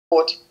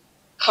Lord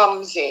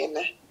comes in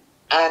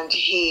and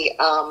he,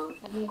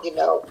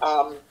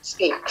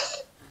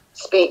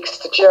 speaks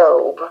to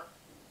Job.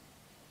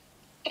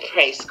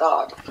 Praise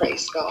God,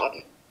 praise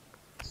God.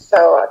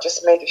 So I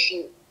just made a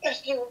few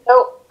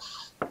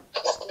notes.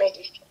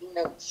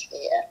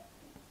 Here.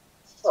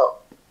 So,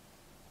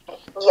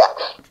 yeah.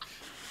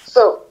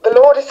 So the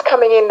Lord is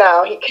coming in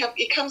now. He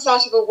comes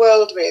out of a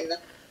whirlwind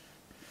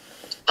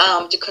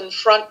to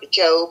confront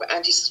Job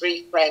and his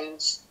three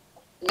friends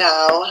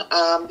now,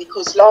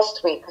 because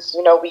last week, as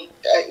you know, we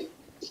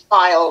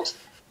filed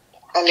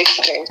a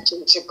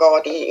litigation to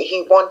God.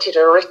 He wanted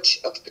a writ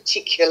of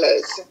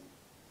particulars,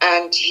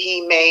 and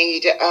he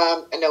made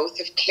an oath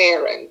of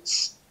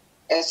clearance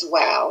as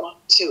well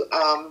to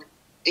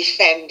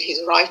defend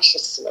his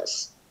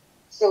righteousness.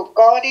 So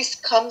God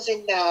comes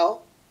in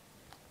now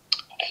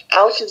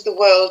out of the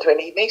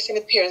whirlwind. He makes an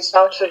appearance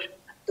out of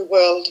the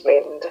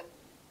whirlwind.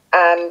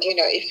 And,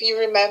 if you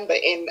remember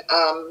in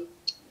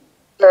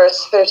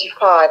verse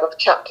 35 of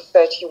chapter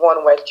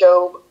 31, where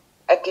Job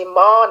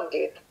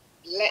demanded,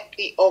 "Let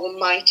the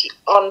Almighty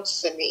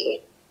answer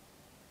me."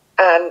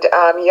 And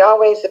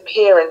Yahweh's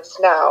appearance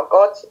now,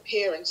 God's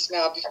appearance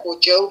now before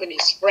Job and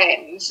his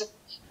friends,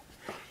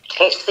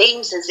 it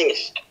seems as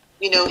if,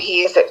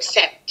 he has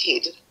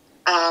accepted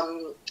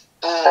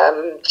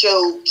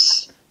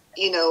Job's,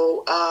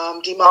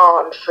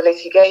 demand for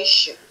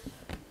litigation.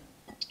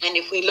 And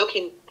if we look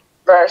in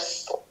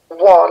verse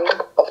 1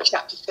 of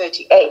chapter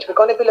 38, we're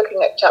going to be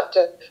looking at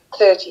chapter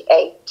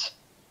 38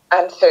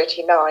 and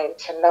 39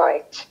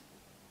 tonight.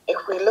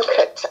 If we look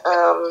at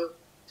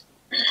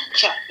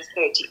chapter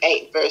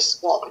 38, verse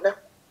 1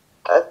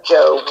 of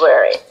Job,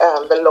 where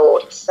the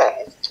Lord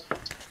says,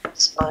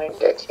 let's find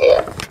it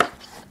here.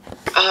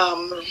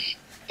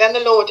 Then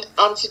the Lord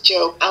answered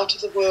Job out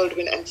of the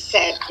whirlwind and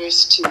said,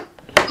 verse 2,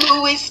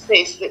 "Who is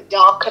this that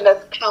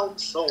darkeneth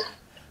counsel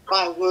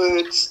by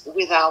words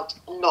without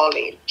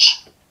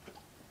knowledge?"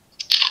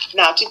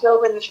 Now, to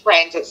Job and his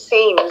friends, it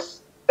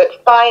seems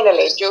that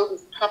finally, Job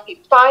is happy.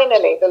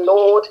 Finally, the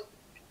Lord,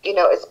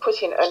 is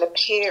putting an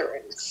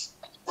appearance.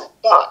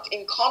 But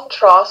in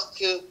contrast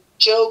to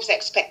Job's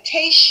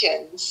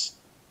expectations,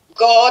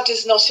 God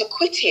does not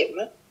acquit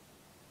him,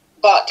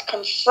 but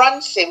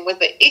confronts him with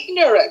the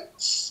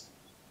ignorance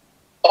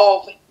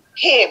of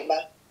him,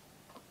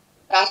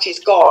 that is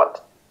God,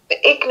 the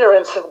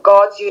ignorance of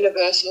God's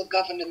universal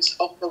governance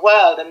of the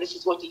world. And this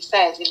is what he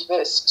says in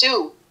verse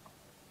 2.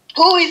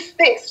 "Who is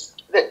this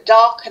that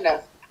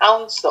darkeneth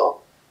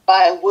counsel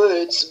by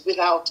words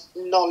without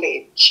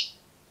knowledge?"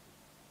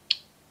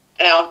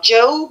 Now,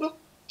 Job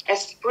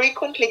has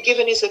frequently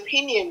given his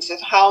opinions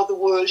of how the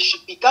world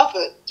should be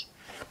governed.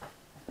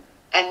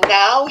 And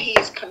now he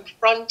is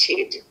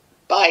confronted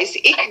by his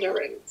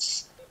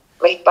ignorance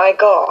made by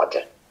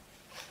God.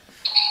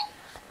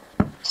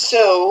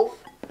 So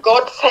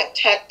God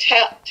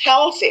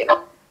tells him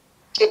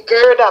to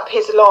gird up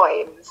his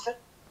loins,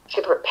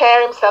 to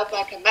prepare himself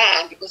like a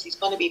man, because he's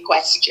going to be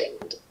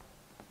questioned.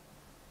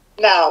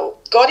 Now,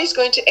 God is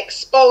going to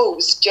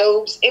expose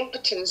Job's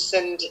impotence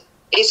and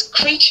his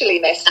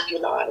creatureliness, if you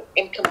like,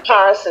 in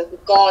comparison to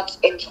God's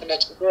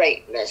infinite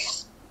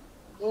greatness.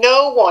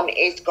 No one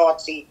is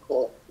God's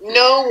equal.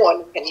 No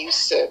one can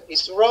usurp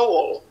his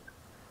role.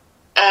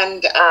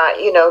 And,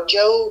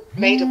 Job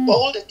made a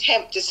bold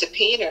attempt to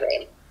subpoena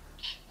him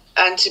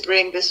and to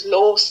bring this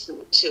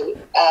lawsuit to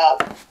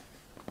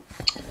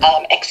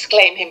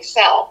exclaim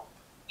himself,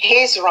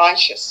 his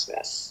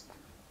righteousness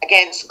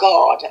against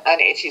God.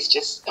 And it is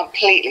just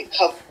completely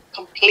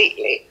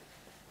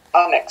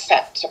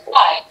unacceptable.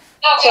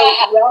 So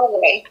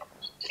Yahweh,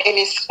 in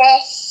his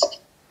first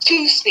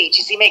two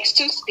speeches, he makes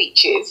two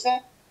speeches.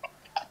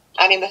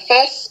 And in the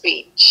first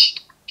speech,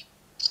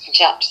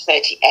 chapter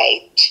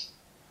 38,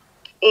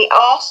 he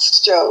asks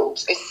Job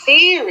a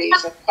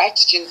series of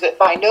questions that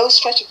by no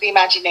stretch of the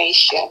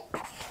imagination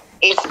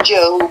is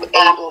Job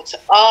able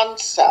to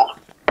answer.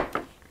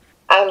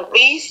 And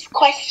these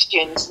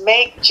questions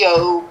make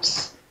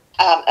Job's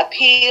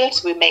appeal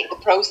to make the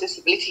process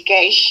of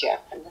litigation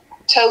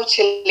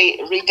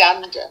totally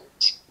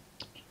redundant.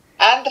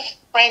 And the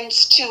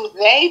friends too,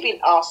 they've been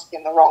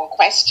asking the wrong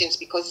questions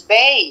because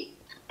they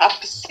have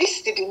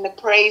persisted in the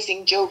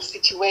praising Job's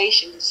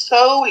situation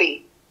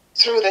solely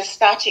through the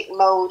static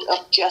mode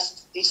of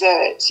just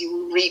deserts.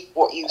 You reap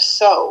what you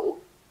sow.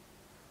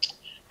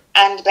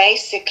 And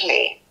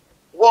basically,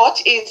 what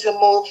is a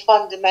more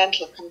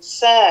fundamental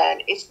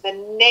concern is the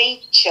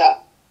nature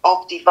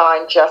of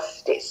divine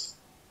justice.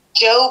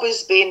 Job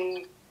has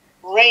been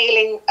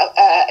railing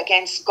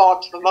against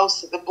God for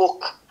most of the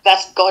book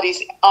that God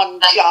is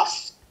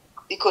unjust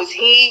because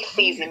he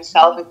sees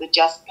himself as a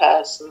just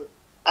person,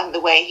 and the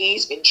way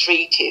he's been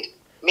treated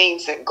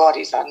means that God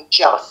is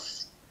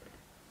unjust.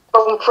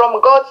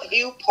 From God's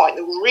viewpoint,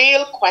 the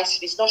real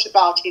question is not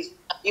about his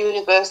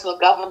universal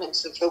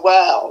governance of the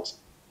world,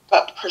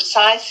 but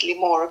precisely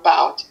more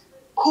about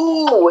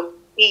who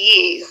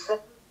he is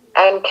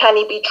and can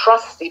he be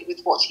trusted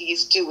with what he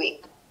is doing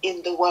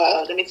in the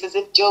world. And it's as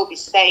if Job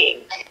is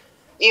saying,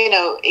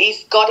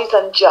 God is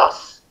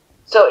unjust,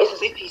 So it's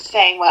as if he's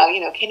saying, well,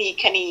 can he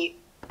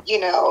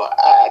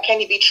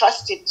be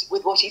trusted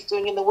with what he's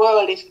doing in the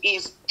world if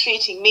he's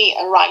treating me,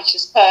 a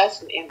righteous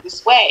person, in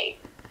this way?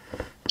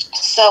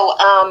 So,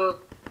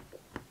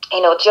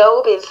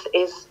 Job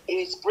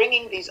is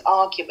bringing these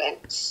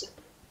arguments,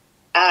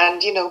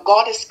 and,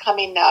 God is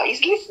coming now.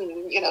 He's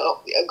listening,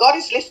 God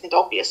is listening,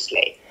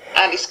 obviously,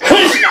 and he's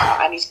coming now,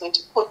 and he's going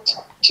to put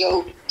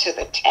Job to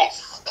the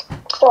test.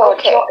 So,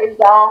 okay.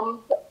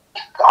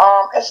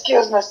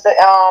 Excuse me,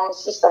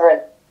 Sister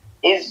Red.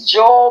 Is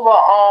Job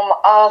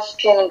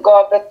asking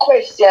God the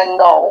question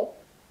now?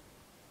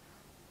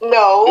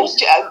 No,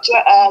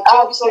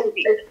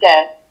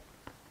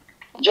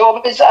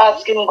 Job is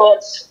asking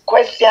God's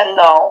question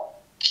now.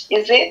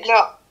 Is it?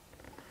 No.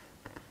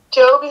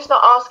 Job is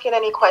not asking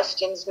any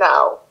questions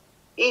now.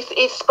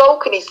 He's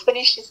spoken, he's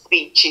finished his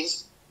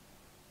speeches,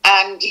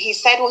 and he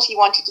said what he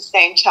wanted to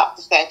say in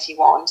chapter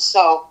 31.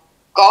 So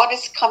God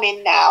is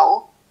coming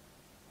now.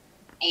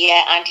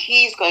 Yeah, and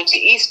he's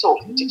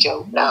talking to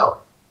Job now.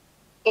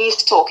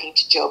 He's talking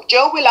to Job.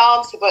 Job will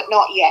answer, but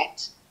not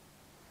yet.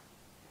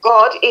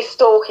 God is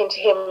talking to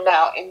him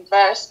now in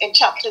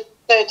chapter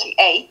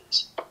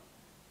 38,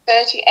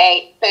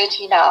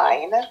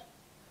 39.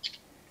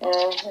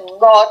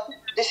 God,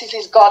 this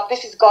is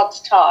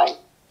God's time.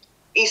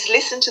 He's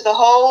listened to the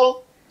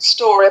whole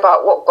story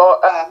about what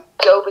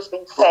Job has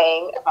been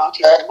saying about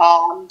his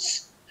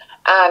demands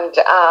and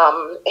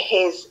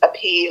his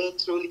appeal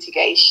through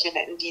litigation,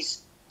 and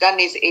he's done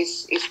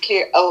his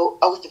clear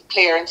oath of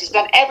clearance. He's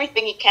done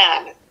everything he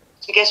can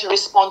to get a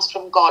response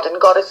from God, and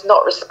God has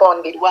not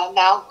responded. Well,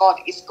 now God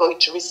is going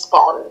to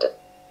respond,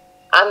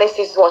 and this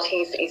is what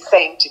he's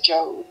saying to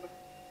Job.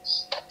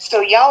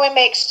 So Yahweh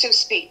makes two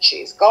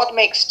speeches. God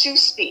makes two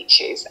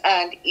speeches,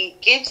 and he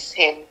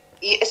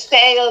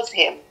assails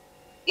him.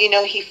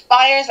 He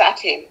fires at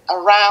him a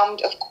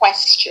round of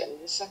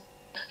questions,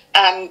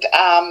 and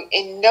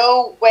in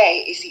no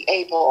way is he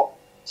able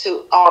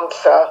to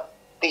answer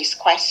these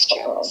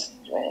questions.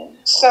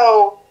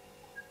 So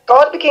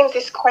God begins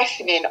this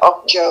questioning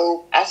of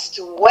Job as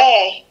to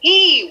where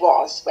he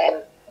was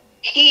when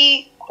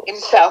he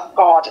himself,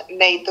 God,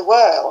 made the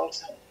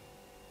world,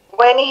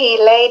 when he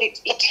laid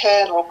its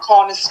eternal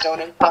cornerstone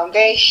and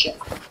foundation,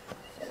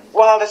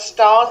 while the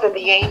stars and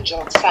the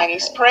angels sang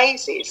his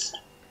praises.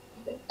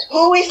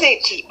 Who is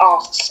it, he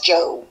asks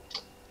Job,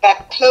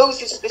 that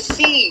closes the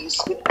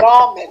seas with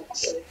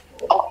garments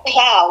of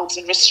clouds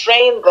and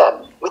restrain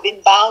them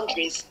within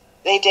boundaries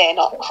they dare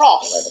not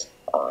cross?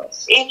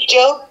 If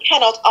Job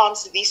cannot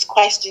answer these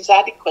questions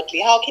adequately,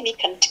 how can he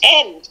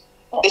contend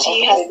that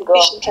he has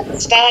sufficient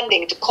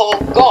understanding to call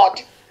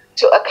God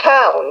to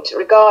account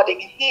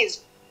regarding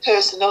his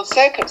personal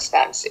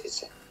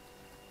circumstances?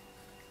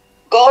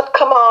 God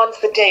commands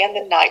the day and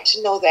the night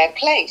to know their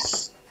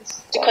place,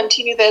 to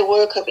continue their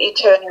work of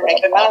eternal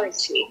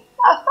regularity.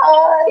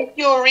 If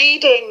you're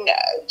reading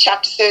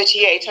chapter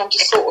 38, I'm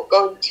just sort of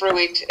going through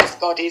it as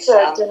God is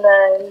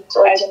 39.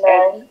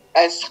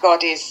 As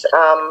God is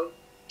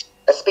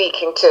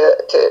speaking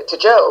to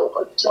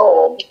Job.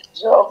 Job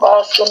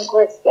asked him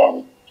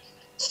questions.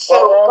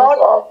 So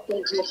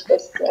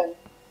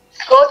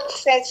God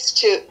says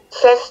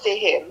to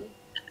him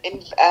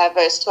in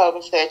verse 12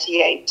 and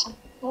 38,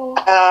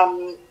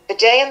 the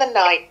day and the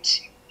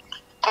night,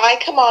 I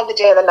command the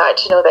day and the night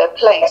to know their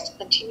place, to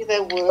continue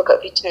their work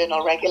of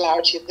eternal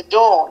regularity of the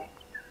dawn.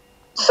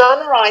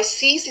 Sunrise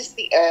seizes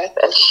the earth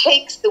and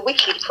shakes the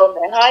wicked from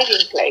their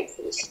hiding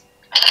places.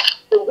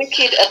 The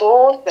wicked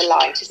abhors the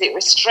light as it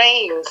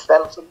restrains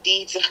them from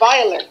deeds of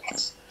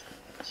violence.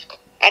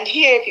 And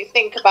here, if you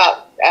think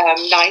about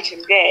night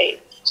and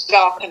day,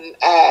 darkness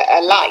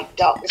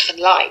and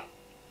light,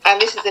 and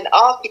this is an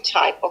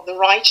archetype of the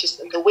righteous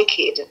and the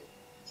wicked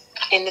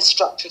in the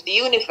structure of the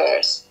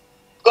universe.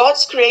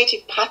 God's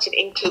creative pattern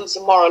includes a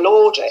moral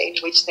order in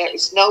which there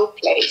is no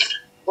place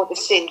for the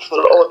sinful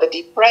or the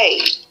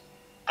depraved.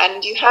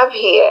 And you have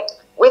here,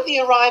 with the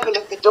arrival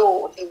of the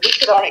dawn, the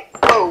wicked are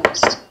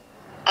exposed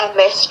and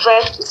their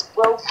strength is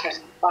broken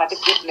by the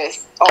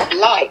goodness of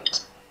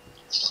light.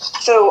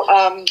 So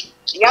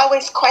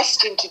Yahweh's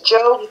question to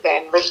Job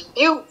then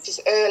refutes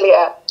his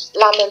earlier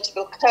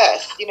lamentable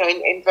curse,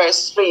 in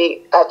verse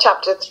 3,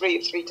 chapter 3,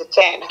 3 to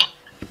 10,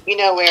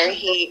 where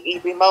he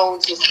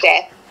bemoans his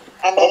death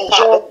and the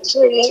fact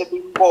that he's going to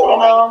be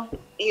born,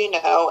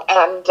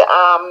 and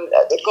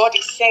God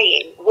is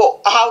saying, well,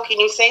 how can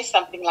you say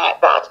something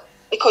like that?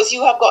 Because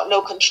you have got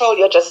no control,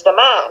 you're just a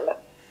man.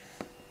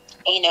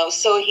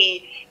 So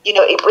he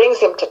brings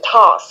him to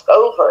task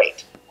over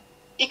it.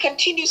 He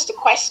continues to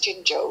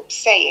question Job,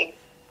 saying,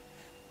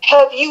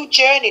 have you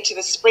journeyed to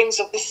the springs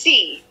of the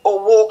sea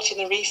or walked in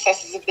the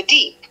recesses of the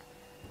deep?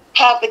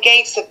 Have the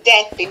gates of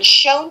death been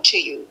shown to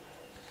you?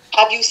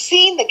 Have you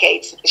seen the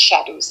gates of the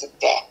shadows of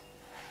death?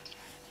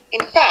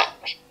 In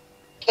fact,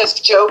 does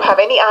Job have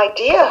any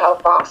idea how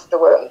vast the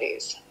world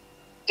is?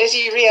 Does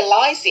he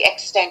realize the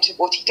extent of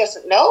what he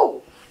doesn't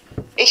know?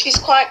 It is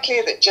quite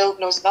clear that Job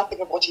knows nothing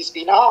of what he's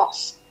been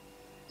asked.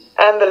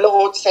 And the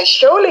Lord says,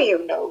 surely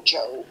you know,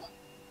 Job.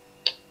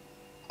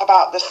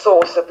 about the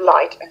source of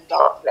light and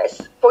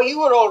darkness, for you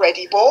were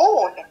already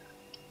born.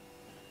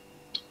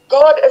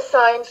 God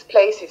assigns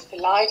places to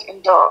light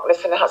and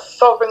darkness and has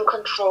sovereign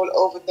control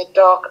over the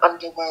dark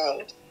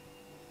underworld.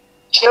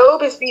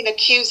 Job is being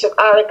accused of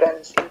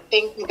arrogance in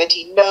thinking that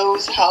he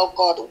knows how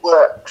God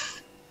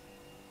works.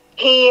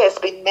 He has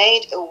been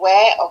made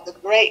aware of the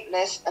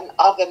greatness and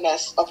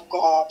otherness of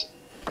God.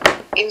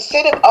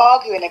 Instead of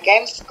arguing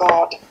against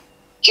God,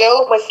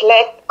 Job must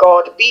let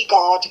God be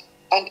God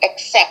and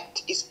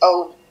accept his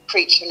own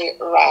creaturely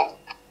rank.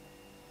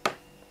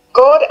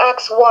 God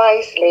acts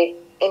wisely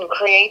in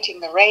creating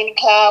the rain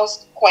clouds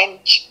to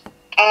quench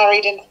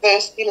arid and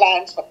thirsty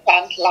lands for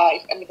plant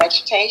life and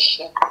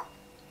vegetation,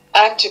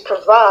 and to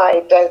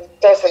provide the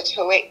desert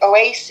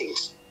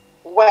oases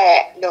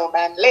where no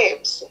man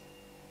lives.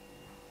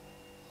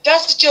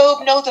 Does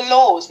Job know the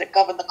laws that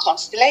govern the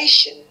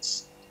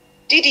constellations?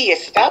 Did he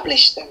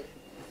establish them?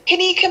 Can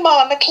he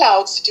command the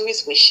clouds to do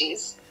his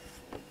wishes?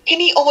 Can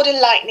he order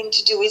lightning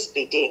to do his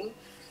bidding?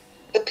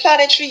 The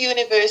planetary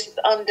universe is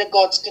under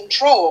God's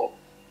control.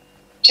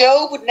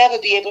 Job would never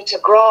be able to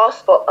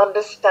grasp or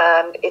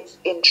understand its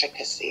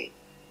intricacy.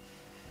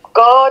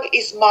 God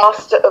is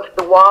master of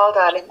the wild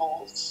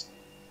animals.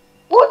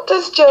 What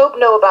does Job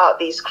know about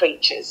these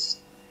creatures?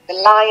 The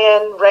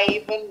lion,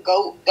 raven,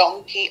 goat,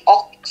 donkey,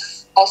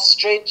 ox,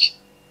 ostrich,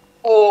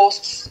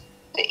 horse,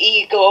 the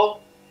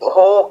eagle, the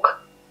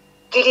hawk.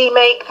 Did he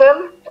make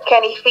them?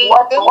 Can he feed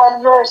them?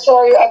 What verse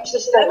are you at,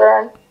 Sister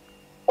Vern?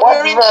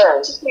 What We're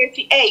verse? in chapter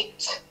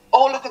 38.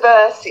 All of the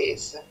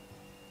verses.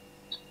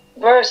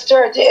 Verse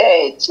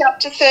 38.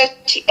 Chapter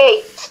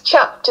 38.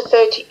 Chapter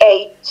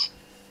 38.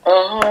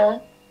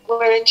 Mm-hmm.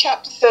 We're in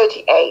chapter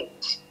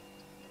 38.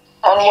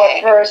 And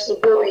okay. What verse did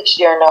you reach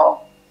there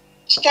now?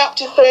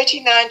 Chapter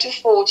 39 to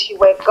 40,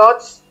 where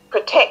God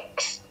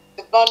protects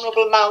the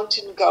vulnerable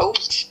mountain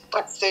goat.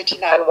 That's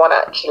 39:1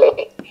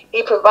 actually.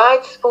 He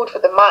provides food for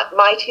the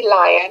mighty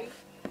lion.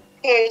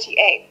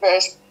 38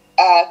 verse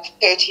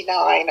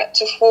 39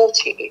 to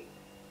 40.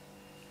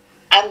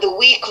 And the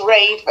weak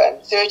raven.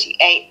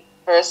 38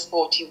 verse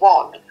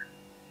 41.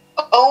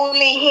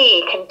 Only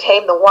he can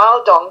tame the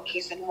wild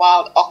donkeys and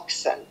wild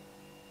oxen.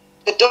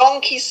 The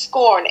donkeys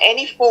scorn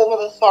any form of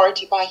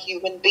authority by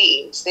human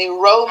beings. They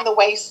roam the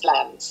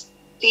wastelands,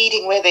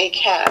 feeding where they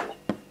can,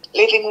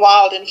 living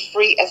wild and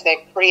free as their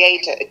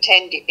Creator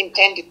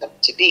intended them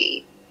to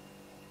be.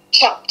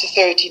 Chapter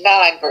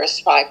 39, verse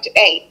 5 to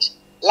 8.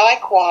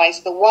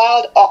 Likewise, the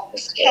wild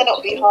ox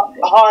cannot be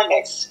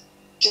harnessed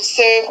to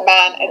serve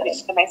man as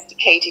its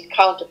domesticated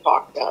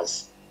counterpart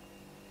does.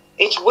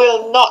 It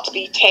will not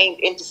be tamed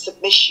into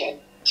submission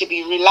to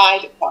be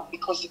relied upon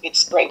because of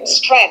its great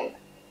strength.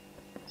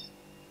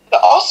 The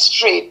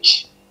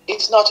ostrich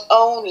is not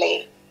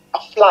only a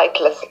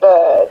flightless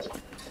bird,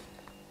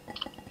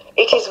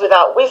 it is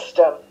without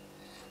wisdom.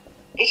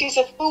 It is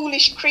a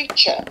foolish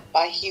creature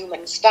by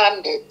human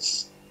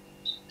standards.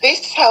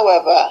 This,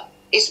 however,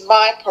 is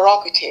my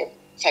prerogative,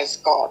 says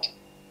God.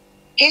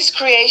 His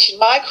creation,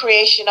 my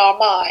creation, are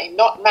mine,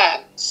 not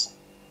man's.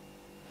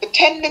 The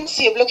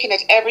tendency of looking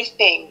at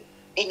everything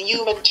in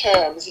human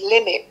terms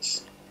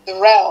limits the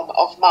realm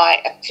of my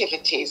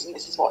activities, and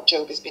this is what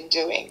Job has been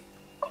doing.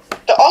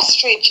 The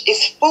ostrich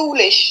is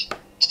foolish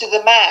to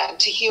the man,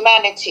 to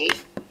humanity,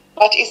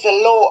 but is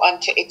a law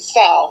unto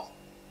itself,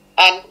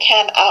 and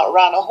can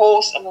outrun a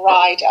horse and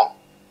rider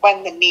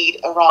when the need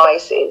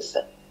arises.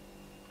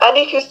 And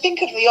if you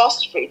think of the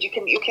ostrich, you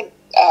can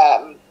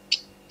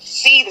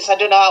see this. I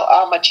don't know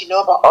how much you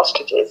know about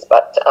ostriches,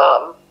 but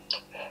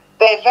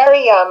they're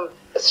very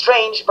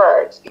strange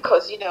birds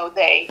because, you know,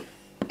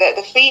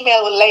 the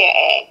female will lay an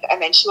egg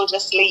and then she'll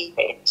just leave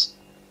it.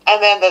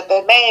 And then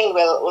the male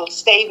will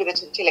stay with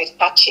it until it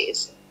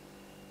hatches.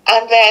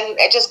 And then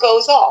it just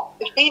goes off.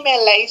 The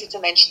female lays it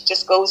and then she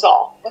just goes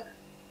off.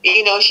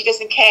 You know, she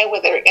doesn't care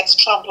whether it gets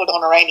trampled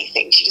on or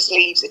anything. She just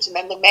leaves it. And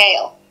then the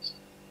male,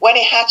 when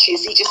it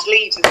hatches, he just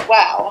leaves as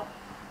well.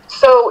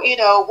 So, you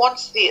know,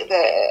 once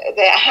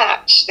they're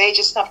hatched, they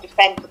just have to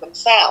fend for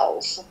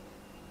themselves.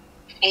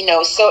 You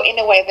know, so in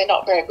a way, they're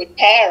not very good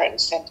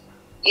parents. And,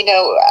 you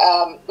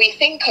know, we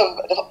think of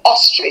the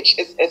ostrich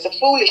as a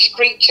foolish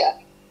creature.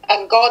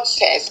 And God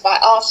says, by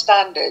our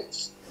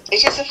standards,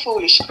 it is a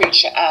foolish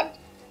creature, and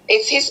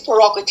it's his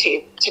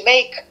prerogative to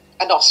make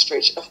an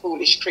ostrich a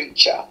foolish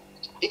creature,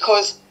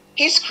 because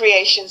his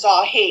creations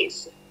are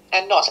his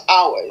and not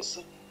ours.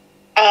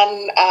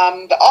 And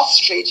the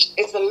ostrich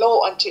is the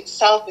law unto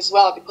itself as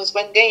well, because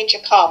when danger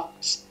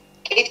comes,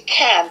 it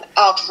can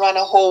outrun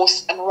a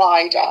horse and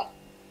rider,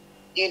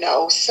 you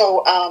know.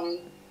 So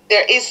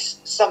there is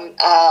some,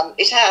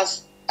 it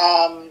has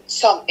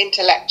some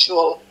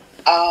intellectual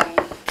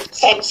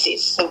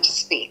senses, so to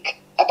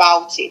speak,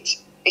 about it.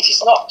 It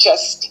is not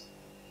just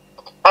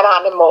an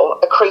animal,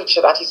 a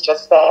creature that is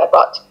just there,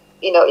 but,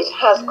 you know, it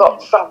has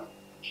got some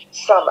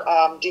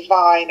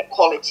divine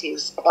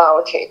qualities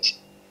about it.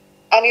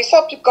 And it's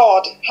up to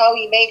God how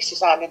he makes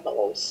his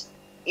animals,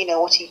 you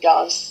know, what he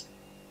does.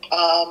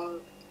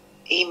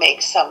 He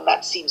makes some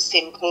that seem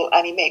simple,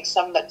 and he makes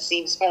some that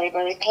seems very,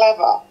 very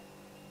clever.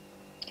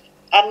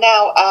 And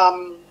now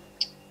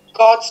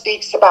God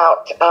speaks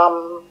about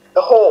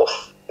the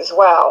horse as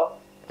well.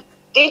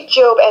 Did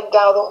Job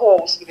endow the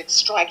horse with its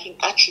striking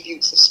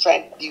attributes of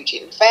strength, beauty,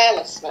 and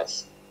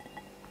fearlessness?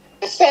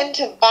 The scent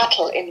of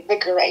battle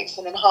invigorates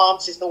and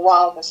enhances the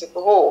wildness of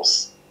the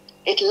horse.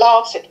 It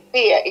laughs at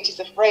fear, it is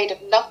afraid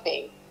of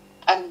nothing,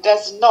 and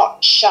does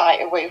not shy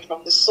away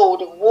from the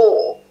sword of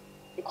war.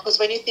 Because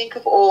when you think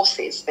of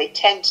horses, they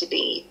tend to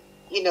be,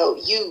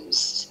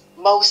 used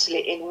mostly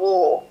in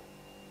war,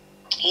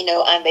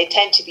 and they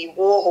tend to be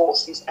war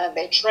horses, and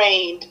they're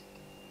trained,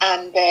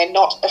 and they're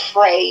not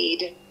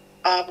afraid.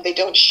 They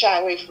don't shy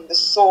away from the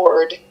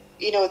sword.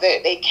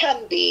 They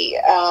can be,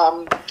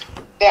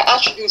 their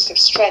attributes of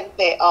strength,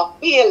 they are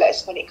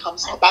fearless when it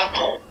comes to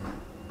battle.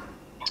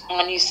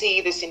 And you see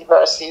this in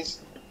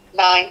verses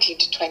 19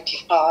 to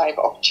 25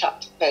 of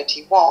chapter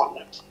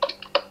 31.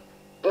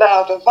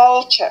 Now the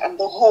vulture and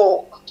the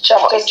hawk.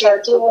 Chapter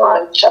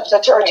 31. Chapter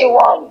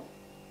 31.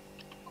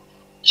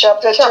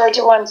 Chapter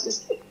 31.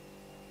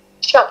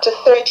 Chapter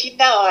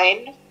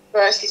 39,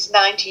 verses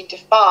 19 to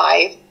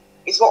 5,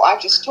 is what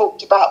I've just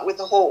talked about with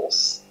the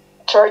horse.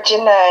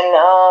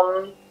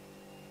 39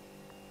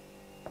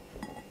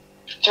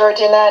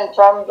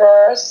 from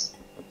verse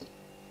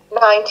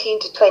 19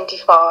 to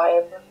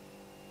 25.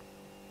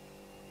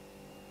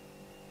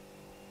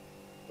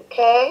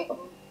 Okay?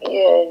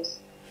 Yes.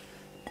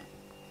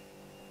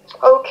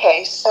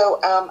 Okay, so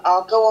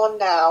I'll go on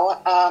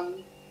now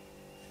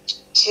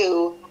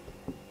to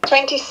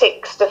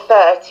 26 to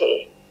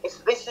 30.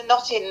 This is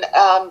not in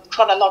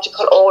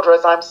chronological order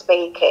as I'm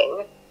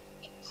speaking.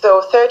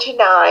 So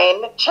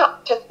 39,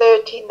 chapter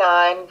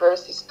 39,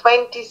 verses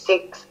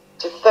 26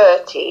 to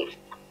 30.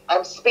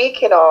 I'm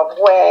speaking of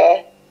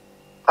where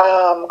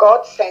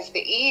God says the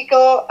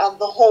eagle and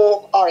the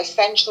hawk are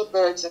essential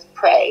birds of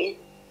prey.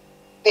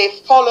 They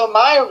follow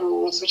my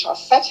rules, which are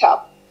set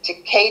up to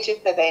cater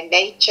for their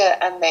nature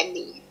and their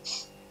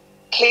needs,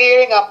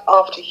 clearing up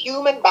after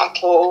human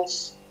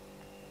battles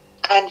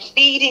and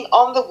feeding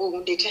on the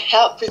wounded to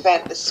help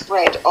prevent the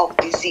spread of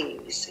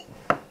disease.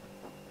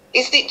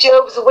 Is it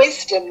Job's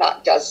wisdom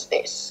that does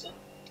this?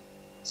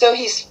 So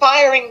he's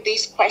firing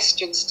these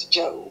questions to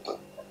Job.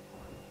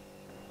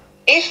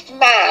 If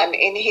man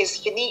in his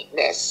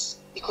finiteness,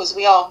 because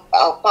we are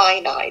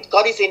finite,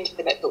 God is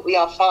infinite, but we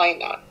are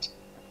finite.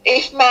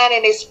 If man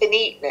in his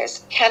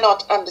finiteness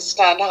cannot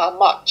understand how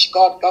much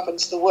God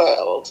governs the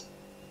world,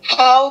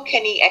 how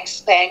can he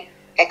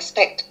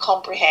expect to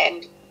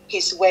comprehend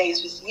his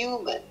ways with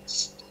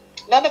humans?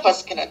 None of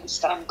us can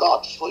understand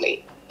God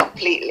fully,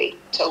 completely,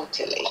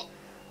 totally.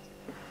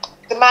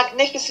 The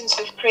magnificence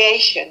of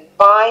creation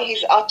by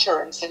his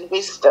utterance and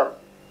wisdom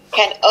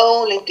can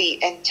only be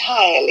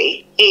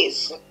entirely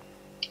his.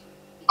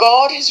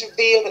 God has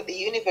revealed that the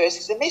universe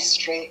is a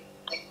mystery.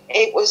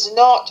 It was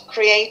not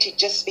created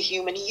just for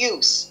human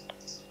use,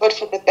 but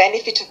for the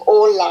benefit of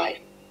all life,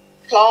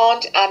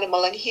 plant,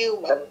 animal, and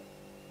human.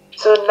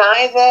 So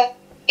neither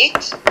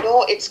it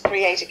nor its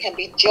creator can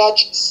be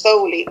judged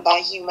solely by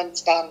human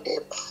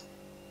standards.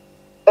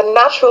 The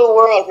natural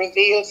world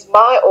reveals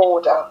my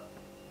order,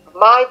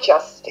 my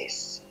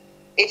justice.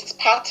 Its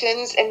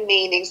patterns and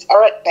meanings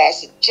are at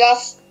best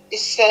just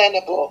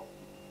discernible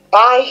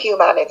by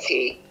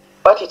humanity,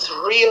 but its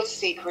real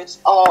secrets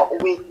are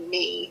with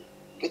me,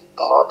 with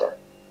God.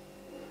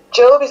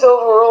 Job is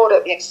overawed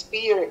at the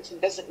experience and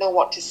doesn't know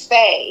what to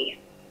say.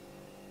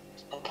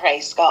 And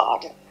praise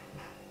God.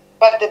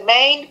 But the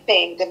main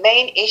thing, the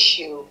main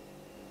issue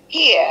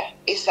here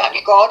is that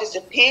God has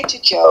appeared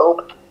to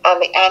Job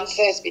and the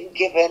answer has been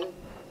given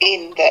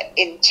in the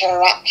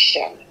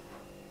interaction.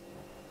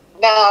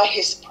 Now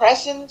his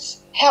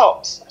presence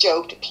helps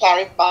Job to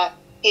clarify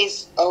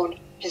his own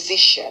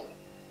position.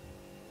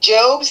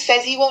 Job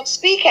says he won't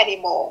speak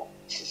anymore.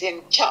 This is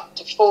in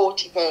chapter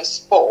 40, verse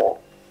 4.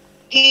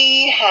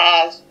 He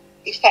has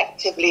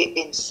effectively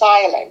been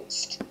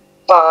silenced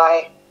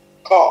by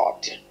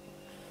God.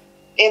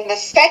 In the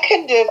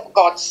second of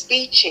God's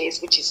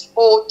speeches, which is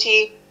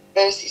 40,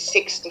 verses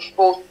 6 to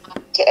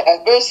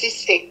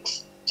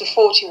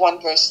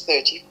 41, verse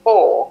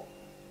 34.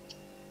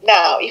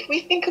 Now, if we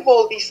think of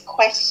all these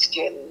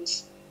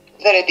questions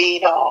that are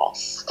being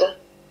asked,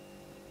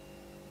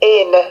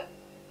 in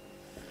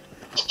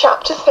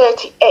chapter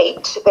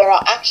 38, there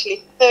are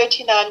actually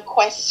 39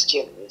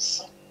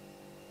 questions.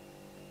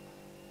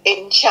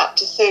 In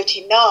chapter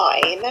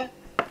 39,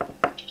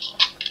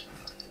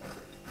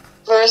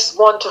 verse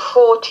 1 to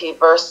 40,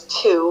 verse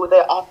 2,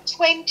 there are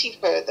 20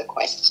 further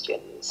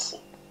questions.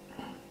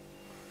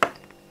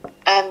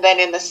 And then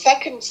in the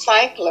second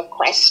cycle of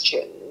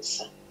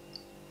questions,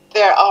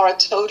 there are a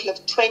total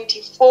of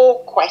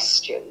 24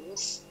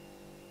 questions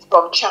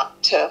from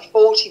chapter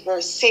 40,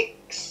 verse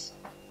 6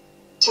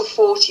 to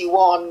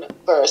 41,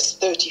 verse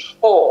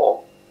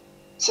 34.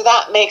 So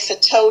that makes a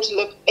total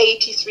of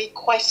 83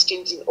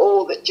 questions in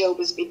all that Job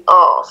has been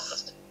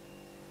asked.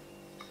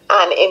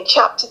 And in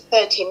chapter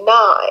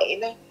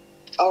 39,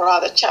 or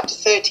rather chapter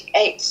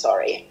 38,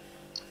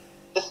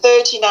 the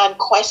 39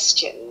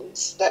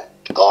 questions that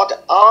God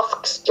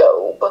asks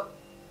Job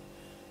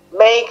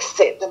makes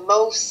it the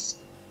most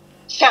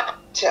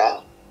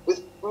chapter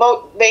with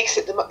makes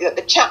it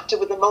the chapter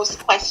with the most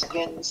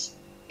questions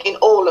in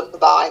all of the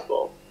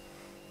Bible.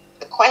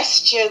 The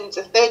questions,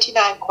 the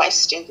 39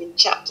 questions in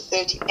chapter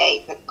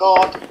 38 that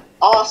God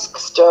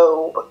asks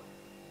Job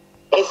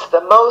is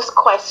the most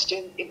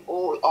questions in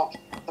all of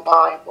the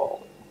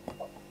Bible.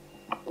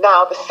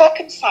 Now, the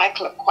second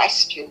cycle of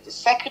questions, the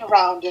second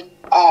round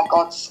of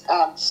God's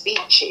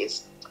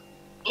speeches,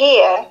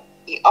 here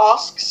he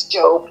asks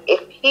Job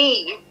if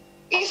he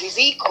is his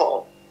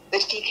equal,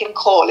 that he can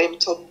call him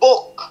to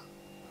book,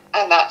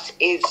 and that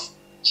is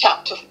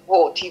chapter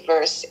 40,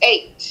 verse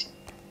 8.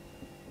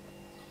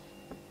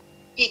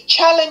 He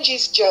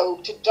challenges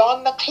Job to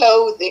don the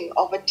clothing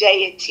of a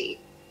deity,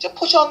 to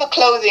put on the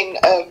clothing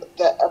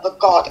of a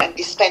god and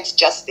dispense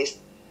justice,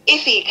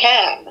 if he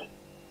can.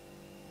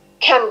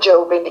 Can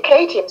Job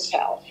vindicate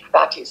himself?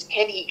 That is,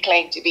 can he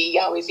claim to be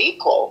Yahweh's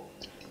equal?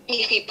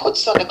 If he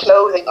puts on the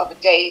clothing of a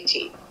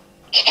deity,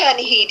 can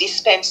he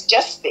dispense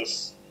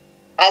justice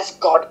as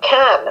God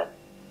can?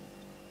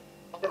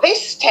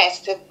 This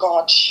test of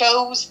God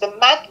shows the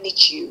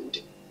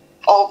magnitude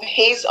of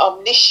his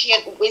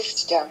omniscient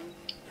wisdom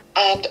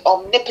and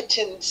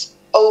omnipotence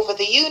over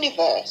the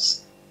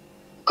universe.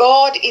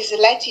 God is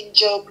letting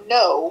Job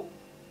know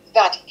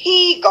that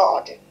he,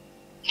 God,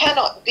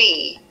 cannot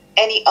be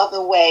any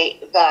other way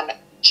than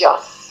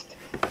just.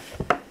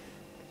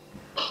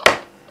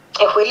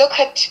 If we look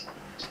at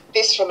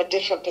this from a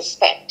different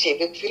perspective,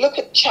 if we look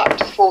at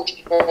chapter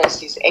 40,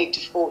 verses 8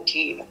 to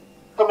 14,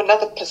 from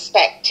another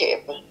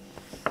perspective,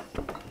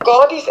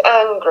 God is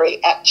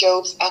angry at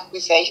Job's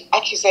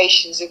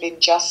accusations of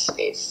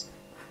injustice.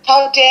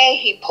 How dare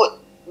he put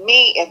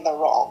me in the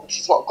wrong? This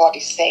is what God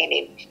is saying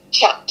in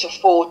chapter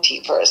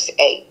 40, verse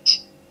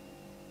 8.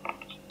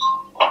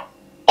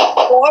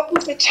 God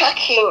is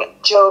attacking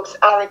Job's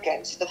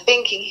arrogance for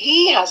thinking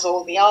he has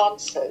all the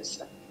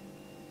answers.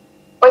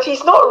 But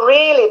he's not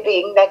really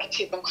being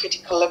negative and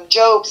critical of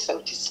Job, so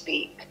to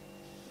speak.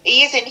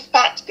 He is in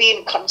fact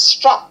being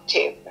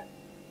constructive.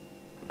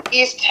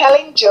 He is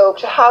telling Job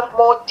to have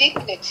more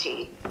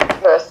dignity,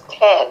 verse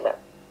 10,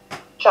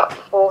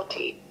 chapter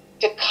 40,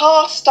 to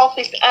cast off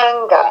his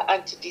anger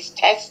and to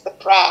detest the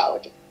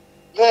proud,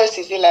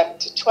 verses 11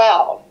 to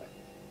 12.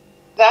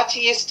 That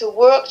he is to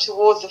work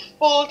towards the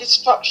full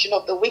destruction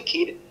of the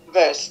wicked,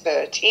 verse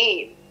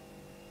 13.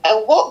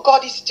 And what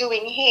God is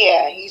doing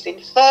here, he's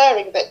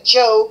inferring that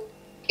Job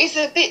is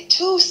a bit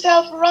too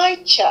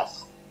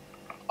self-righteous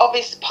of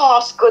his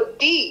past good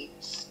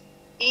deeds.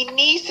 He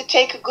needs to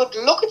take a good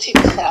look at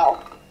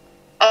himself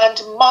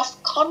and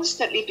must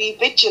constantly be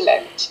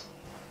vigilant,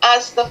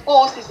 as the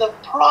forces of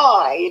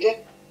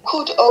pride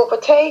could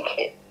overtake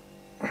him.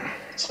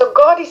 So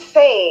God is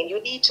saying you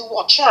need to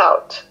watch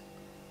out.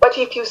 But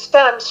if you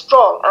stand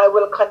strong, I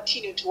will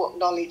continue to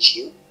acknowledge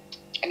you.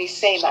 And he's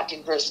saying that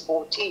in verse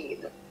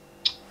 14.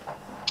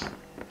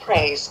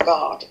 Praise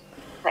God.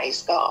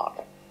 Praise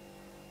God.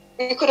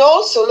 We could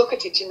also look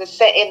at it in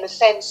the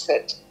sense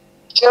that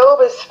Job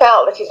has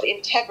felt that his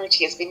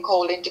integrity has been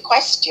called into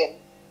question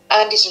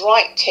and his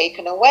right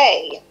taken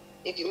away.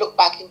 If you look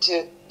back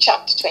into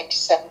chapter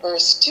 27,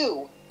 verse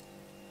 2,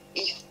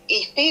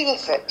 he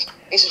feels that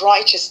his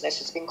righteousness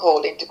has been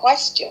called into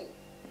question.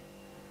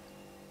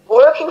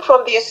 Working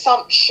from the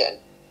assumption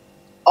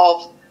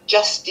of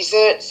just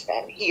deserts,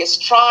 then, he has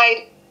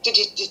tried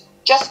to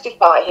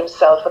justify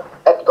himself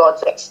at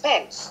God's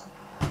expense,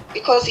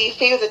 because he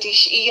feels that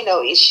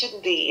it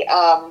shouldn't be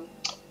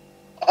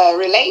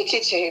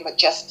related to him at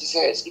just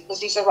deserts,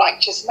 because he's a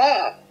righteous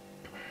man.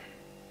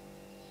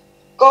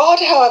 God,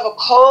 however,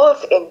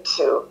 calls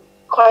into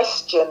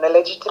question the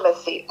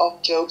legitimacy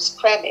of Job's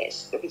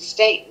premise, of his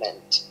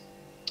statement,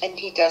 and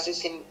he does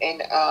this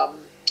in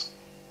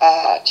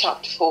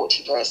chapter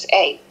 40, verse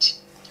 8.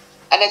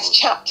 And as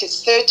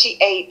chapters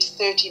 38,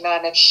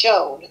 39 have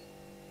shown,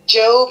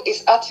 Job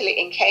is utterly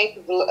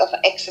incapable of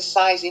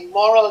exercising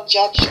moral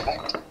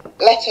judgment,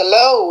 let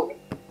alone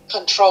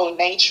control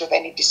nature of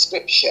any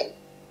description.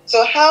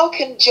 So how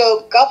can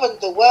Job govern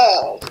the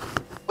world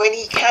when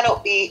he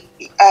cannot be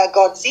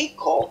God's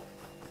equal?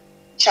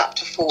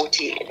 Chapter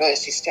 40,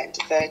 verses 10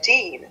 to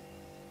 13.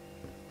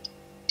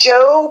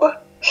 Job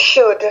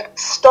should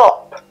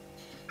stop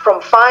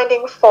from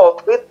finding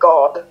fault with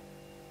God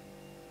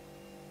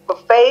for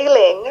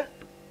failing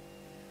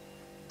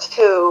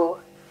to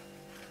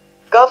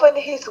govern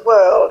his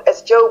world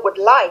as Job would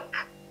like,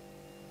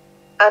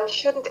 and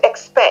shouldn't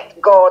expect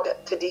God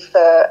to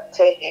defer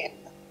to him.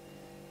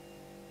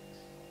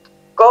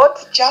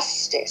 God's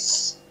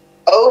justice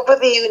over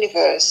the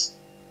universe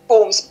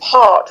forms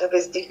part of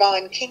his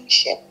divine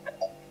kingship.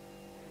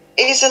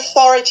 His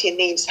authority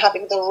means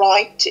having the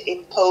right to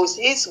impose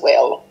his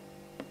will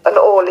on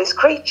all his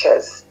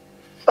creatures,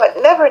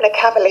 but never in a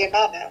cavalier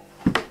manner.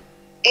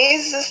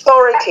 His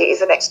authority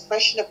is an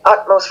expression of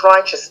utmost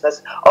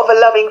righteousness of a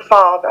loving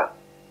Father,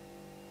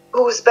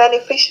 whose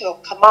beneficial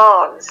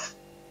commands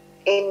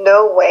in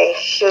no way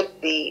should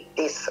be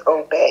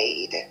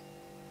disobeyed.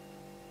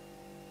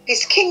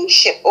 His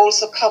kingship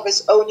also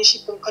covers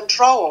ownership and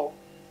control.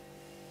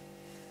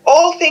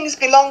 All things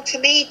belong to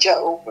me,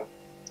 Job.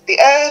 The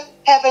earth,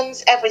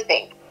 heavens,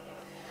 everything.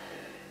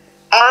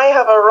 I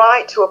have a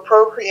right to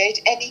appropriate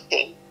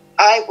anything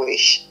I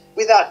wish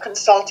without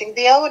consulting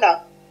the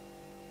owner.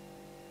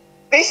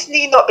 This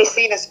need not be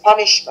seen as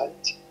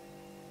punishment.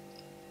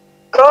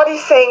 God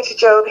is saying to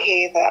Job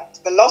here that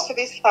the loss of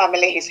his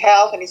family, his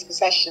health, and his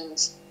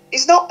possessions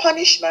is not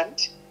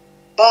punishment,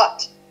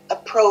 but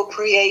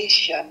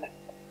appropriation.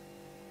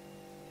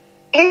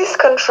 His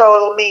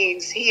control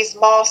means he is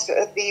master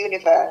of the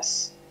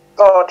universe.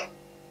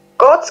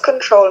 God's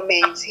control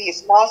means he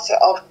is master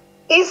of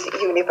his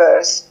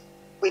universe,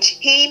 which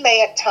he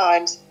may at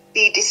times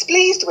be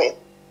displeased with.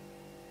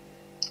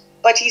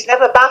 But he's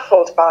never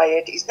baffled by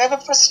it, he's never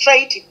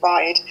frustrated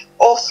by it,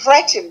 or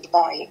threatened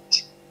by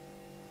it.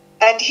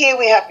 And here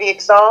we have the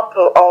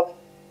example of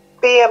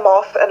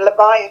Behemoth and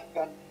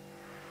Leviathan,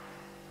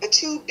 the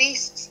two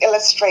beasts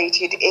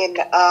illustrated in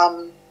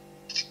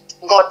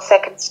God's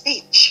second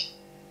speech.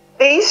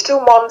 These two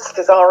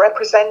monsters are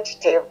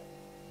representative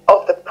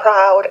of the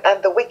proud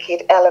and the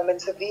wicked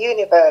elements of the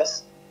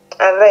universe,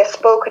 and they're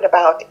spoken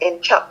about in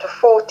chapter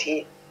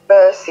 40,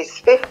 verses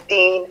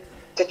 15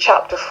 to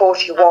chapter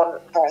 41,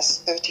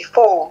 verse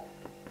 34.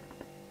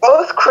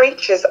 Both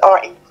creatures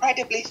are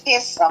incredibly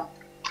fearsome,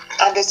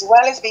 and as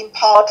well as being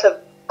part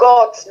of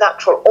God's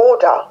natural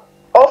order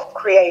of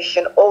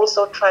creation,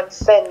 also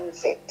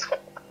transcends it.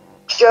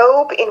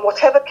 Job, in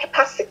whatever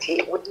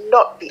capacity, would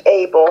not be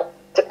able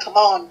to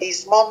command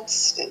these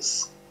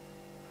monsters.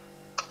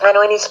 And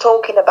when he's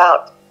talking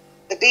about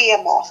the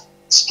behemoth,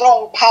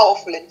 strong,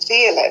 powerful, and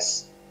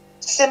fearless,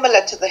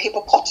 similar to the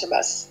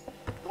hippopotamus,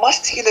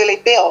 muscularly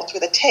built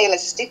with a tail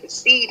as stiff as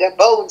cedar,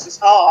 bones as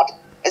hard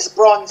as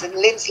bronze, and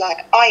limbs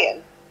like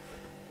iron,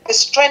 the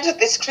strength of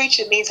this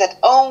creature means that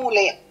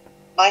only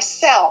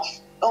myself,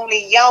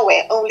 only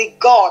Yahweh, only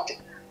God,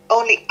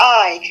 only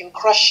I can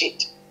crush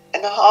it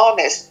and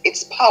harness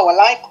its power.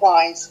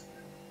 Likewise,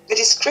 the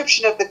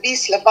description of the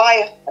beast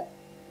Leviathan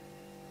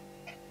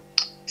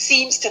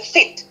seems to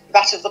fit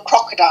that of the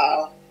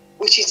crocodile,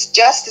 which is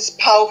just as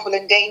powerful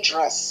and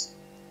dangerous.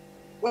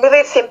 With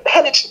its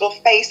impenetrable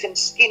face and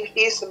skin,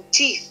 fearsome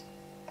teeth,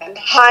 and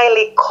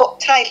tightly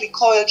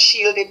coiled,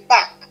 shielded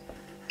back,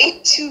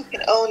 it too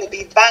can only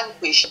be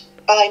vanquished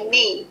by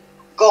me,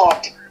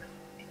 God.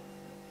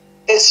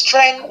 The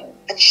strength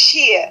and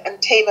sheer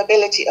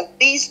untamability of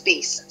these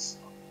beasts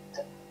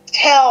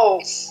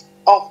tells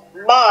of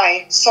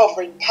my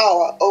sovereign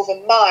power over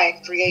my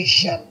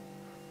creation.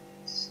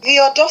 The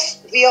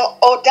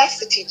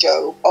audacity,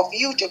 Job, of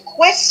you to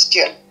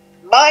question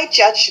my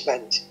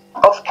judgment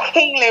of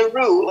kingly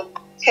rule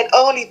can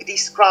only be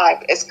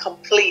described as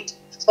complete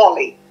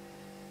folly.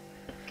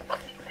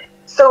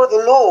 So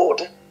the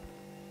Lord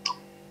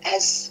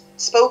has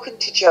spoken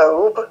to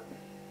Job,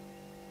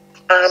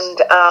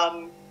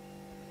 and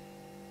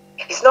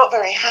he's not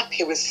very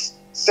happy with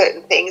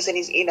certain things, and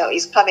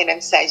he's come in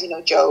and says,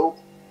 Job,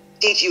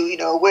 did you,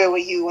 where were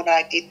you when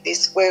I did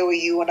this? Where were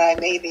you when I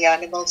made the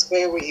animals?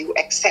 Where were you,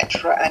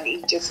 etc.? And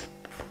he just,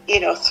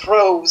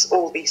 throws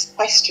all these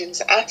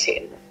questions at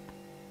him.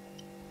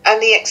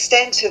 And the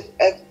extent of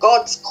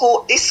God's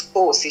court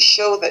discourses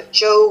show that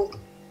Job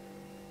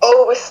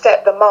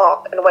overstepped the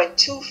mark and went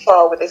too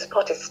far with his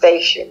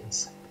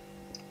protestations.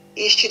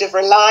 He should have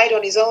relied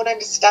on his own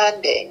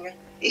understanding.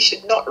 He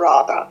should not,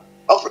 rather,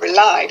 have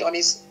relied on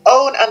his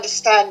own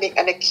understanding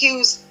and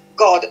accused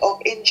God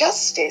of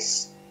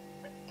injustice.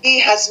 He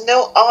has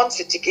no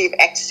answer to give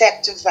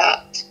except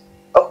that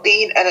of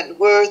being an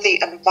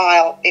unworthy and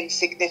vile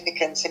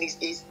insignificance. And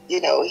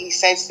he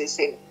says this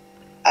in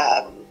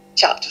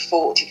chapter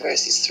 40,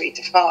 verses 3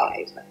 to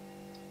 5.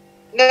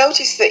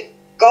 Notice that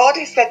God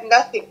has said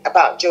nothing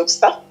about Job's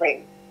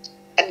suffering,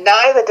 and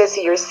neither does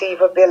he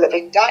receive a bill of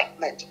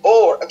indictment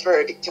or a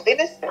verdict of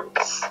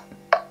innocence.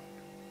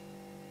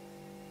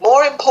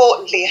 More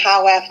importantly,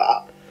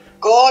 however,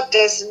 God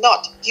does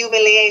not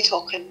humiliate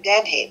or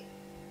condemn him.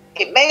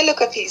 It may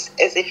look as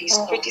if he's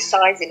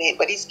criticizing him,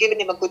 but he's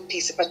giving him a good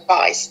piece of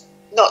advice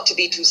not to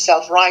be too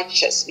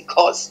self-righteous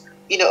because,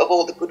 of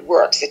all the good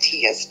works that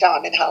he has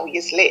done and how he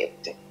has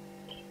lived.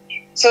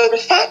 So the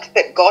fact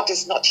that God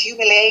does not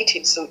humiliate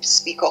him, so to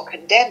speak, or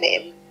condemn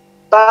him,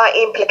 by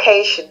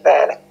implication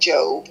then,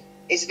 Job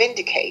is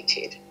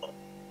vindicated.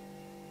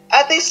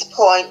 At this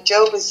point,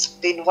 Job has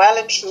been well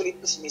and truly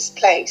put in his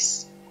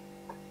place.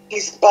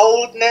 His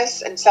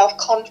boldness and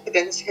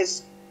self-confidence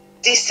has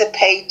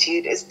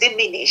dissipated, has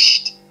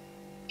diminished.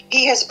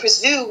 He has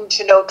presumed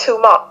to know too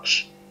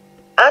much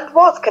and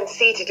was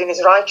conceited in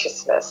his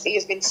righteousness. He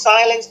has been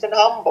silenced and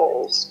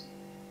humbled.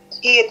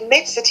 He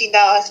admits that he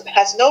now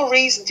has no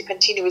reason to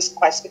continue his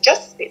quest for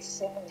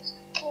justice.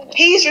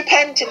 He is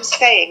repentant,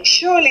 saying,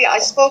 surely I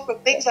spoke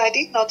of things I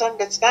did not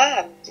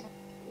understand.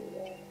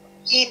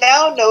 He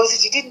now knows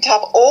that he didn't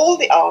have all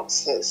the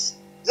answers,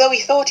 though he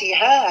thought he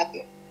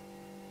had.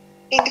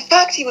 In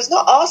fact, he was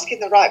not asking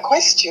the right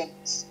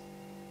questions.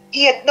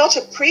 He had not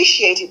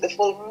appreciated the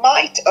full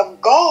might of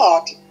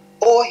God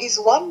or his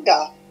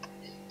wonder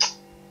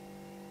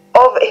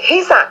of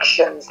his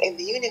actions in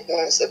the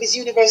universe, of his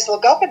universal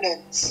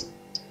governance.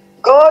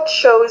 God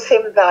shows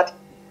him that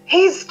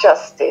his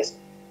justice,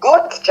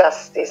 God's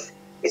justice,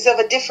 is of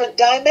a different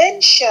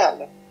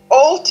dimension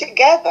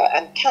altogether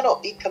and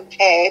cannot be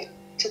compared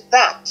to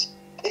that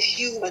of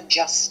human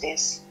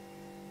justice.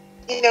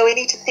 You know, we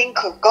need to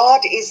think of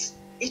God is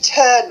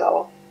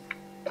eternal.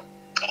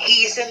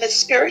 He's in the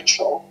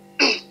spiritual,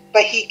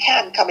 but he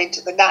can come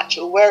into the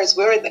natural, whereas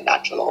we're in the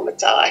natural all the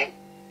time.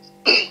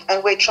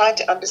 And we're trying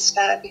to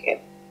understand him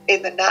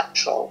in the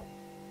natural.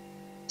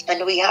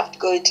 And we have to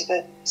go into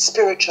the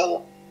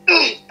spiritual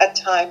at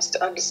times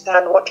to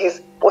understand what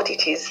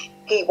it is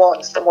he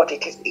wants and what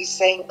it is he's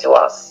saying to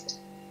us.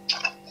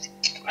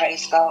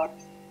 Praise God.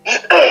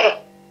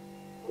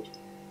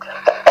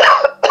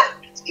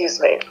 Excuse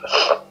me.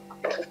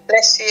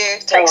 Bless you.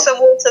 Take some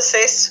water,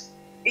 sis.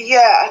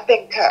 Yeah, I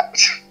think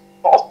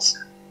what?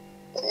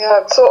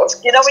 Yeah, sort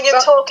of. You know, when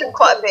you're talking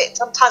quite a bit,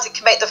 sometimes it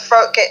can make the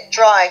throat get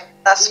dry.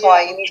 That's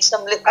why you need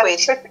some liquid.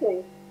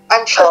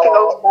 I'm tripping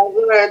over my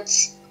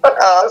words.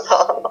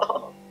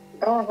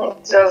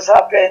 Just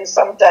happens.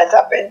 Sometimes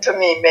happened to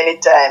me many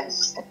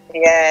times.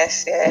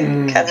 Yes,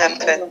 can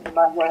happen. Over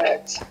my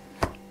words.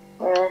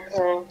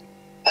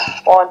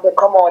 Want to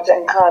come out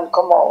and can't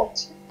come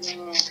out.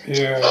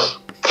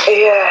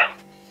 Yeah.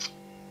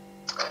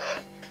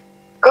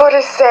 God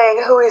is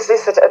saying, who is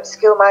this that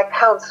obscure my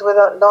counsel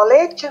without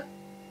knowledge?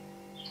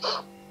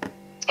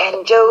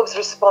 And Job's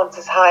response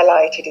is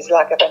highlighted his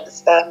lack of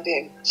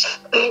understanding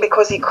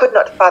because he could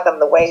not fathom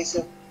the ways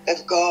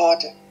of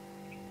God.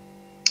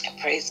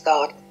 Praise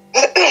God.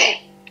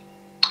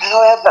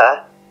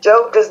 However,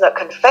 Job does not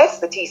confess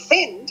that he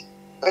sinned,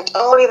 but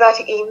only that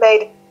he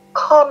made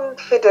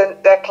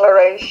confident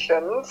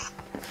declarations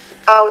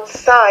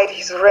outside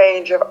his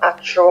range of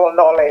actual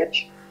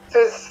knowledge. So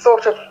it's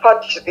sort of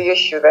fudged the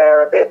issue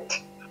there a bit.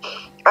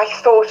 I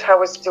thought I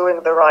was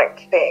doing the right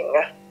thing.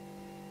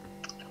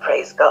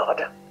 Praise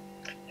God.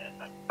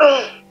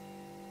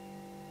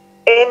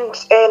 In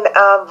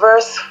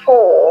verse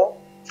 4,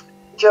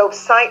 Job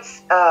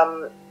cites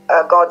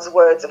God's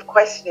words of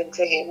questioning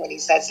to him when he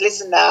says,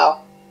 listen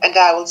now, and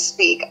I will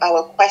speak. I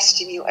will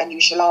question you, and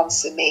you shall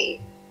answer me.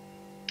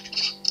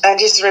 And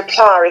his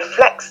reply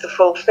reflects the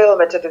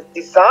fulfillment of his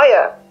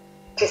desire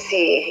to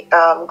see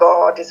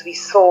God, as we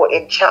saw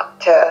in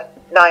chapter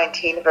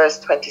 19, verse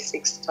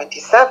 26 to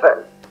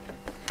 27.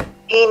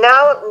 He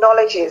now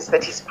acknowledges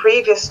that his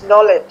previous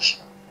knowledge,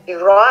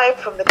 derived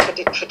from the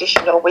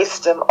traditional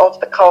wisdom of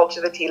the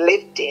culture that he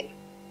lived in,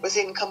 was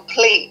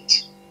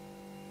incomplete.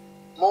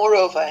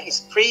 Moreover,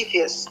 his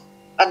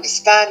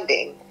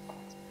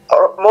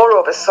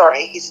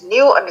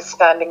new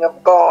understanding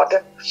of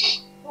God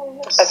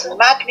has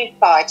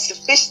magnified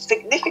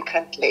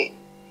significantly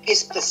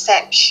his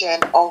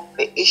perception of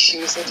the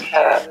issues at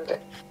hand.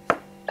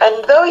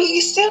 And though he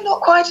is still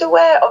not quite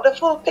aware of the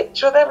full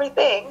picture of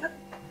everything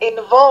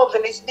involved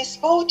in his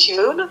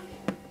misfortune,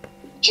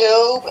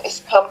 Job has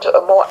come to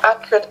a more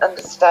accurate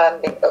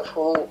understanding of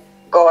who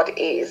God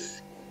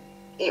is.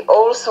 He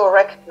also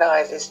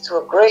recognizes to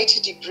a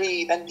greater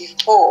degree than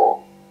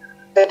before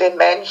the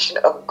dimension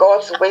of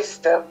God's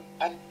wisdom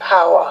and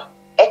power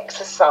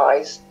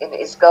exercised in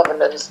his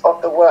governance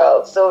of the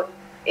world. So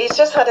he's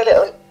just had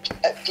a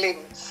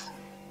glimpse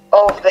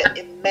of the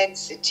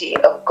immensity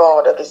of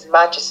God, of his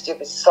majesty, of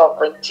his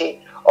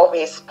sovereignty, of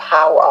his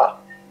power.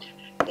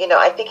 You know,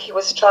 I think he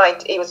was trying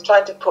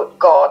to put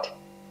God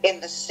in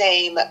the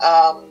same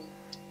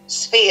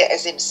sphere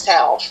as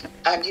himself,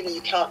 and you know,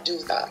 you can't do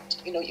that.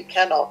 You know, you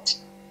cannot,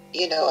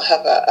 you know,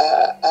 have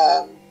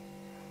a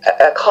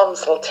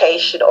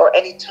consultation or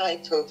any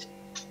type of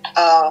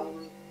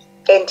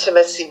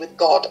intimacy with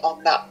God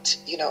on that,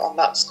 you know, on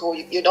that score.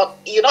 You're not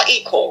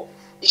equal.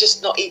 You're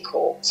just not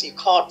equal. So you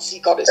can't see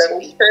God as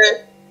your equal.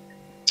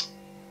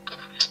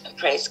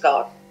 Praise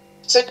God.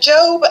 So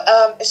Job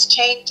has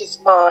changed his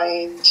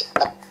mind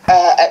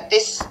at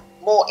this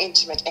more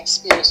intimate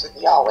experience with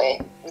Yahweh,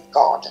 with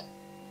God.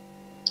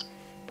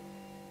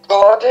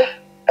 God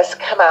has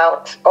come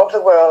out of the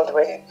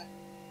whirlwind.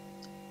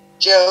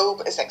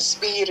 Job has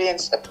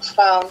experienced a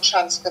profound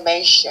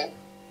transformation,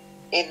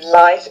 in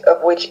light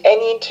of which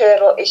any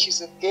internal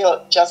issues of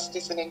guilt,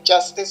 justice, and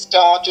injustice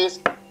charges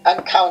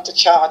and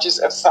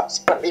countercharges have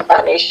subsequently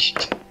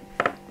vanished.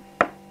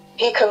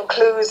 He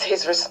concludes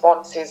his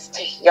responses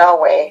to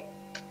Yahweh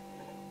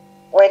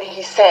when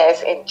he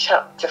says in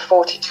chapter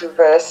 42,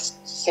 verse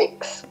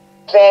 6,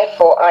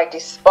 "Therefore I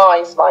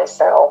despise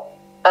myself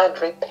and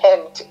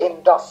repent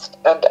in dust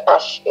and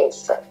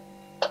ashes."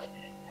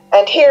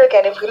 And here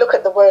again, if we look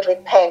at the word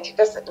repent, it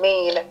doesn't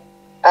mean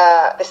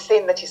the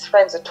sin that his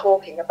friends are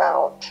talking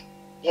about,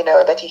 you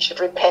know, that he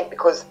should repent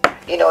because,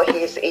 you know,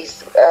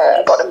 he's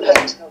got a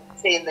personal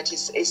sin that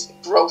is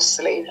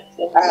grossly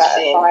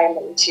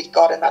violated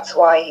God, and that's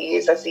why he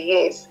is as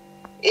he is.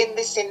 In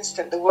this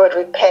instant, the word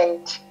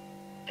repent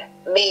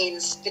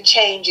means to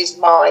change his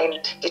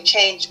mind, to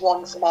change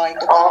one's mind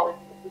about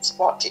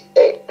what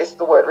is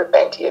the word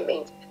repent here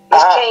means.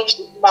 He's changed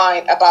his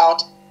mind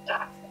about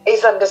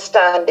his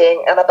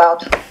understanding and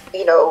about,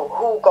 you know,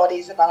 who God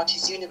is, about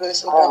his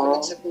universal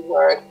governance of the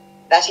word.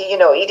 that he,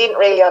 he didn't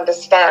really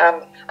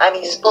understand, and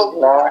he spoke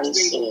without really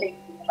thinking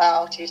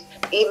about it.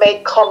 He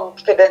made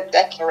confident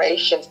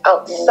declarations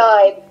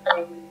outside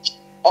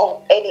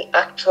of any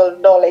actual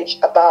knowledge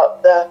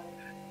about the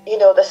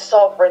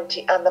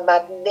sovereignty and the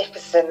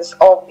magnificence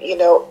of,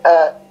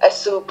 a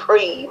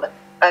supreme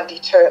and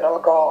eternal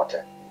God.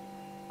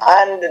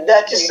 And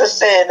that is to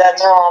say that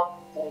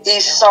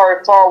he's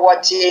sorry for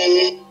what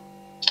he's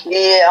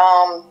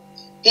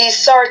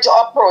sorry to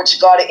approach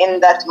God in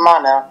that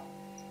manner.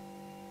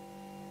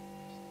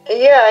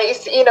 Yeah,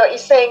 he's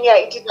saying,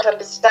 he didn't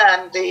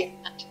understand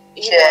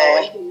he's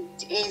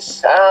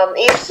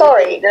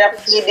sorry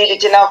that he did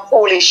it in a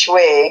foolish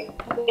way.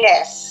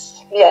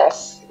 Yes,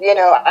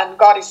 and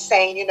God is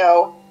saying,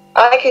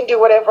 I can do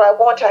whatever I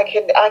want. I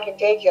can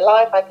take your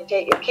life, I can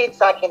take your kids,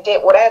 I can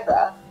take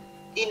whatever,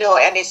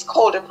 and it's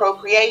called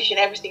appropriation.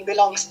 Everything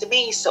belongs to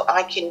me, so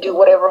I can do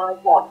whatever I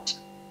want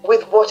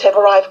with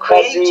whatever I've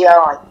created.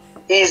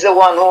 He's the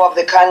one who have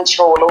the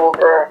control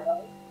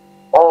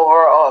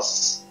over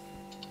us.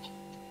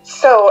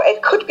 So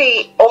it could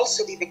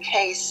also be the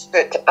case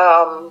that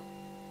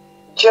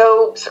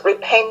Job's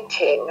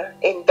repenting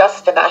in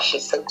dust and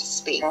ashes, so to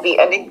speak, be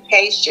an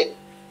indication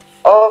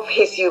of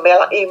his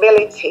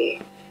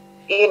humility,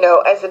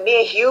 as a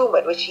mere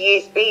human, which he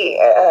is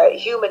a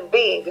human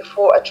being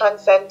before a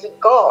transcendent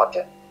God.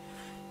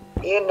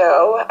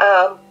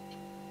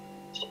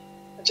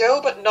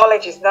 Job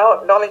acknowledges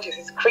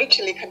his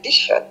creaturely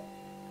condition.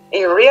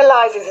 He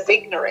realizes his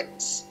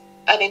ignorance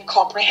and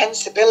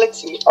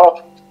incomprehensibility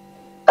of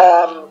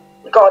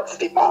God's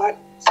divine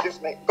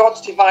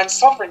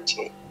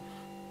sovereignty,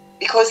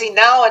 because he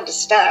now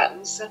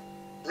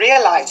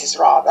realizes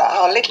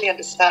how little he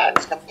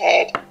understands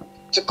compared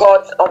to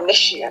God's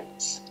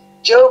omniscience.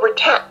 Job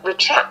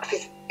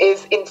retracts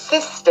his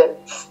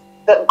insistence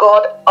that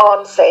God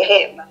answer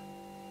him.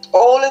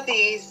 All of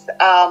these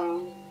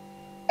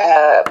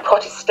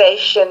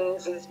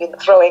protestations he's been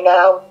throwing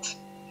out,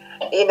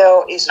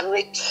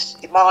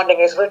 demanding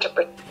his writ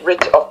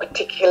of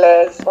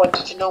particulars,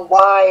 wanted to know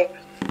why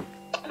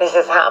this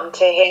has happened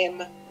to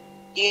him,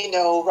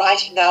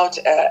 writing out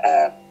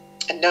a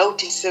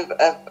notice of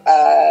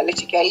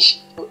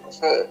litigation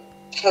for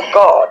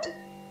God.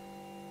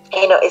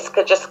 It's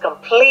just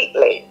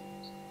completely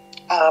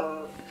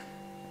out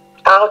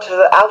of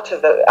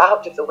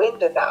the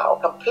window now.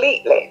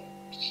 Completely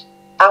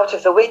out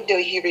of the window.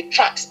 He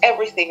retracts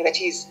everything that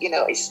he's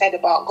said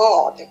about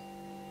God.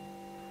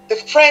 The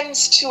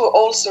friends too are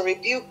also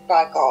rebuked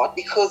by God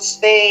because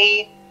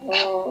they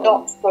have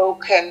not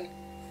spoken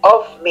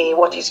of me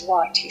what is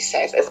right, he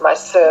says, as my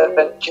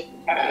servant Job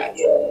has.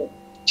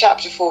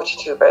 Chapter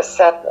 42, verse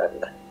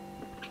 7.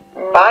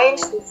 By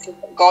insisting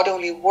that God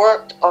only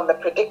worked on the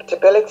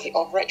predictability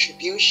of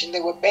retribution, they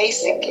were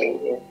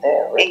basically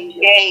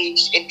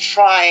engaged in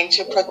trying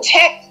to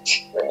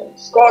protect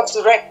God's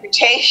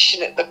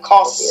reputation at the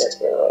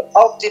cost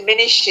of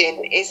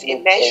diminishing his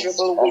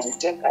immeasurable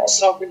wisdom and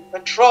sovereign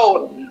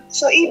control.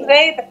 So even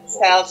they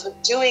themselves were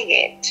doing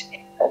it,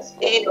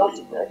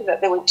 that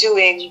they were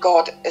doing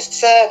God a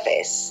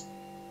service.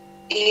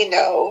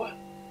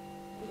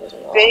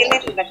 They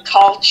lived in a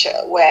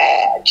culture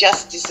where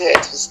just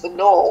desserts was the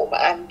norm,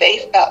 and they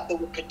felt they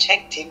were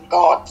protecting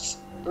God's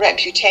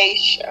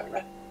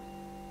reputation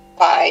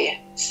by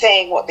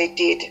saying what they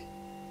did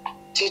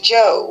to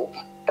Job.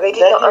 They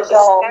did not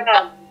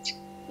understand.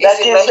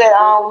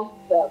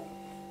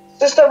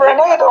 Sister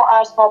Renee, don't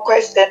ask no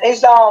question.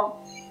 It's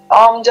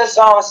just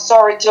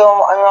sorry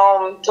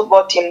to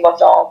butt in, but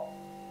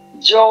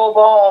Job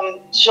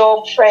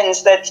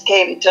friends that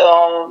came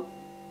to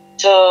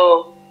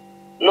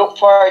look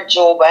for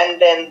Job, and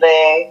then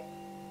they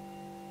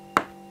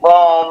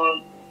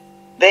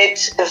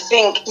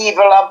think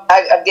evil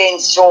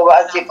against Job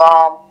as if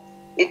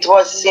it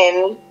was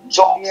sin,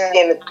 Job's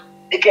sin,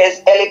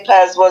 because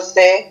Eliphaz was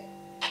there.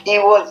 He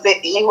was the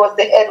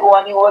head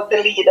one. He was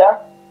the leader.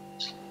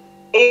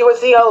 He was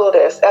the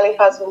oldest.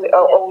 Eliphaz was the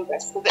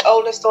oldest. So the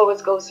oldest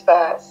always goes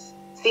first.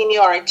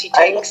 Seniority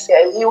takes.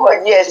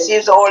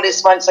 He's the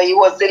oldest one, so he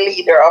was the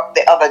leader of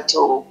the other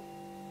two.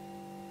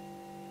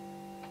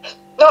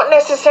 Not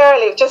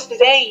necessarily, just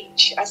his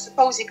age. I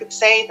suppose you could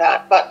say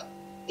that. But,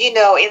 in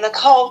the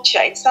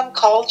culture, in some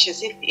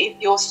cultures, if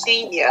you're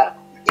senior,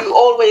 you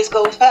always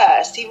go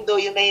first. Even though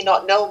you may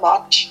not know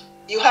much,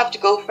 you have to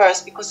go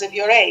first because of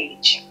your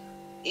age.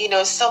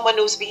 Someone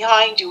who's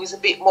behind you is a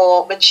bit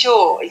more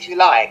mature, if you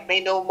like, may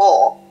know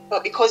more.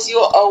 But because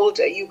you're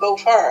older, you go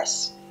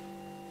first.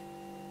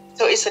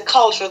 So it's a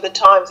culture of the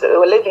times that we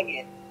were living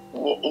in.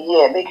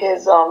 Yeah,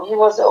 because he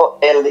was the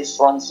eldest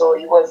one, so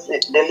he was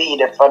the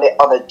leader for the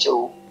other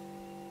two.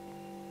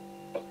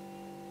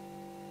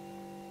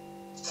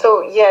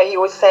 So he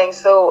was saying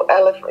what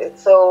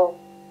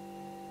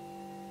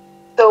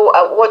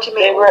do you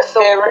mean?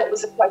 What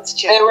was the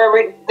question? They were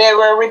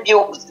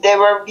rebuked. They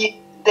were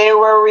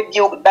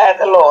rebuked by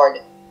the Lord.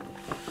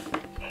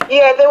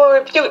 Yeah, they were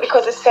rebuked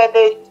because it said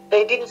they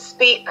didn't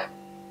speak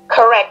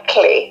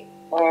correctly.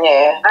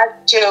 Yeah. As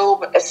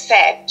Job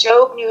said,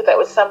 Job knew there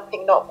was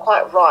something not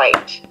quite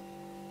right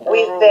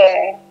with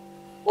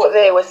what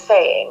they were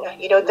saying.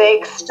 You know,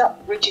 they stuck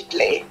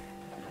rigidly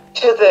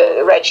to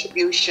the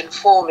retribution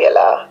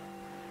formula.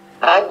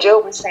 And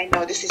Job was saying,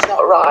 no, this is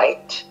not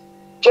right.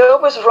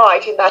 Job was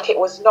right in that it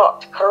was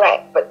not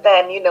correct, but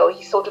then, you know,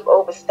 he sort of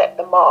overstepped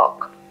the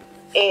mark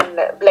in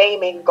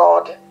blaming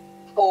God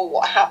for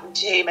what happened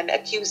to him and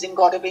accusing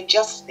God of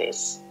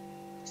injustice.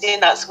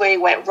 And that's where he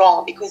went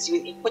wrong, because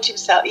he put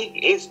himself,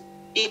 he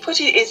put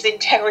his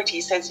integrity,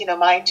 he says, you know,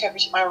 my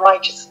integrity, my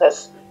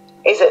righteousness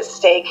is at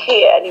stake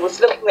here. And he was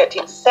looking at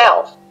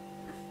himself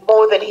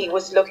more than he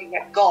was looking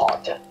at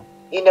God,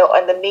 you know,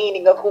 and the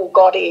meaning of who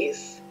God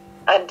is.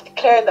 And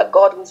declaring that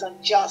God was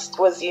unjust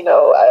was, you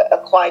know,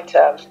 quite,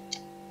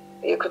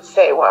 you could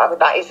say, well, I mean,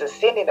 that is a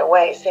sin in a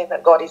way, saying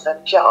that God is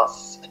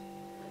unjust.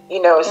 You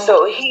know,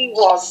 so he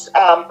was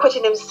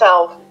putting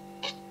himself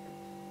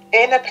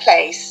in a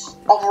place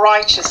of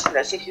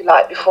righteousness, if you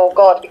like, before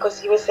God, because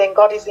he was saying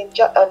God is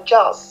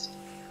unjust.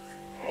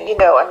 You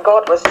know, and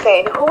God was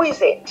saying, who is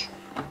it,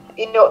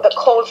 you know, that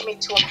calls me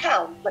to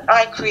account when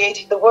I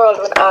created the world,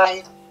 when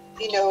I,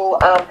 you know,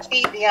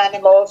 feed the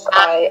animals,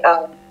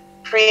 I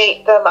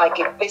create them, I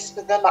give this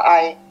for them,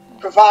 I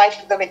provide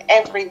for them in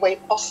every way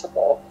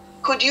possible.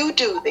 Could you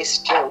do this,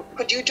 Job?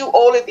 Could you do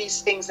all of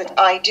these things that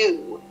I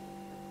do?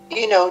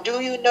 You know,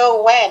 do you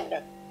know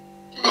when?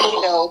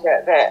 You know,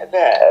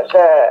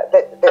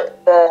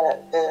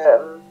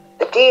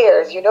 the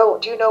deers. You know,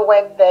 do you know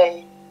when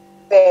they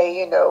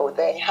you know,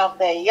 they have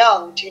their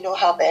young? Do you know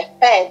how they're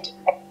fed?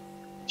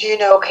 Do you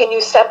know? Can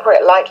you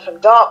separate light from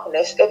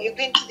darkness? Have you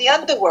been to the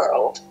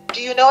underworld?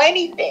 Do you know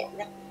anything?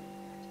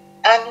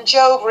 And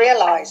Job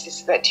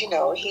realizes that, you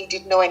know, he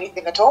didn't know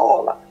anything at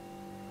all.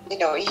 You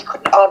know, he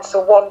couldn't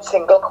answer one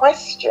single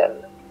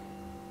question.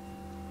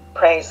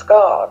 Praise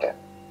God.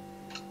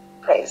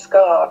 Praise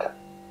God.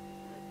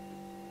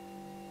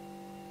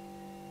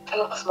 I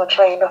lost my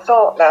train of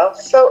thought now.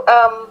 So,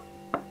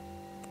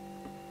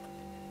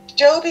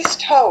 Job is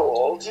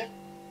told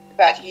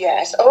that,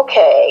 yes,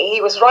 okay,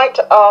 he was right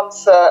to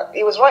answer,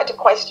 he was right to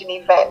question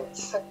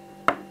events.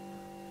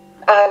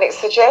 And it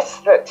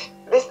suggests that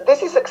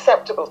this is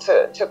acceptable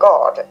to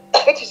God.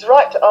 It is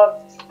right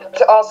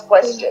to ask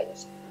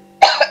questions.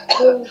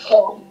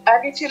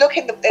 And if you look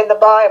in the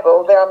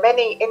Bible, there are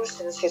many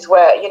instances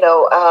where, you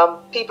know,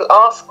 people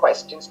ask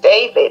questions.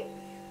 David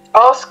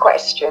asked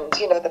questions.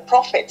 You know, the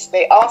prophets,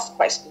 they ask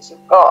questions of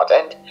God.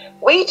 And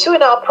we too,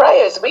 in our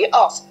prayers, we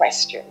ask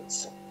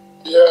questions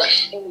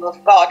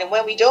of God. And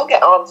when we don't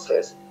get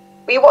answers,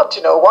 we want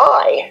to know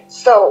why.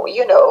 So,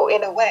 you know,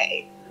 in a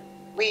way,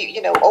 we,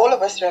 you know, all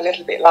of us are a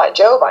little bit like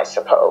Job, I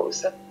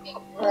suppose.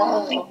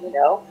 You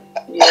know?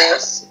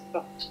 Yes.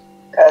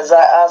 Because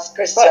I asked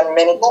Christian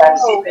many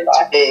times, even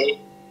today.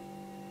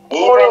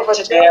 Even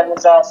today I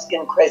was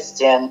asking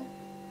Christian.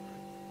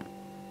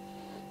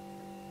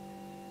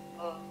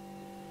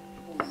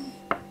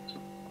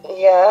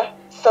 Yeah.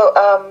 So,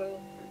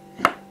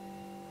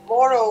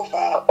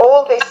 moreover,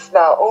 all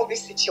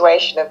this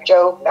situation of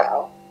Job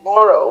now,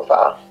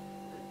 moreover,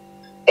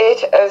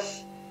 it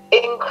has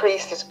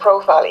increased his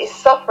profile. His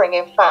suffering,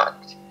 in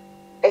fact,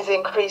 has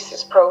increased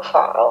his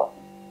profile.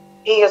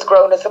 He has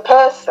grown as a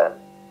person,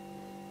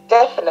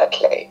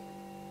 definitely,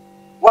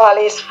 while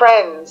his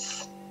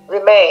friends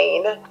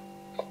remain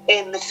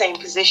in the same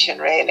position,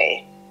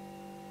 really.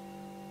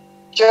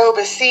 Job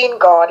has seen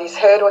God, he's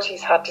heard what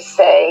he's had to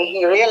say,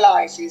 he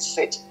realizes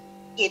that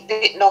he'd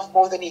bitten off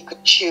more than he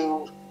could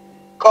chew.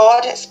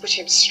 God has put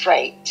him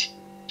straight.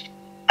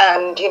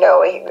 And, you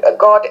know,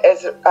 God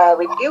has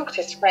rebuked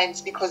his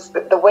friends because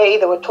the way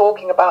they were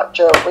talking about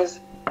Job was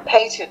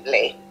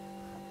patently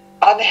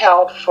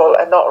unhelpful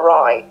and not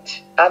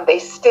right. And they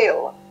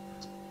still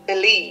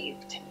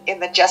believed in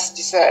the just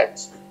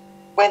deserts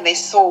when they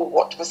saw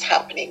what was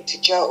happening to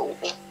Job.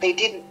 They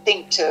didn't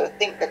think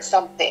that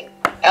something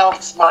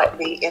else might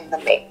be in the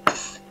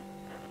mix.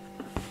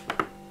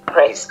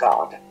 Praise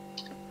God.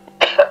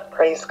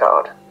 Praise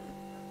God.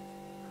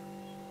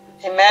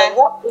 Amen. And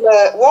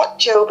what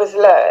Job has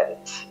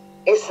learned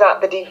is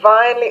that the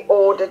divinely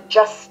ordered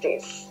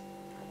justice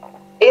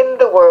in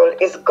the world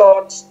is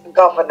God's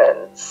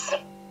governance.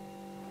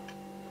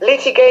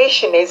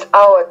 Litigation is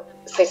our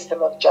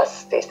system of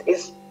justice,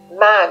 is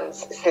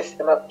man's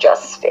system of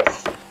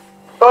justice.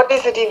 God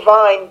is a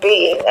divine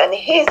being, and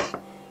his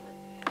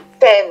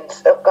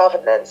sense of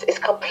governance is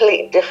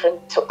completely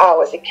different to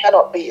ours. It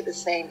cannot be the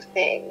same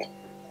thing.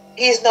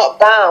 He is not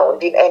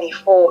bound in any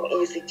form, he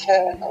is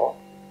eternal.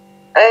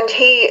 And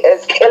he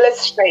is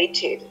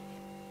illustrated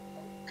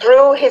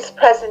through his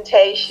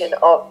presentation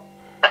of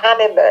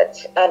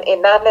animate and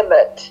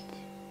inanimate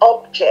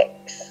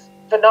objects,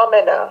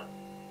 phenomena,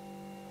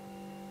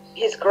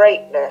 his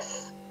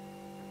greatness,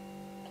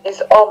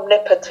 his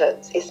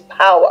omnipotence, his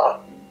power.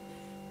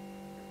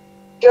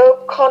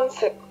 Job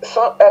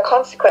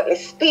consequently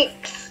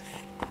speaks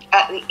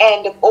at the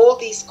end of all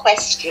these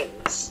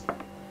questions,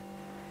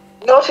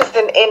 not as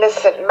an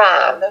innocent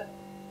man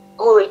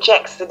who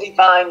rejects the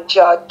divine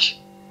judge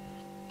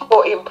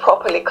for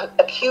improperly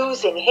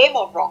accusing him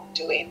of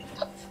wrongdoing,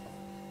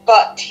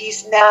 but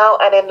he's now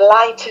an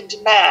enlightened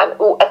man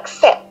who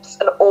accepts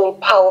an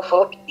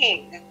all-powerful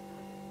king.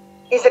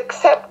 His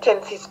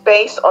acceptance is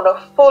based on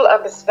a full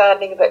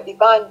understanding that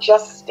divine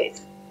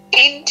justice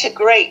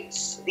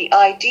integrates the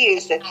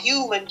ideas of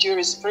human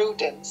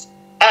jurisprudence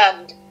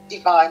and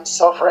divine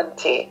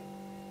sovereignty.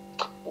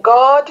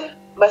 God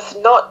must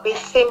not be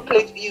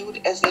simply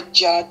viewed as a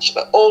judge,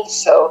 but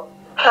also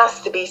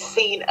has to be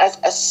seen as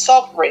a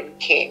sovereign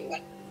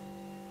king.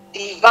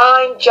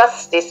 Divine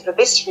justice, for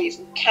this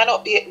reason,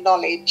 cannot be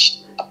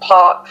acknowledged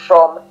apart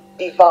from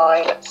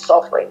divine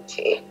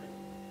sovereignty.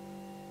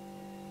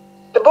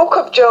 The book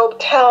of Job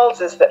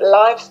tells us that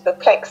life's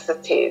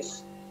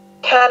perplexities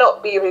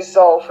cannot be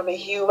resolved from a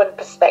human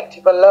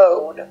perspective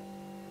alone.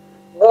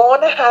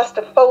 One has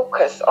to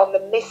focus on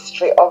the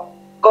mystery of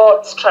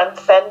God's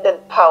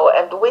transcendent power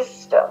and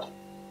wisdom.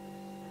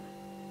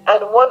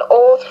 And one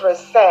author has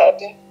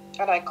said,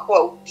 and I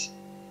quote,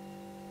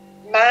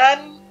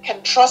 "Man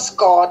can trust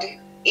God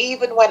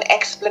even when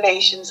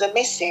explanations are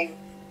missing.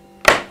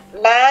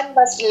 Man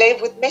must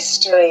live with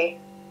mystery.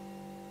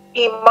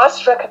 He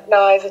must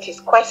recognize that his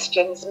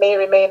questions may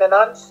remain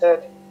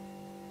unanswered,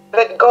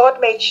 that God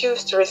may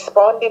choose to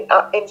respond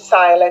in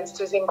silence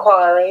to his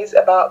inquiries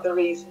about the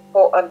reason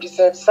for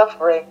undeserved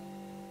suffering,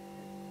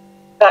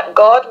 that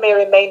God may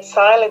remain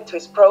silent to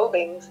his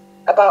probings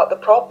about the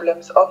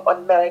problems of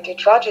unmerited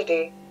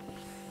tragedy.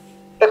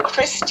 The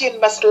Christian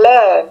must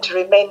learn to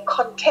remain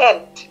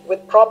content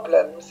with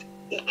problems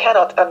he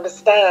cannot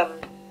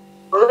understand,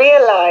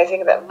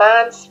 realizing that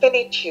man's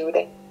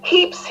finitude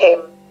keeps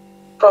him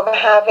from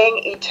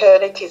having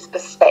eternity's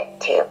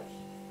perspective,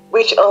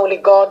 which only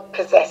God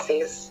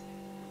possesses.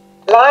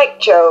 Like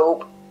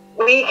Job,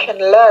 we can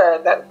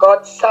learn that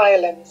God's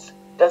silence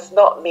does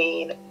not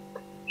mean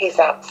his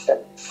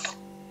absence."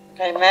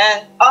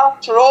 Amen.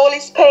 After all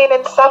his pain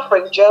and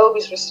suffering, Job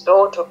is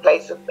restored to a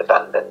place of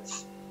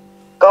abundance.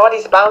 God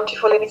is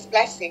bountiful in his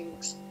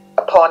blessings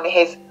upon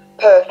his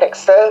perfect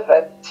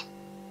servant.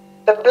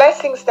 The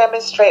blessings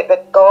demonstrate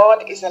that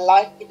God is a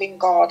life-giving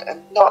God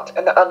and not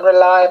an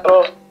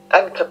unreliable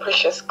and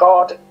capricious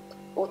God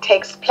who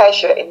takes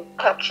pleasure in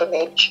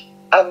patronage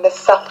and the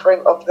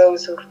suffering of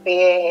those who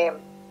fear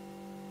him.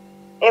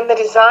 In the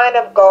design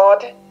of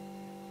God,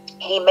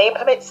 he may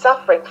permit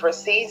suffering for a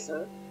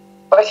season,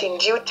 but in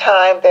due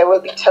time there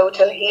will be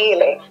total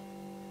healing.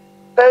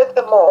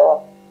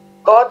 Furthermore,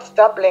 God's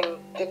doubling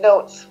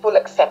denotes full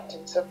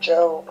acceptance of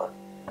Job.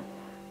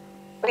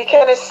 We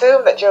can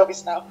assume that Job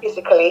is now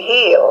physically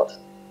healed,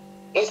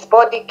 his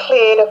body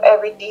cleared of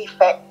every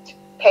defect,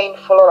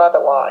 painful or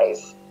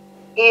otherwise.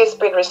 He has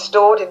been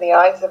restored in the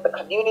eyes of the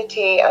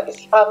community and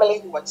his family,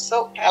 who had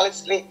so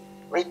callously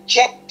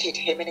rejected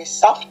him in his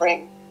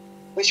suffering,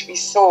 which we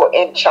saw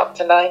in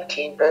chapter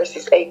 19,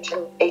 verses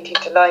 18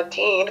 to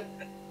 19,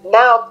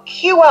 now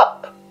queue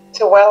up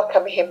to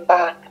welcome him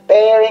back,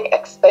 bearing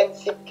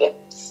expensive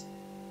gifts.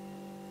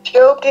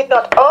 Job did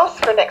not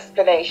ask for an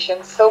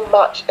explanation so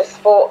much as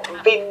for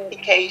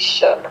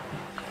vindication,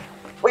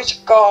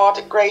 which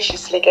God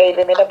graciously gave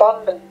him in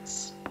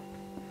abundance.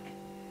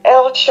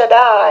 El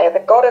Shaddai, the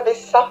God of his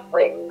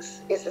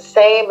sufferings, is the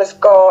same as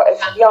God, as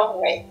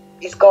Yahweh,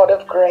 his God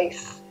of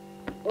grace.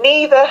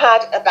 Neither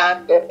had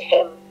abandoned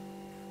him.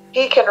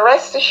 He can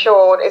rest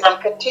assured as he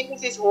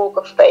continues his walk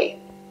of faith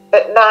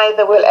that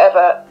neither will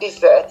ever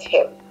desert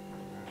him.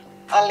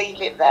 I'll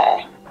leave it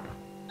there.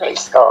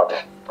 Praise God.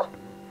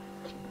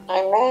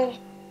 Amen.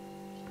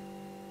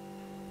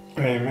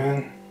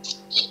 Amen.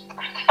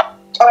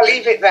 I'll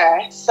leave it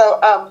there. So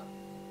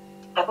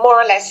I've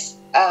more or less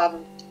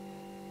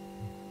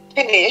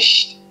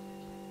finished.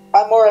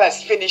 I more or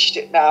less finished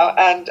it now,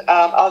 and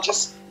I'll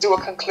just do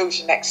a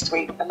conclusion next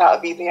week, and that'll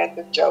be the end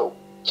of Job.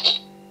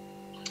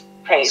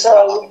 Praise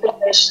God.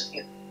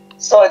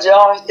 So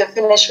John, you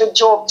finish with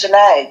Job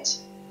tonight?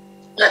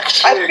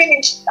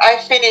 I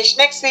finished.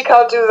 Next week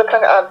I'll do the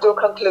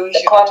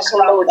conclusion.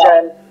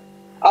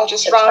 I'll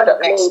just round up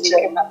next week,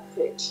 and that's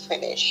it.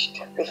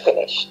 Finished. We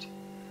finished.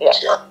 Yeah.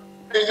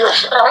 It's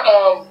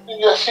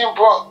just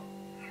simple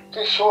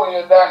to show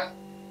you that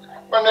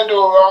when they do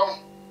wrong,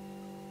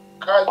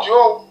 because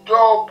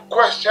Job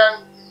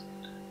questioned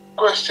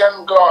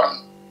God,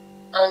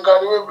 and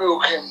God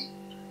rebuked him.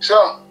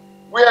 So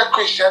we are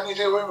Christians, need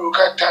to rebuke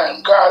at time,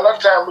 because a lot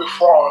of time we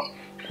fall.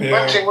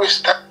 One thing we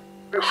start,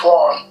 we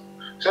fall.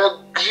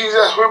 So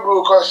Jesus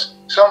rebuked us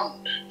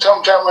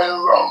sometime when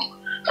we're wrong.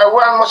 And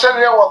one must say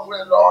we walk with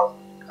the Lord,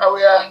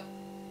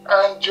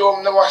 and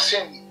Job never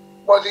sinned.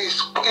 But he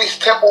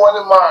stepped over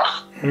the mark.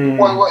 He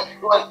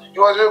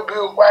was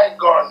rebuked by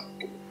God.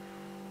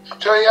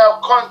 So you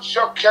have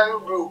construction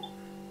rebuke.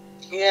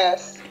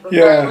 Yes.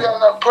 Yeah. We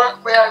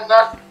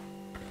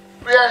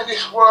are in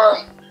this world,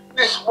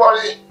 this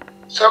body,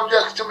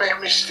 subject to make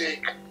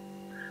mistake.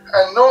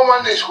 And no one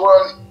in this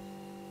world,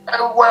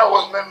 everyone of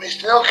us make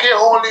mistake. Okay,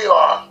 who you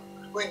are,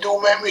 we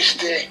do make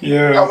mistake.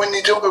 Yeah. And we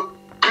need to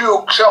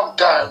rebuke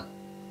sometime.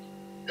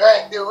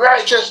 Right? The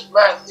righteous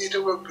man need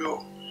to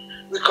rebuke.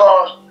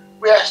 Because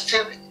we are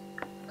still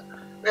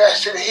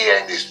here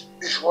in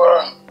this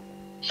world.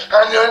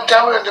 And the only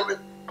time we want to be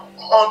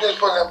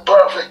 100%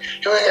 perfect,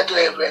 you will get to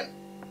heaven.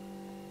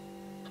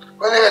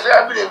 When you get to,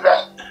 I believe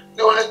that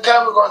the only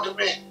time we're going to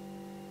be,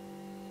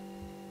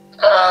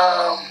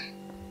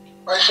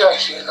 what should I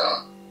say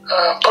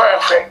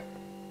perfect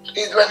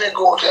is when we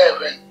go to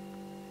heaven.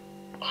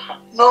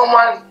 No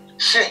man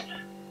see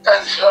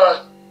and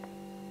heard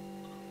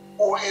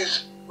who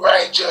is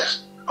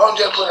righteous,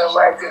 100%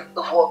 righteous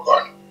before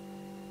God.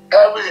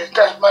 I believe,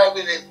 that's my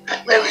belief.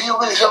 Maybe you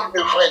believe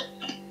something different,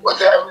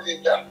 but I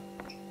believe that.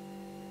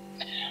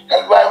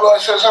 And the Bible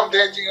says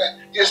sometimes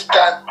you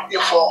stand, you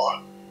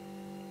fall.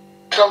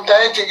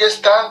 Sometimes you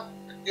stand,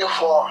 you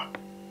fall.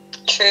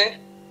 True.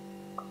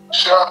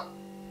 So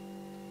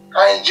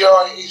I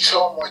enjoy it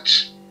so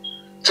much.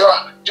 So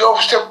Job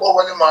stepped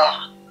over the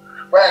mark.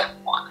 Right?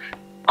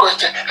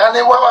 Question. And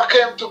then what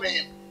came to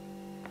me,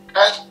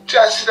 I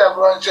just sit up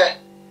and say,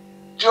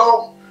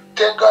 Job,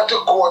 take God to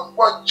court.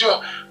 But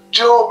Job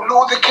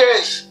lose the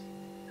case.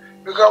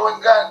 Because when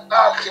God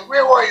asked him,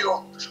 where were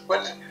you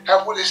when I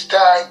put the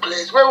star in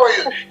place? Where were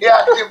you? He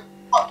asked him,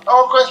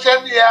 what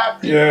question he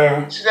asked?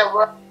 Yeah. She said,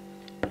 what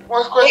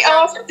question?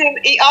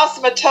 He asked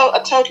him a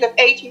total of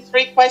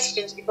 83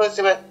 questions because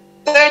there were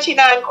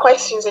 39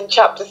 questions in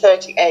chapter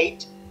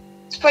 38,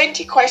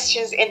 20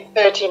 questions in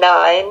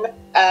 39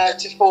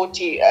 to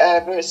 40,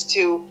 verse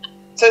 2.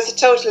 So it's a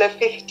total of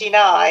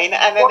 59.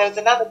 And then there was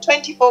another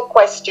 24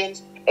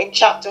 questions in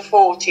chapter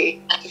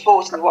 40 to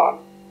 41.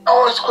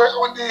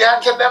 What did he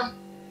answer them?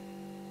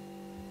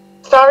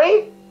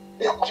 Sorry?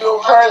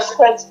 First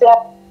question.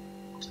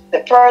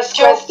 The first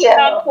Job question. couldn't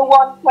answer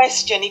one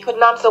question. He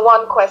couldn't answer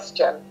one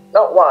question,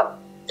 not one.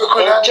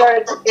 In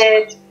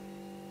 38.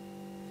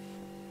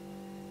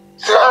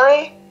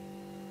 Sorry?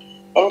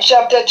 In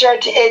chapter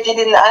 38, he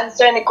didn't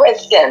answer any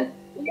question.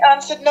 He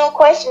answered no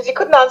questions. He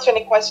couldn't answer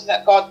any question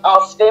that God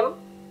asked him.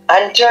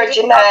 And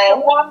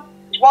 39.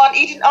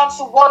 He didn't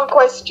answer one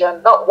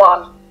question, not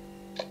one.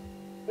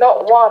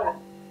 Not one.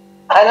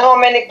 And how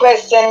many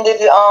questions did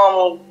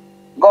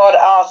God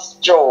ask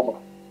Job?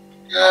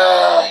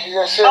 He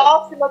just said,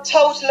 Asked him a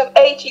total of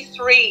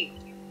 83.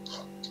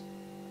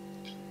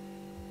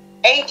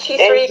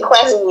 83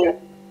 questions.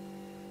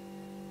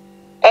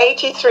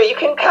 83. You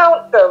can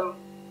count them.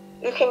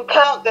 You can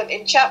count them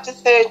in chapter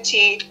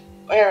 30.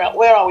 Where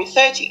are we?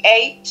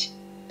 38.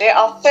 There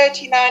are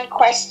 39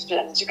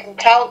 questions. You can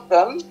count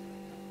them.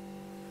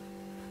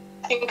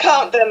 You can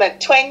count them at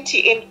 20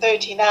 in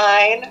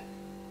 39,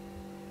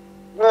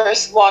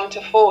 verse 1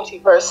 to 40,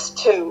 verse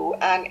 2.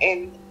 And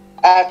in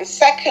the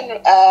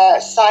second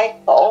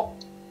cycle,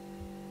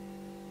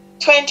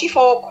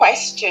 24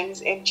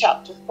 questions in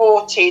chapter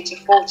 40 to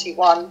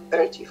 41,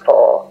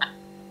 34.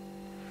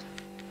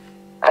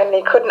 And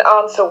he couldn't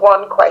answer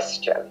one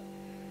question.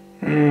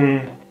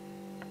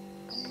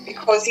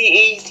 Because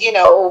he's,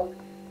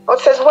 God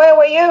says, where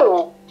were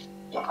you?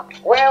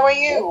 Where were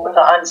you? He couldn't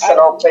answer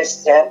no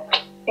question.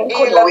 He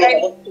couldn't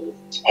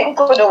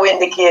win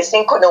the case.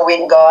 He couldn't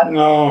win God.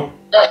 No.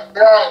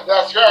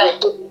 That's right.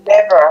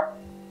 Never.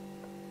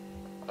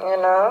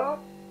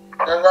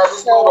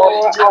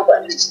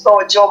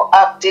 So Job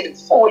acted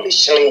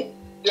foolishly.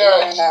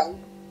 Yes.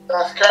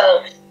 That's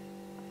correct.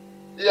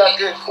 He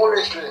acted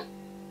foolishly.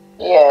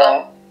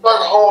 Yeah.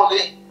 Not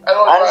holy. And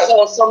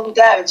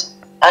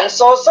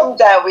so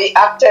sometimes we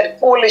acted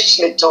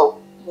foolishly too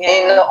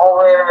in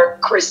our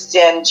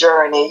Christian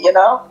journey,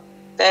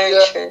 Very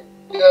true.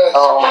 Yes.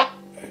 Oh.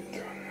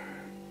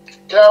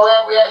 We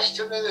are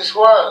still in this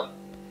world.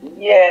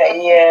 Yeah,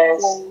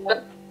 yes.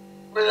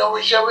 We know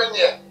we shall win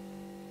yet.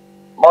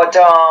 But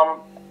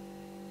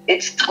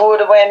it's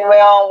good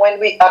when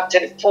we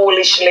acted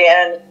foolishly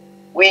and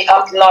we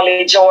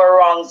acknowledge our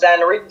wrongs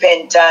and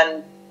repent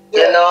and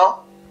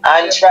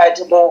and try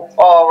to move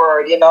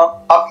forward,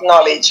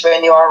 acknowledge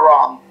when you are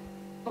wrong.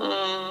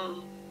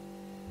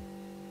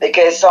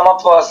 Because some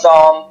of us,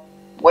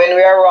 when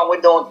we are wrong, we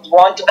don't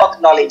want to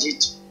acknowledge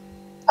it.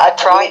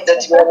 Admit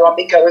that we are wrong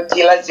because we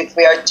feel as if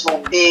we are too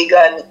big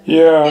and,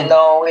 we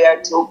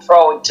are too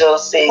proud to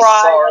say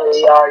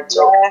sorry or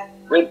to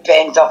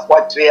repent of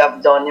what we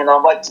have done,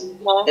 But,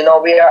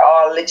 we are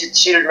all little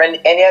children.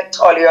 And yet,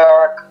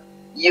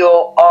 you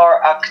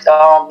are a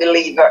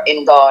believer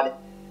in God.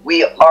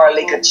 We are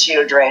little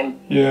children.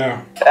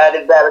 Yeah.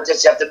 The Bible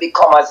says you have to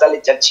become as a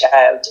little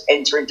child to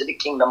enter into the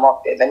kingdom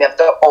of heaven. You have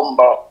to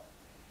humble.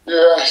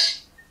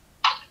 Yes.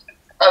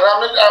 And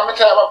I'm a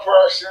type of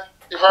person,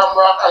 if I'm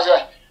wrong, I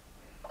say,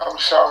 I'm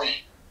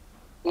sorry.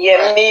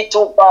 Yeah, me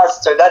too,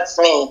 Pastor. That's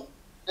me.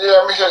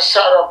 Yeah, me say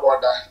sorry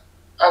about that.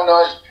 I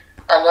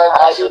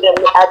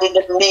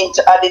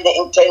didn't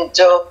intend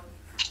to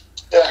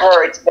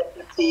hurt, but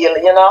to feel,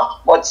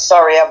 but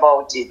sorry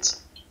about it.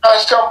 And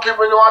some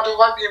people don't want to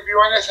forgive you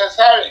when they say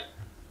sorry.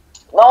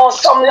 No,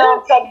 some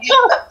don't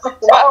forgive.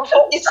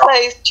 It's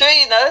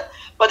true,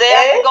 but they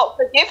haven't got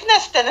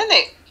forgiveness then, isn't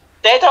it?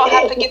 They don't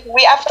have forgiveness.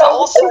 We have to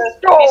also be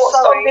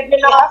sorry. We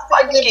have to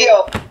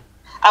forgive.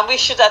 And we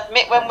should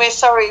admit when we're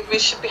sorry, we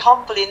should be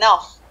humble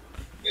enough.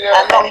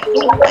 Yeah. And not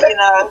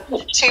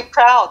be, too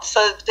proud.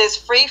 So there's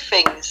three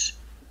things,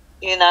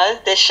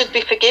 there should be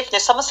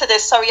forgiveness. Someone said they're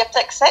sorry, you have to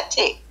accept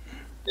it.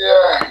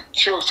 Yeah,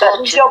 true.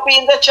 So you're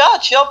being the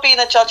judge. You're being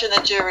a judge and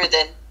a jury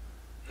then.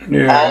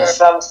 Yeah. And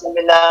some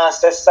seminars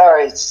say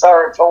sorry.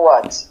 Sorry for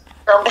what?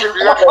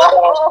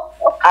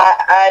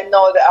 I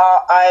know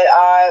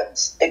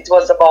that it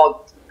was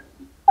about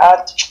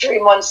 3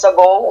 months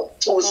ago.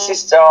 Two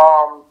sisters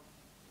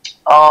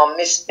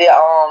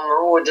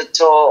rude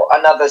to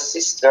another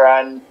sister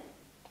and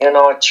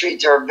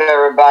treat her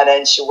very bad,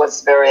 and she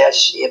was very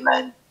ashamed.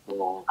 And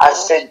I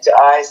said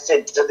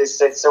to this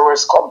sister who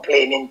was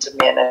complaining to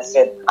me, and I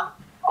said,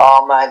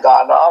 "Oh my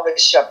God, all we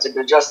have to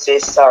do just say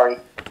sorry."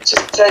 She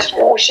said,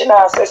 "Oh, she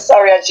now say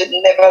sorry. I should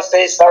never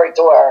say sorry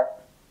to her."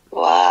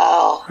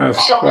 Wow.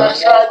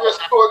 Sometimes I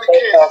just go the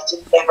case.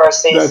 Never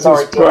say that's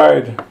sorry his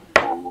pride. To her.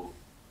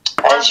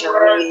 And she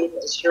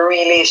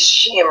really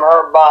shame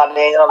her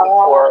body,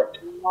 before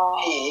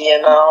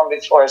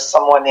before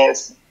someone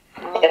else.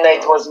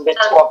 It wasn't the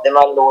two of them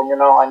alone,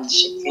 and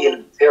she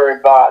feel very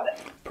bad.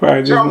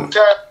 Pride.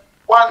 Sometimes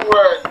one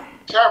word.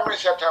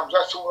 Sometimes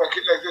that's what I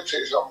like to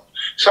say something.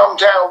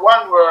 Sometimes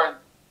one word,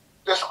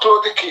 just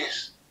close the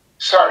case.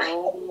 Sorry.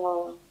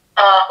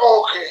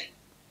 Okay.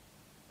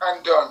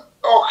 I'm done.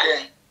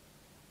 Okay.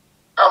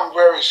 I'm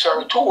very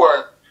sorry. 2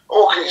 words.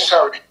 Okay,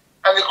 sorry.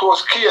 And it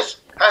goes case.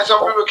 And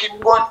some people keep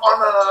going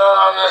on and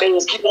on.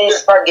 Please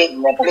forgive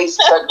me. Please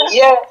forgive me.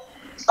 Yeah.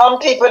 Some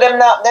people them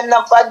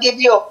not forgive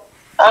you.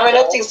 I mean,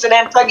 I think so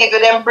them forgive you,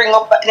 them bring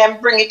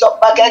it up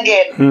back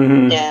again.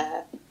 Mm-hmm.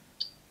 Yeah.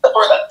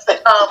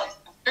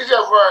 This is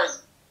a word.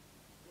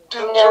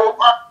 Did Job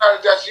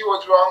acknowledge that he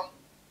was wrong?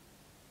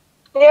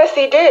 Yes,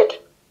 he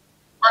did.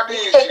 What did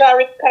He said, "I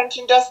repent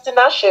in dust and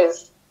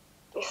ashes."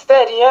 He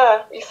said,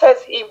 yeah. He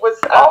says he was...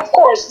 of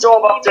course,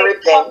 Job had to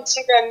repent.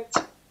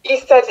 He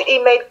says he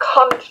made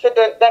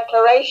confident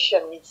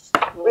declarations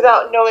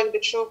without knowing the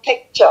true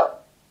picture.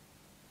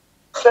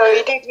 So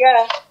he did,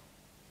 yeah.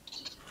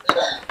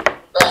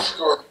 That's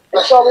good.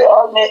 So we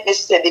all make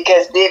mistakes,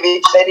 because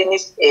David said in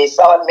his case,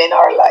 all men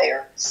are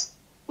liars.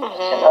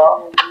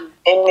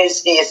 In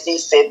his case, he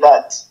said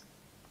that.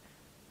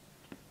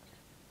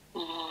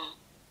 We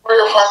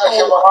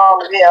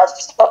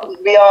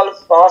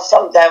all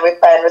sometimes we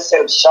find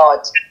ourselves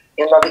short,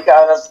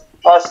 because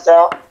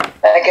Pastor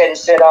again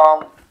said,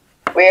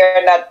 we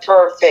are not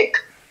perfect.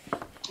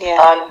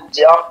 Yeah. And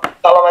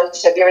Solomon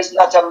said, there is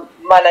not a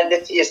man on the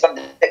face of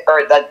the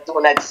earth that do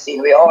not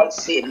sin. We all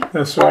sin.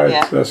 That's right.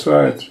 Yeah. That's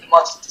right. You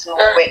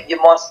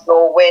must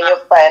know when you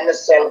find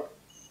yourself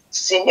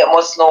sin. You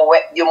must know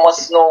when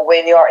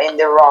you are in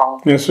the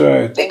wrong. That's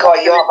right.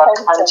 Because you have a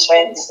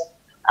conscience,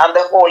 and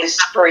the Holy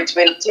Spirit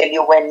will tell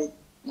you when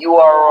you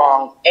are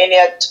wrong, any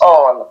at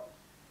all.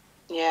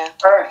 Yeah.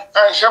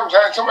 And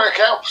sometimes somebody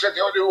can upset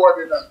you with the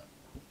word,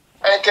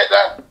 and take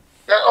that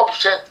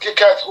upset,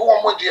 kick out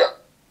home with you.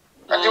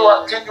 And you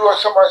want to do what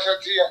somebody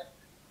said to you.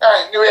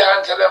 And you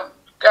answer them,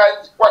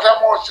 God, what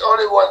I'm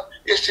only one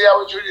is to have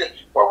with you.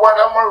 But what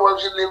I'm only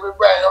was to live with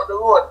buying on the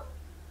road.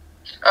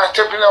 And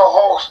step in our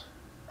house.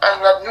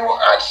 And that new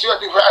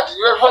attitude, different attitude,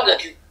 you will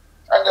forget it.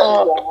 And then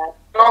you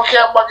don't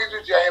care about it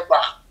with your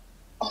back.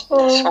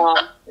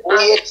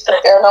 Wait,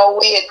 there no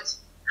wait.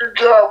 You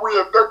can't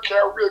wait, don't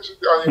care wait to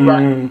your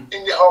back in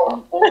the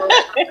home.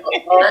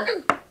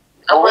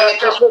 And wait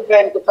to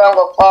prevent the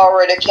go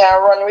forward, they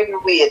can't run with the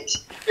weight.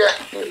 Yeah.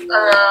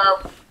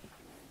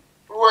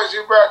 Was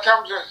it bad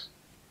times to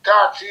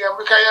talk to you, and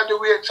because you have to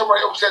wait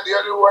somebody upset the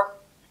other one,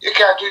 you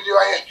can't do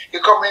it.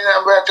 You come in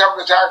and bad time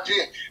to talk to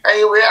you, and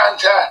you will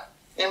answer.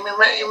 You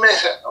may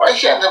say, why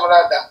can't you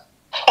like that?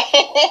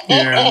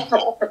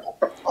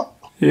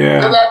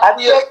 Yeah.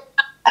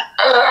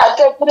 I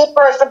take the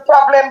person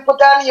problem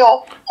put on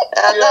you.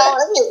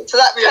 So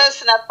that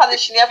person are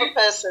punishing the other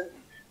person.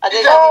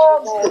 It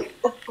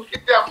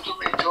happened to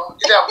me too.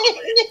 It happened to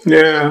me.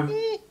 Yeah.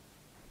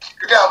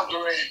 It happened to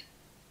me.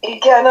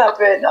 It can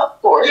happen,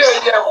 of course.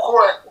 Yeah, of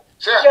course.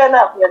 It can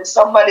happen.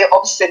 Somebody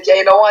upset you.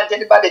 You don't want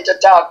anybody to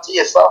talk to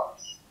you, so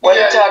when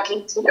you're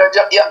talking to you,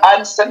 you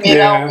answer me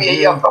now.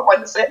 You have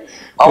to say,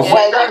 oh,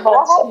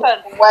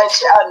 why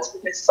she answer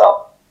me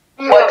so?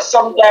 But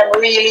sometimes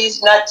really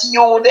it's not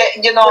you,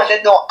 they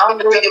don't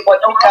angry with you,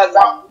 but because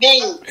of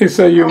me. It's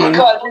a human.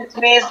 Because it's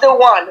me is the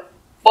one.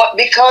 But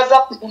because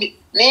of me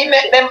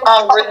make them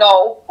angry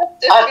now.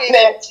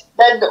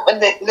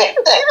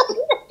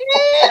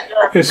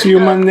 It's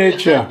human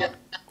nature.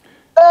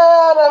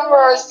 Oh,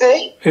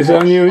 mercy. It's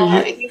a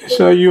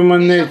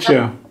human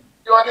nature.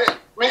 You want to,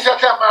 Mr.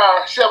 Tam,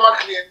 Sema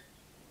clean,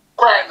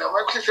 quiet now.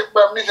 Mr.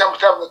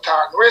 Tam the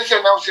talk. Where's the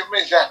name,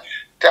 Mr.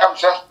 Tam,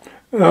 sir?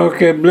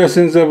 Okay,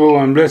 blessings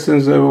everyone.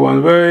 Blessings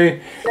everyone.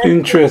 Very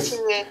interesting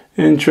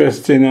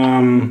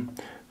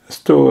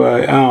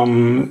story,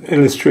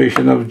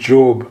 illustration of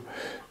Job.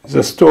 It's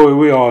a story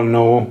we all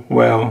know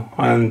well,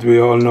 and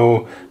we all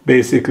know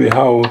basically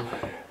how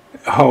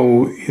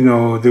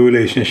the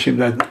relationship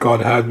that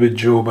God had with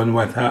Job and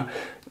what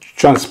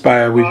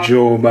transpired with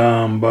Job.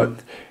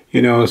 But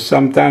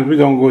sometimes we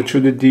don't go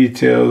through the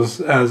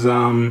details, as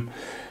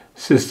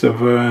Sister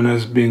Vern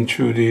has been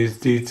through these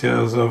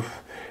details of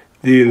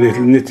the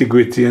little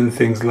nitty-gritty and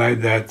things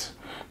like that.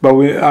 but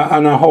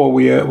on a whole,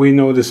 we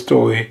know the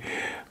story.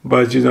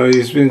 But you know,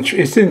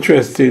 it's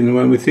interesting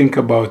when we think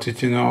about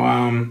it. You know,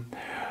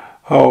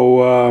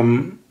 how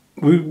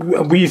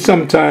we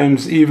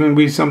sometimes when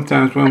we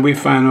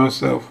find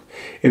ourselves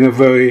in a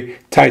very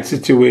tight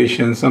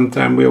situation,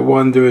 sometimes we're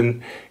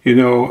wondering, you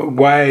know,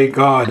 why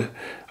God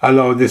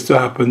allowed this to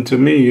happen to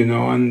me. You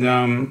know, and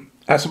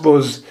I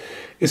suppose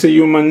it's a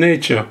human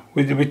nature.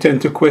 We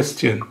tend to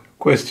question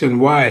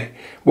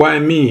why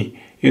me.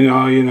 You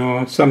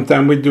know,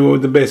 sometimes we do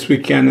the best we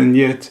can, and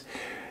yet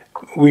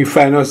we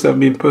find ourselves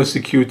being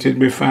persecuted.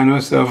 We find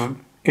ourselves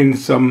in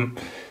some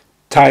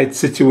tight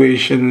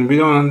situation. We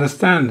don't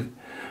understand.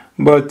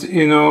 But,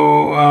 you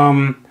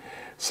know,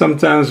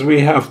 sometimes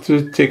we have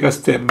to take a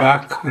step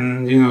back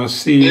and, you know,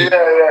 see,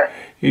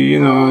 you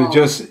know,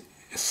 just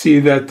see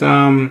that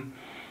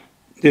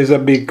there's a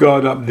big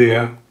God up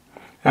there.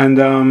 And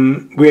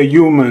we're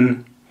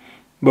human,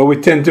 but we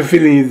tend to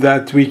believe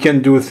that we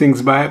can do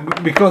things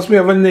because we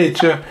have a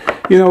nature.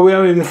 You know, we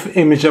are in the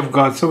image of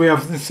God, so we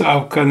have this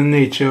kind of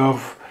nature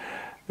of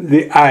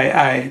the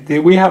I.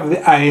 We have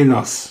the I in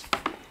us,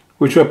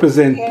 which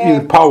represents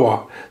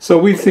power. So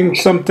we think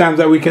sometimes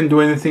that we can do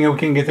anything and we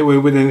can get away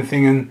with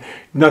anything and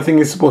nothing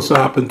is supposed to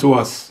happen to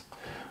us.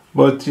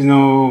 But, you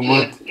know,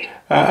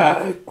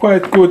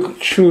 quite good,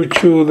 true,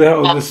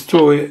 how the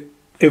story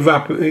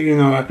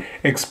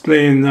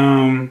explain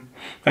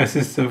by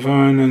Sister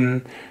Vern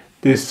and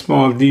the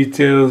small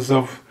details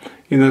of,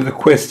 you know, the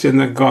question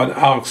that God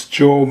asked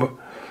Job.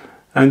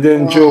 And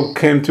then Job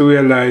came to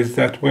realize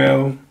that,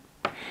 well,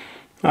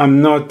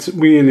 I'm not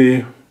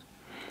really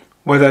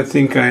what I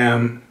think I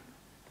am.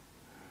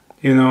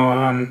 You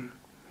know,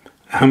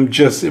 I'm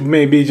just,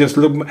 maybe just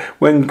look,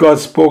 when God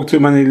spoke to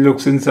him and he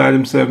looks inside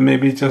himself,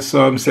 maybe he just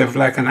saw himself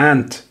like an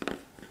ant.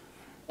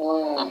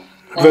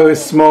 Very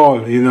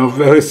small, you know,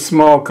 very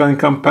small in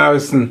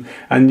comparison.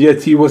 And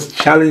yet he was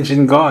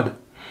challenging God,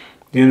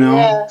 you know.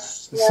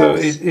 Yes. So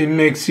it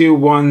makes you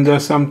wonder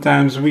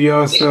sometimes, we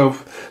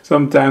ourselves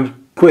sometimes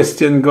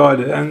question God.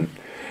 And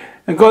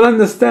God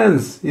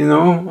understands, you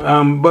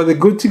know. But the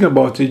good thing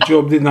about it,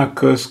 Job did not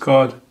curse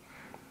God.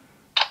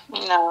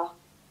 No.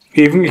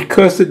 Even he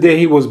cursed the day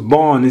he was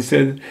born. He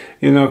said,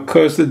 you know,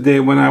 curse the day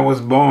when I was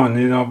born,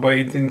 you know, but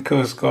he didn't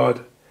curse God.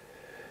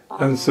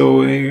 And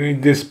so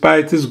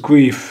despite his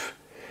grief,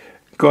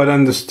 God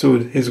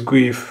understood his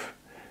grief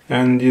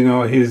and, you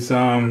know, his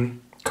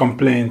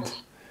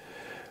complaint.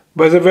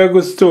 But it's a very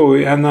good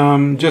story.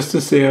 And just to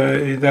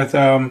say that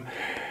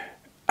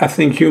I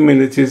think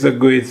humility is a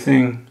great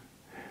thing.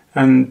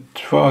 And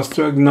for us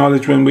to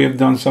acknowledge when we have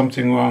done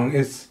something wrong,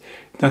 it's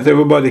not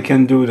everybody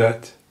can do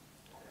that.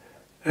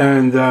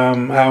 And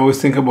I always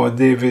think about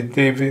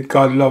David.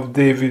 God loved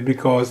David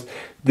because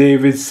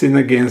David sinned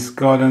against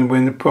God, and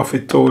when the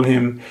prophet told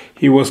him,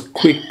 he was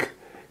quick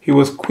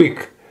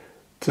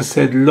to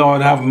say,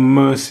 Lord, have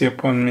mercy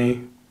upon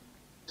me.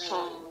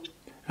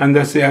 And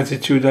that's the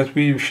attitude that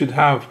we should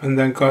have. And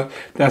then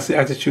that's the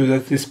attitude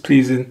that is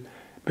pleasing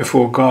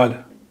before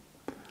God.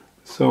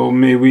 So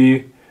may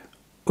we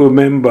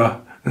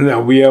remember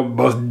that we are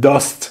but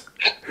dust.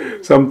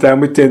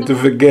 Sometimes we tend to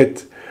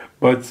forget,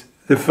 but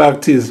the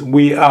fact is,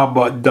 we are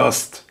but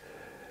dust,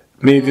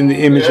 made in the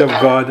image of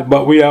God,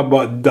 but we are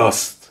but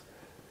dust.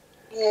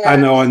 Yes.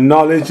 And our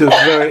knowledge is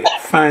very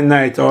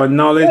finite. Our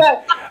knowledge,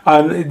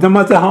 and no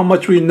matter how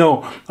much we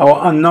know,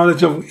 our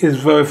knowledge is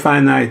very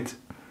finite.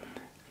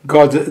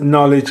 God's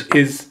knowledge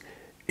is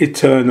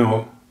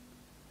eternal,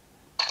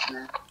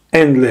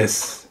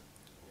 endless.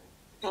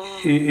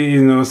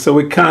 You know, so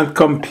we can't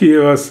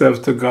compare ourselves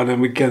to God,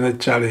 and we cannot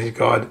challenge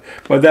God.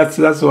 But that's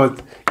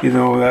what, you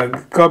know.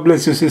 God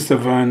bless you, Sister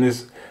Vern.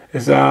 It's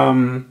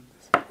very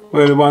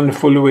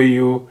wonderful the way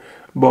you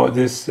brought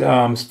this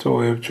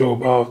story of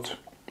Job out.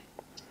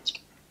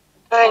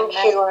 Thank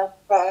you.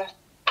 I've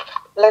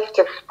left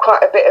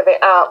quite a bit of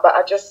it out, but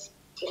I just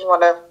didn't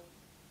want to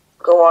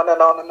go on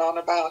and on and on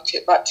about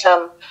it. But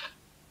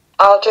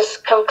I'll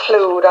just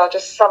conclude. I'll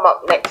just sum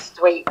up next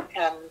week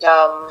and.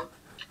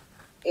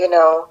 You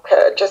know,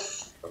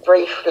 just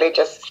briefly,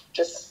 just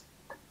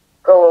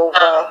go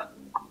over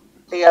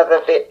the other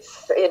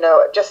bits, you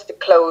know, just the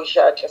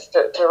closure, just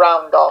to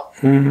round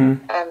off.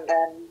 And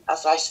then,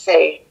 as I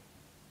say,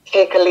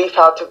 take a leaf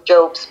out of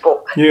Job's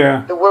book.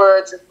 Yeah. The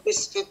words of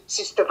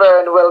Sister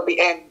Vern will be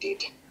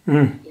ended,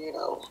 you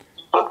know.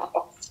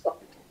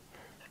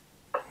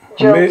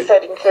 Job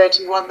said in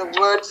 31, the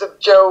words of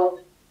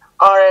Job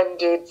are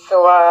ended.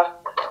 So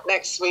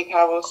next week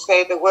I will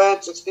say the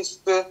words of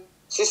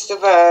Sister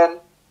Vern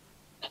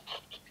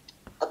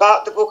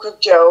about the book of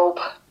Job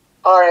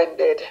are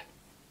ended.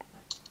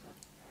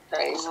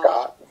 Praise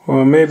God.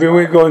 Well, maybe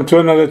we go into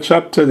another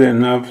chapter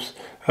then.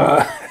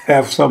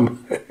 Have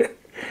some.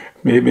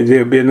 Maybe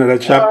there'll be another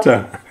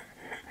chapter.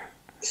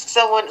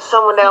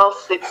 Someone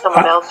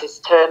else's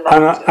turn.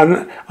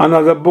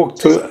 Another book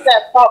to.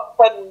 Step up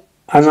and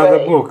another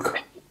say. Book.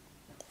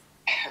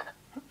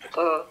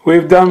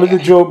 We've done with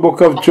the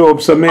book of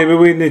Job, so maybe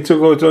we need to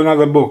go to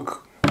another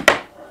book.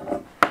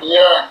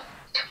 Yeah.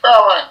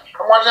 All right.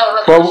 Come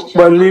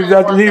But leave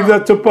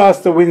that to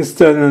Pastor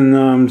Winston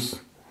and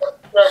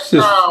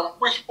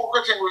which book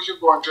you think we should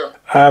go into?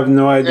 I have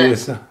no idea,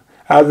 sir.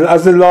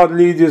 As the Lord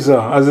lead you, sir.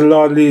 As the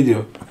Lord lead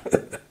you.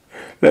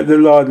 Let the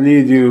Lord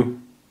lead you.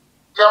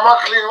 So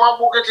McLean, what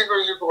book you think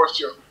we should go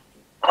to?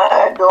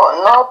 I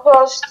don't know,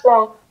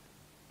 Pastor.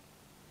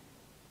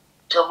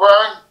 So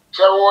Brian,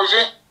 so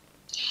Rosie?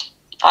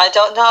 I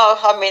don't know.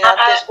 I mean,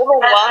 there's woman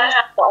ones,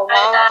 but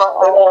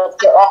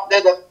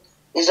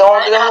it's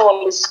only the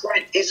Holy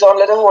Spirit. It's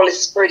only the Holy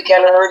Spirit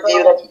can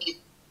reveal that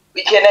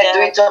we cannot do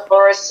it up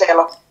for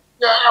ourselves.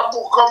 Yeah, a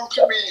book come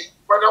to me,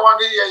 but I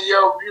want to hear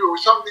your view.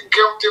 Something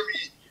came to me.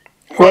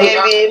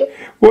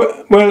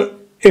 Well,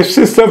 if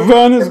Sister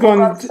Vern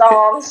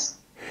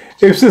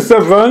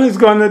is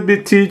going to be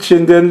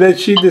teaching, then let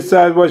she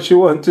decide what she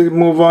wants to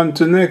move on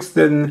to next.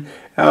 Then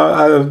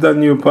out of the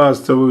new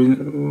Pastor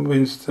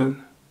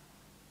Winston.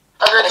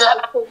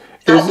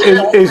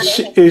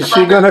 Is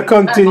she gonna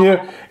continue?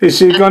 Is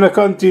she gonna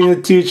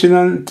continue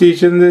teaching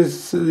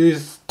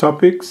these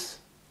topics?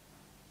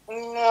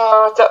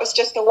 No, that was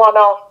just a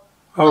one-off.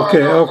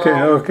 Okay. Just a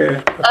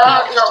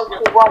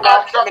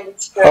one-off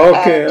minister.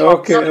 Okay.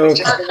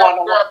 Just a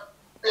one-off.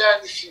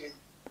 Behind the scene.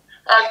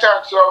 I'll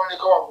talk to her when you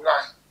come up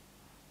line.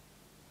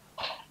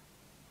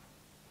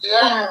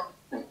 Yeah.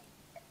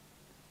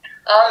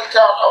 I'll talk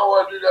how I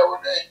do that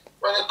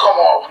when they come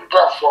off the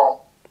platform.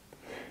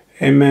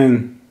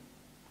 Amen.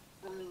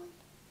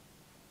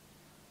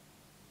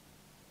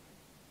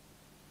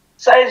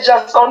 So it's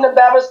just on the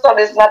Bible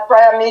studies, not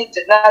prayer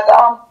meeting,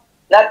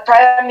 not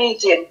prayer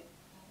meeting.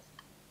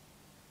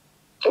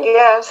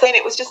 Yeah, I'm saying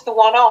it was just the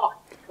one-off.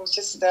 It was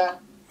just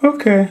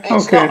Okay.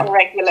 It's not a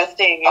regular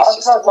thing. It's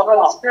just a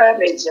one-off. Prayer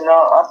meeting,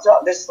 I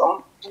thought this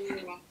one.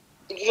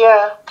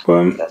 Yeah.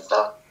 Well, That's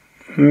all.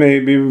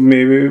 maybe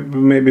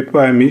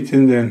prayer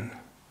meeting then.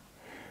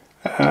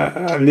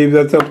 I'll leave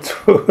that up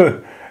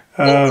to.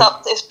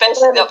 it's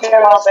basically up to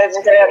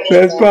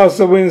Let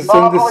Pastor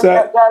Winston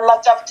decide. There are a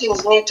lot of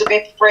things need to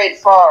be prayed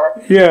for.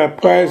 Yeah,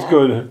 prayer is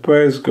good.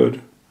 Prayer is good.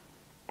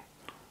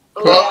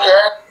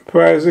 Okay.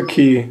 Prayer is the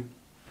key.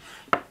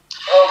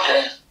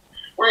 Okay.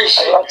 We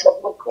see.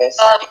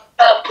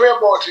 I pray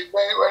about it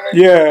when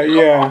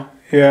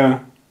Yeah.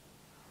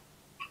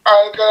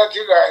 I'll let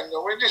you guys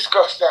know. We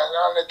discussed that.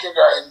 I'll let you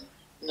guys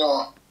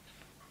know.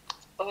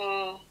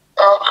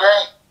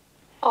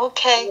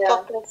 Okay.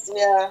 Yeah.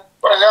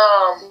 But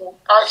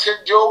I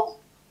said Job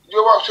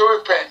has to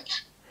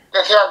repent.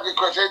 That's how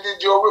because I did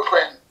Job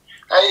repent.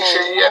 And he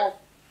said, yeah.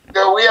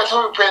 That we have to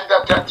repent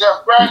that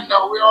right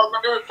now we are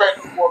going to repent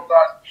before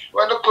God.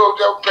 We're going to close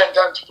the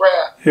repentance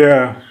prayer.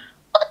 Yeah.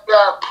 We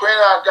are praying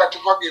our God to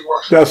forgive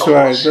us. That's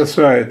right.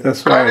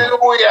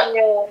 Hallelujah.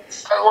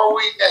 Yes. And our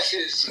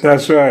weaknesses.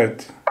 That's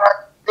right.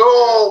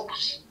 Job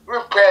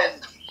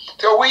repent.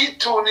 So we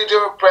too need to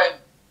repent.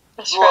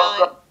 That's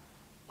right.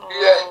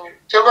 Yeah.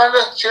 So we're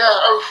going to share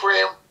our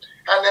frame.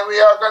 And then we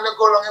are going to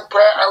go along in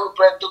prayer and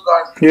repent to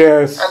God.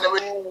 Yes. And then we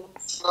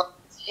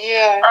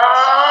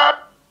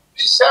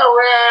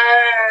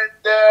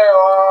surrender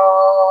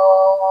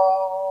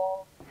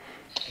all.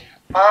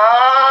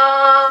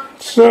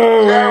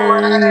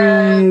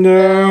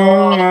 Surrender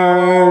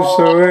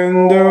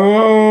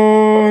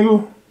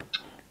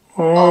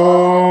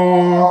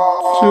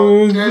all to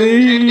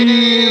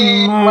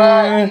thee,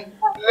 my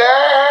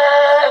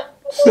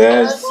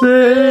blessed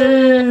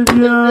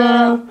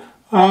Savior.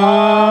 I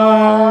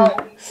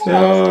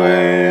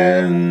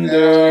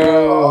surrender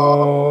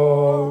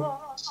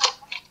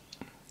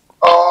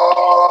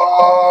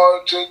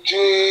all to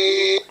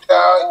Jesus.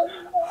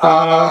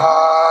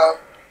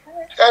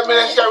 Hey,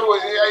 Minister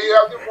Rosie, you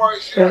have the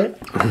voice here.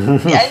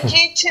 And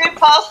you too,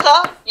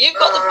 Pastor. You've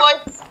got the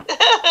voice.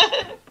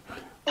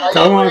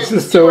 Come on,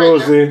 Sister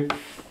Rosie.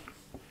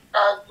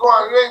 Go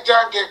on, let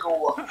John take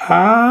over.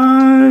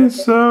 I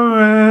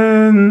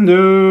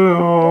surrender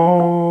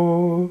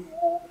all.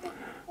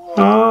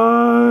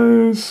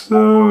 I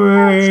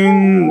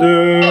surrender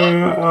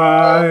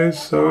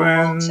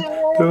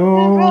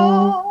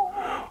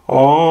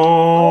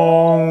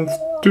all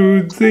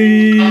to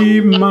thee,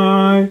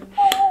 my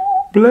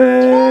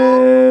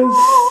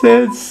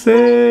blessed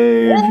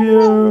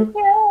Savior.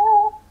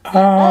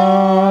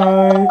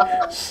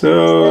 I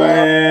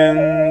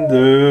surrender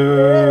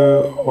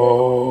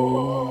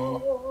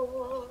all.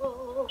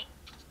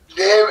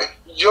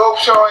 Job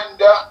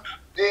surrender,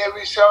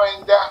 David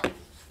surrender.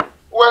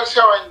 Well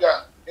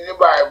surrender in the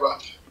Bible.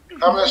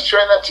 I'm just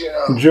trying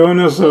to,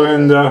 Jonah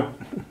surrender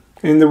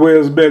in the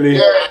whale's belly.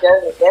 Yeah,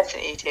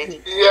 definitely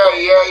did.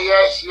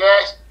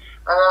 Yes.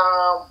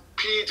 And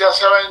Peter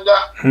surrender.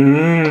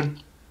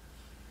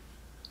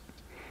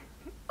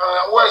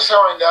 Well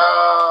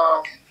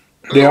surrender.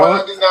 They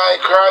all deny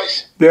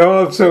Christ. They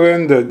all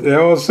surrendered.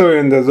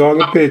 All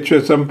the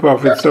patriots and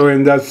prophets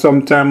surrendered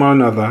sometime or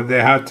another.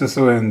 They had to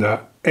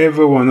surrender.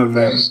 Every one of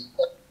them. Yes.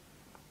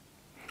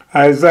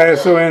 Isaiah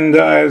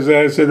surrendered.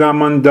 Isaiah said,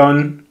 I'm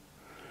undone.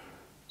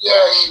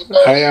 Yes.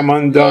 I am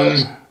undone.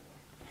 Yes.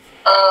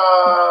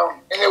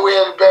 In the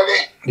whale's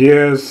belly.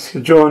 Yes,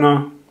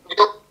 Jonah.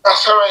 I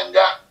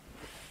surrender.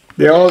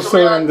 They're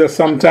also under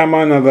some time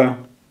or another.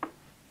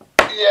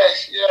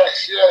 Yes.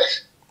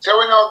 So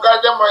we know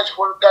God the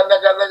merciful,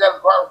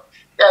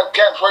 God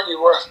can't forgive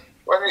us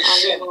when we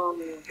sin.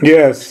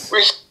 Yes.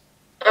 We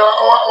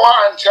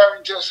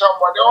answering to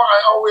somebody,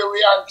 or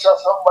we answer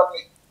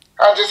somebody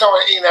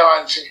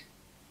ignorance.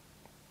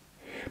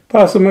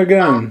 Pastor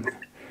McGann.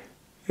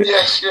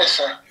 Yes,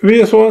 sir. We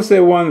just want to say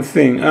one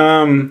thing.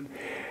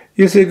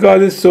 You see,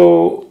 God is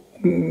so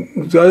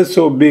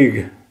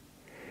big.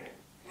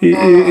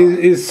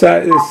 His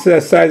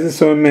size is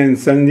so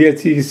immense, and yet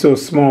he's so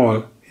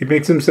small. He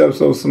makes himself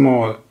so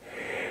small.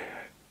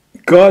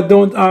 God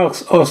don't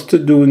ask us to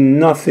do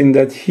nothing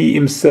that he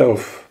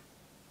himself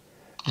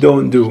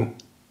don't do.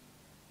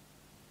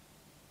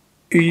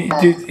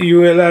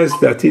 You realize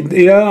that?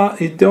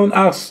 He don't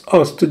ask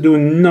us to do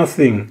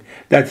nothing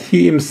that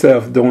he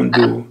himself don't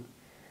do.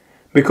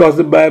 Because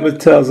the Bible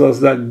tells us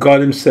that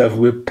God himself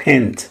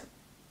repent.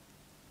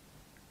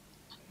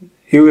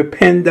 He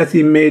repent that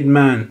he made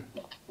man.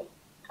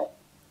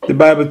 The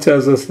Bible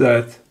tells us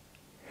that.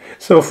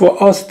 So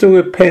for us to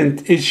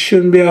repent, it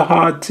shouldn't be a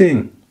hard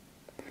thing.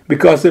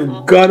 Because if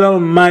God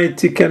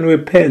Almighty can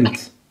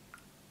repent,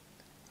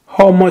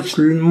 how much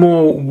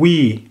more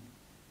we,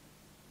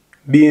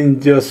 being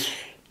just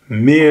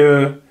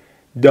mere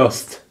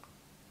dust?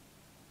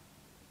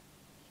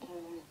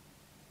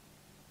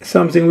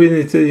 Something we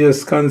need to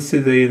just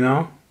consider, you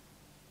know.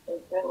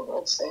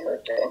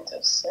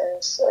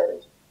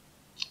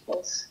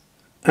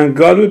 And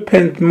God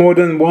repent more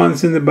than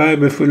once in the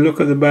Bible. If we look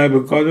at the Bible,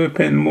 God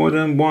repent more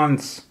than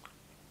once.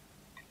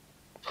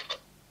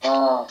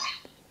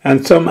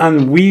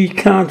 And we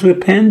can't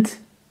repent.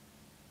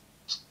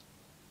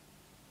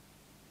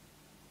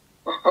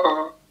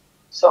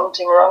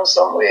 Something wrong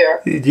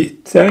somewhere.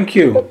 Thank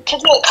you. Can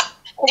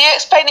you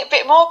explain it a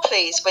bit more,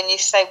 please, when you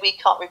say we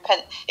can't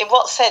repent? In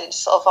what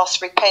sense of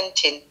us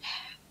repenting?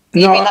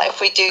 You mean like if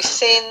we do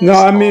sins? No,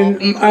 I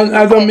mean,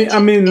 I don't mean, I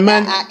mean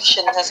man.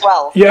 Action as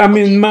well. Yeah, I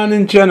mean man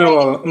in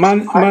general.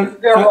 Man.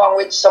 You're wrong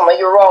with someone.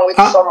 You're wrong with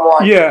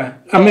someone. Yeah,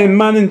 I mean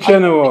man in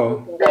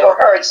general. You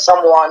hurt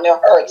someone. You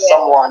hurt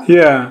someone.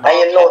 Yeah. And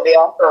you know they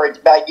are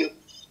hurt by you.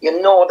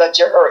 You know that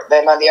you hurt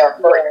them, and they are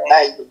hurt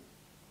by you.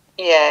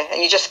 Yeah,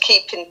 and you just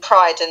keep in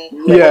pride and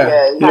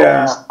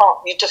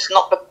you're just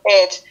not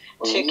prepared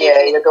to give.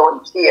 Yeah, you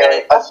don't care.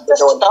 You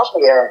don't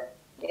care.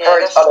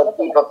 Hurt other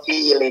people's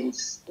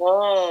feelings.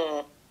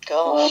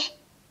 Gosh.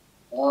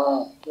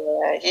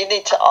 Yeah, you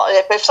need to.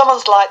 But if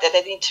someone's like that,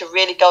 they need to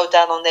really go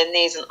down on their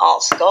knees and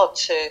ask God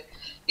to,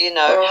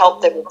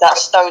 help them with that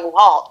stony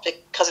heart,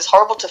 because it's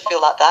horrible to feel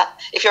like that.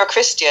 If you're a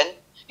Christian,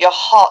 your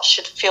heart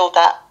should feel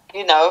that,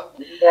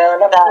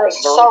 that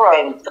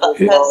sorrow for that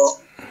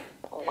person.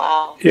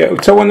 Wow. Yeah.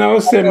 So when I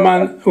was saying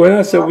man, when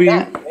I said we,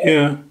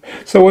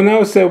 So when I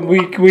was saying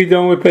we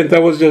don't repent, I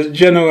was just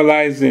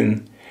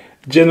generalizing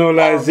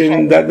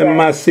that the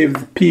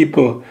massive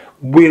people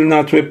will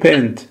not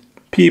repent.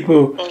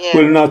 People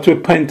will not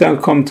repent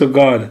and come to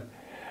God.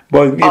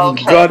 But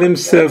if God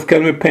himself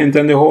can repent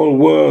and the whole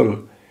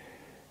world,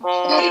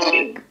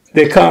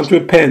 they can't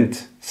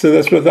repent. So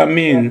that's what I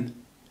mean.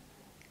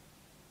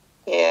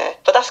 Yeah,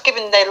 but that's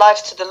giving their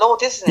lives to the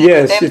Lord, isn't it?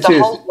 Yes, it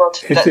is.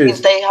 That is.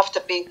 means they have to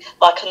be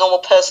like a normal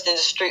person in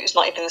the street who's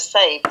not even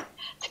saved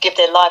to give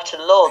their life to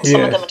the Lord.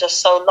 Some of them are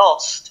just so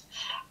lost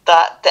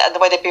and the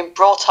way they've been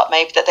brought up,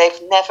 maybe, that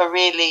they've never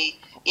really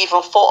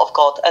even thought of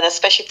God, and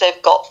especially if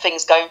they've got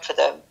things going for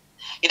them.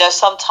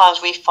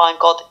 Sometimes we find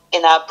God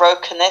in our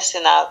brokenness,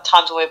 in our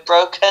times when we're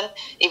broken.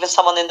 Even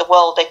someone in the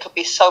world, they could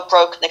be so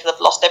broken, they could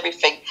have lost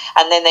everything,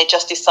 and then they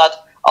just decide,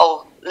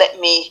 let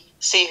me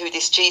see who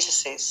this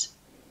Jesus is.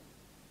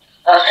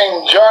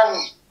 In 1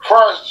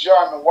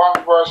 John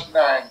 1 verse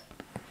 9,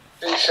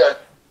 he said,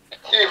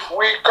 if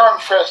we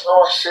confess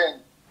our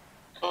sin,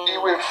 he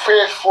will be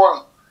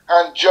faithful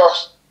and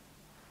just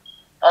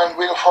and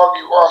will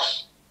forgive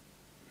us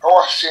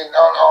our sin and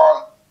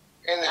our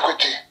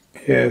iniquity.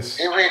 Yes.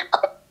 If we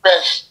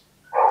confess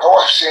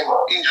our sin,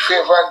 he is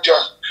faithful and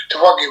just to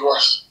forgive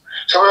us.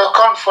 So we will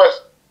confess.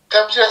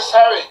 Tell him you're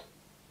sorry.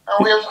 And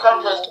we have to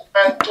confess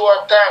two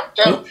at a time.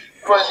 Tell him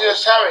you're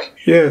sorry.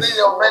 Yes.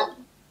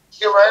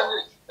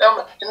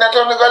 Not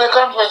only got to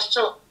confess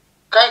too.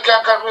 Can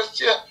confess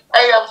to you.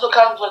 I have to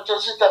confess to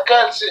Sister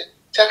Kelsey.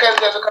 Sister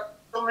Kelsey has to confess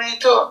to me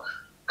too.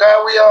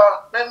 Because we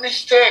are made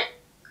mistake.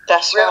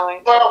 That's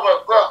right.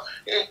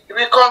 If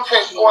we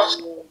confess once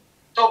to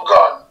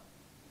God,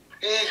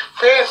 he is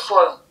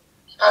faithful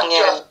and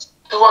just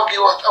to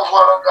forgive us of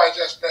our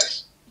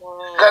unrighteousness.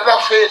 God is a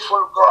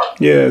faithful God.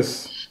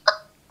 Yes.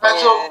 And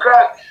so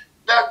God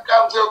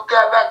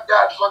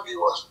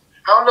forgive us.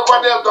 I wonder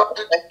what they have done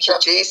to Thank you,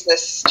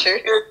 Jesus. True.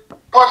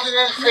 Put in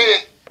his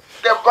face,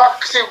 they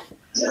box him,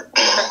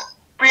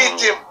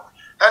 beat him,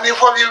 and he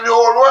forgive the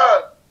whole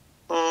world.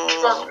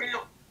 Because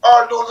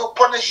all those who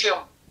punish him,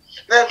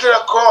 then to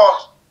the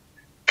cross,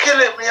 kill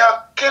him,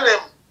 kill him.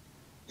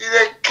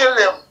 They kill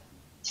him,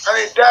 and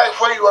he died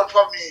for you and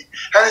for me.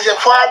 And he said,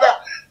 Father,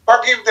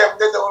 forgive them,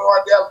 they don't know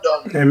what they have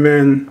done.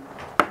 Amen.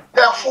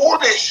 They are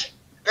foolish,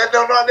 they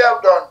don't know what they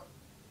have done.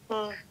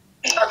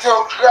 I'm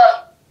so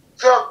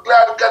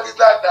glad God is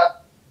like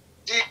that.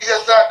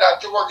 Jesus like that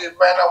to forgive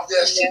man of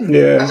their sin.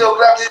 Yeah. I'm so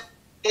glad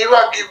he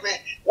will give me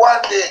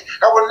one day.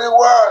 I was in the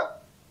world.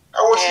 I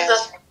was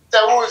sister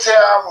who would say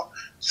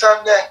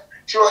Sunday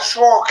she was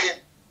smoking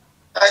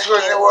and she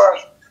was in the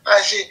world. And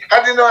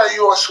I didn't know that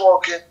you were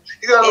smoking.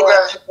 You don't look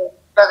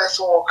like a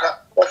smoker.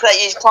 That's that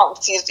you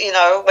can't, you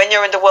know, when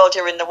you're in the world,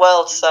 you're in the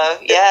world. So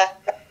yeah,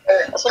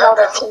 that's when I was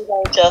a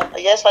teenager.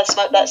 Yes, I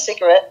smoked that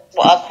cigarette,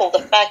 what I called a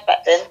fag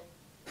back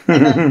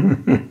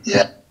then.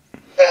 Yeah.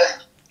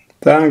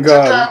 Thank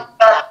God.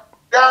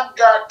 Thank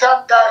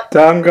God.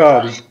 Thank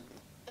God.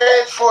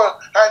 Faithful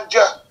and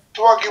just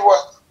to forgive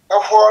us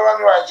of all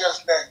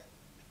unrighteousness.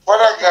 What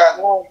a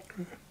God.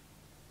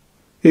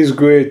 He's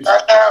great.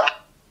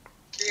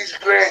 He's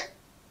great.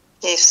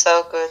 He's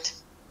so good.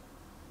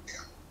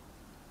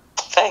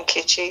 Thank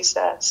you,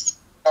 Jesus.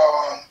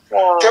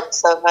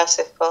 So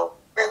merciful.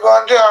 We're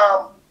going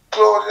to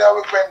close in our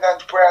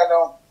repentance prayer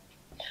now.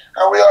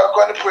 And we are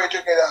going to pray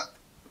together.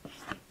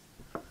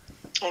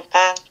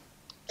 Amen.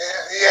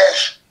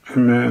 Yes.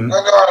 Amen.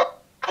 We're going to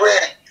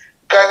pray.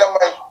 God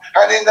Almighty.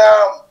 And in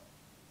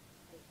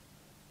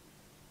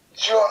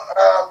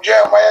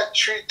Jeremiah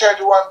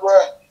 3:31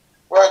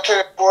 verse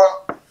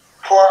 34,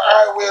 for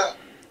I will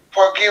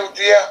forgive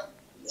their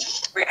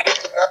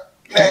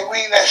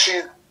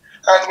weaknesses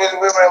and will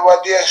remember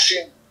their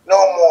sin no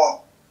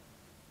more.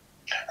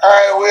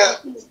 I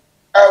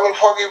will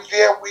forgive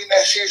their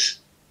weaknesses.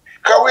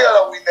 Because we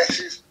are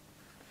weaknesses.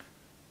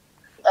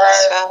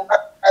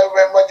 I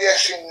remember their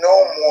sin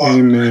no more.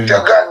 Amen.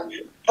 So God,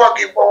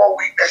 forgive our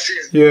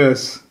weaknesses.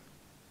 Yes.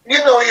 You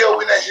know your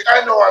weaknesses.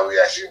 I know our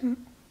weaknesses.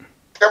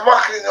 The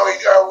Macklin know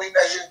our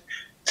weaknesses.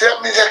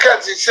 Mr.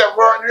 Kelsey said,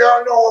 we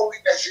all know our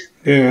weaknesses.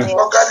 Yeah.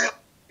 But God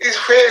is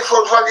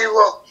faithful to forgive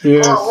us.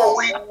 Yes. For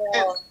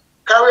weaknesses.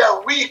 Because we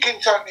are weak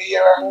in something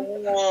here.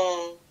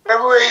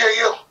 Everywhere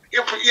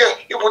you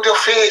put your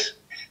face,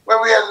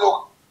 when we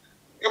look,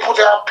 you put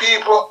our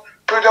people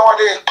don't want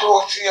to get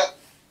close to you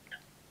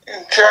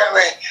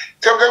internally.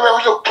 Sometimes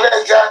we look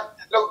pleasant,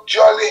 look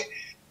jolly,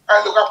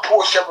 and look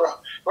approachable.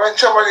 When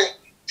somebody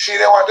see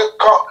they want to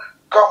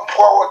come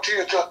forward to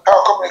you to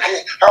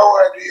communicate, how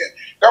are you?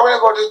 Now when you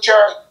go to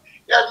church,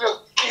 you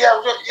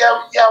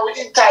have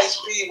to entice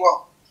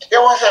people. You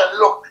want to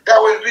look, that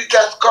will be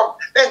just come.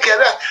 Then get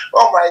that.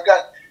 Oh my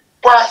God.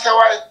 Pastor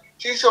White,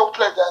 she's so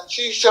pleasant,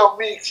 she's so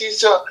meek, she's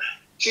so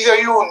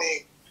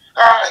unique.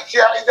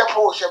 She's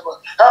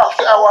approachable.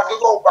 I want to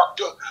go back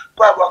to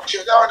Bible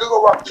Church. I want to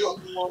go back to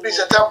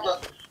Mr. Temple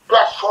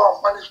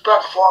platform, on his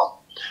platform.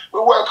 We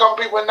welcome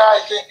people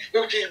nicely,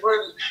 which is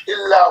really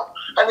in love.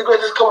 And the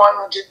greatest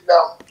commandment is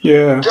love.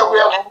 Yeah. So we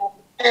have to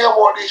think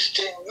about this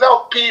thing.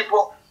 Love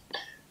people,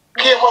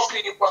 care for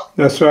people.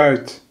 That's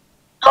right.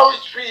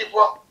 Encourage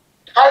people.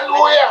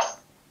 Hallelujah.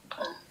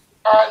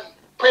 And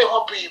pray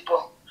for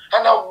people.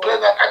 And have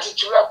pleasant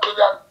attitude, have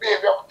pleasant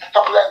behavior,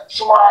 have pleasant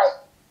smile.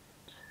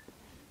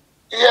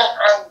 Yeah,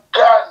 and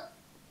God,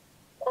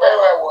 where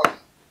I was,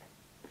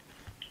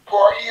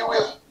 for He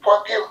will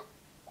forgive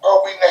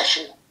our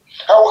weaknesses.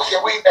 I will say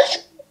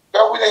weaknesses.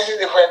 Our weaknesses in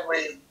different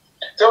ways.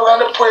 So we're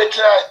going to pray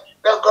tonight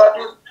that God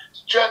will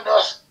strengthen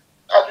us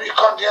as we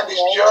continue this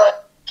journey.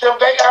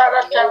 Sometimes at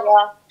that time,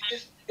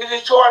 it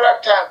is so hard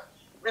that time.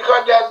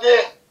 Because that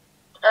day,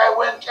 I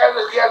look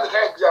at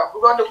an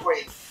example. We're going to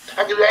pray.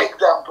 I'll give you an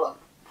example.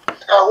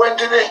 I went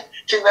to the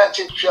chicken and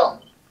chip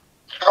shop.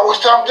 I was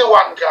talking to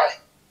one guy.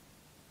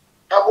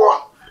 I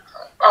bought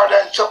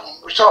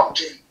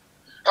something,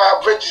 a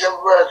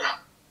vegetable burger.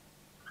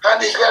 And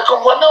this guy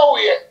come from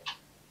nowhere.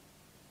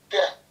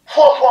 Yeah,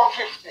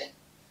 £4.50.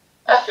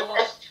 I said,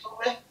 excuse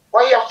me,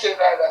 why you have to say like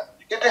that?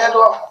 You think I do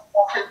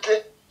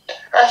 £4.50?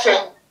 I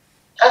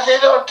said,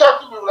 don't talk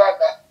to me like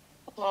that.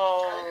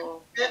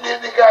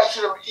 The guy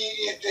said,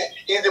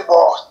 he's the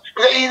boss.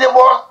 Because he's the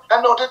boss,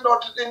 I know to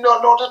talk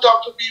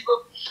to people.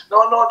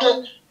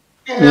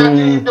 He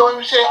don't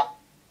even say,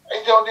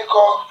 it's only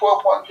called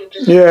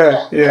 4.50.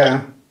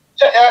 Yeah.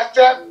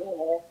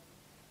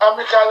 And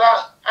because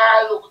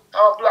I look,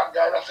 I'm a black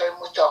guy, that's why I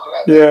must talk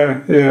like that.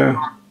 Yeah.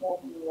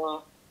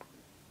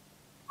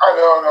 I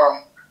don't know.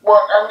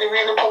 But I mean,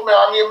 really put me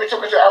on here,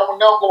 I will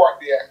never go out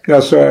there.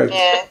 That's right.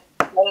 Yeah.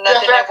 And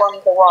they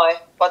wonder why.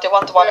 But they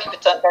wonder why people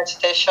don't go to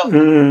their shop. They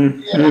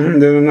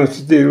don't know how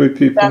to deal with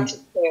people.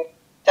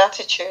 The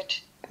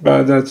attitude.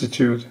 Bad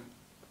attitude.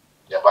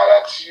 Yeah,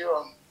 bad attitude.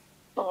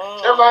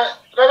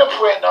 Let us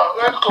pray now.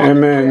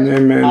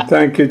 Amen.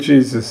 Thank you,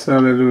 Jesus.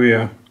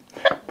 Hallelujah.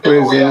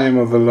 Praise the name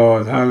of the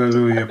Lord.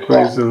 Hallelujah.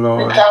 Praise the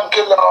Lord. Thank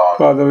you, Lord.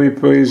 Father, we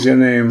praise your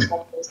name.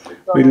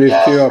 We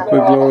lift you up. We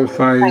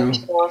glorify you.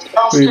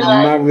 We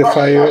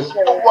magnify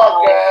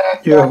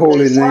your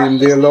holy name,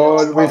 dear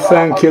Lord. We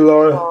thank you,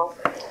 Lord.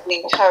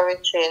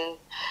 Encouraging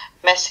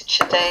message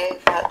today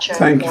about Job.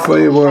 Thank you for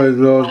your word,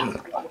 Lord.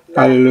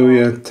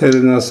 Hallelujah.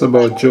 Telling us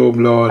about Job,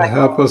 Lord.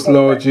 Help us,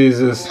 Lord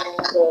Jesus,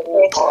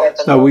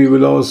 that we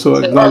will also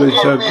acknowledge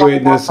your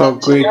greatness, how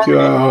great you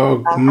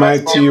are, how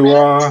mighty you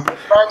are,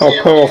 how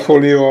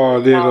powerful you are,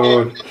 dear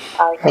Lord.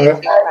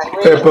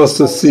 Help us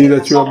to see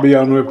that you are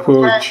beyond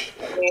reproach.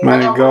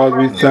 My God,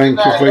 we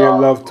thank you for your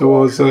love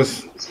towards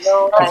us.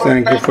 We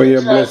thank you for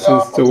your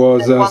blessings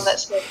towards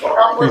us.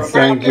 We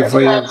thank you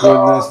for your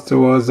goodness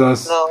towards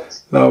us.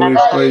 Lord, we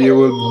pray you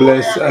will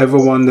bless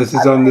everyone that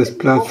is on this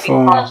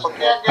platform.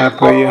 I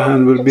pray your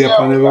hand will be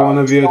upon every one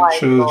of your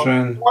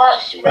children.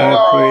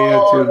 I pray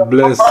that you will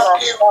bless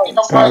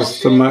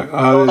Pastor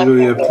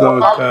Hallelujah,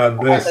 Lord God,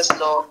 bless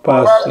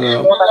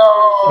Pastor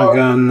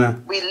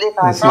McGann,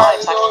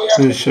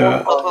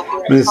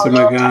 Mr.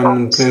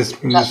 McGann, bless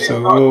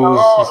Mr.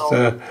 Rose,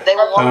 Sister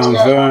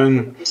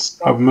Vern.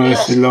 Have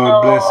mercy,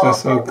 Lord, bless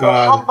us, oh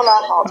God.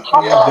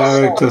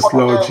 Direct us,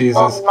 Lord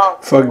Jesus.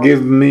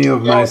 Forgive me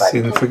of my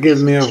sin.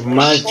 Forgive me of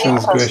my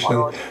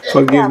transgression.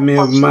 Forgive me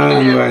of my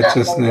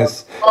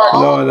unrighteousness.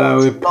 Lord, I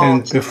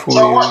repent before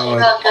you,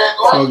 Lord.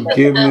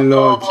 Forgive me,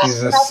 Lord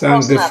Jesus.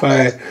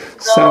 Sanctify us,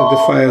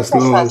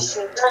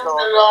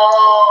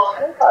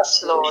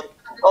 Lord.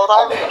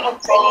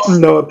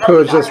 Lord,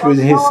 purge us with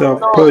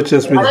hyssop,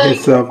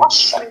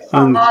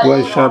 and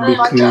I shall be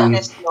clean.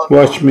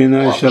 Wash me, and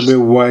I shall be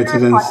whiter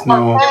than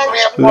snow.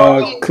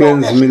 Lord,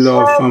 cleanse me,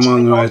 Lord, from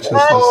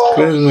unrighteousness.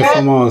 Cleanse me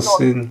from all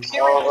sin.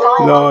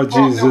 Lord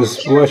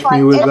Jesus, wash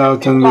me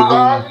without and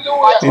within.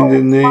 In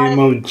the name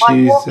of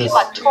Jesus,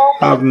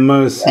 have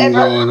mercy,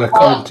 Lord,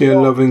 according to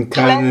your loving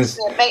kindness,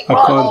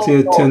 according to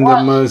your tender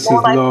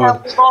mercies,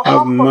 Lord.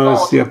 Have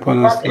mercy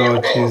upon us,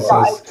 Lord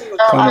Jesus.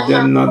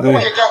 Condemn not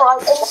the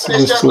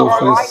soul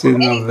for the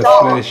sin of the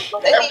flesh,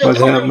 but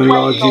help me,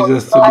 Lord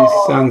Jesus, to be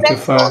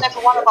sanctified.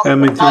 Help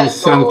me to be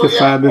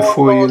sanctified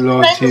before you,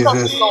 Lord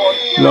Jesus.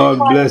 Lord,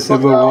 bless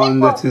everyone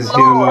that is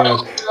here,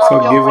 Lord.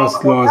 Forgive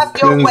us, Lord.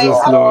 Cleanse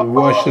us, Lord.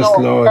 Wash us,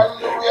 Lord.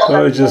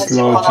 Purge us,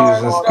 Lord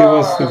Jesus. Give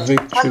us the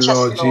victory,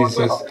 Lord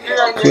Jesus.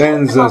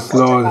 Cleanse us,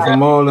 Lord,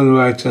 from all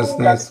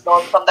unrighteousness.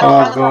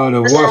 Oh God,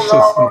 wash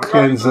us and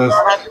cleanse us.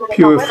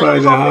 Purify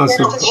the hearts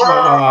of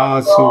our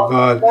hearts, oh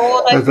God,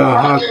 that our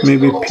heart may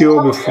be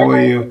pure before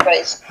you.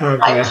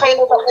 I pray,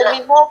 Lord, that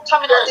there be more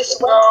coming on this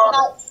Wednesday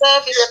night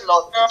service,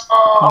 Lord.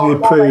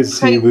 We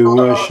praise you, we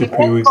worship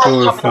you, we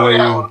glorify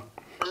you.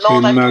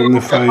 We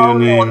magnify your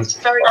name.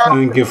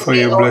 Thank you for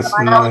your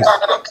blessing us.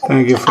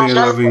 Thank you for your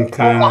loving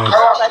kindness.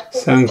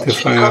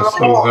 Sanctify us,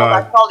 O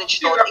God.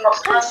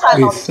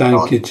 We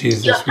thank you,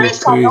 Jesus. We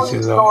praise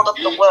you, Lord.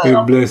 We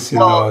bless you,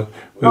 Lord.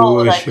 We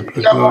worship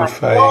you,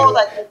 glorify you.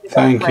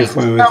 Thank you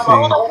for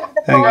everything.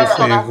 Thank you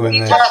for your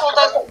goodness.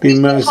 Be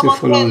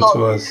merciful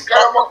unto us.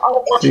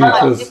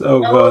 Think us,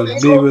 oh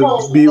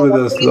God. Be with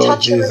us,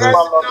 Lord Jesus.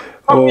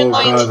 Oh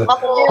God,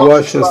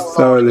 wash us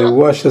thoroughly,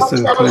 wash us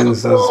and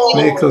cleanse us,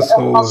 make us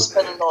whole.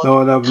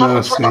 Lord, have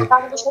mercy.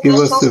 Give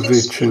us the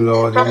victory,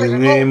 Lord, in the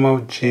name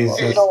of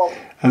Jesus.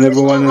 And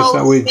everyone else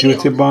that we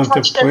duty bound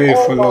to pray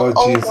for, Lord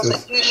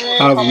Jesus.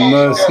 Have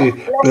mercy.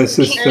 Bless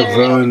Sister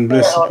Vern,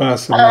 bless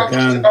Pastor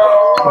McGann,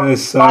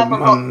 bless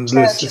Sam,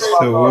 bless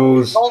Sister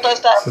Rose,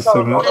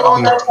 Sister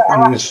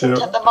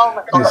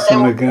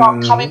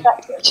McGann,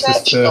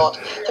 Sister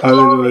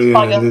Hallelujah,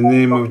 in the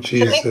name of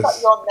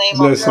Jesus.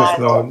 Bless us,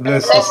 Lord.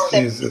 Bless us,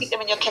 Jesus.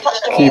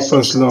 Keep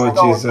us, Lord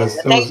Jesus.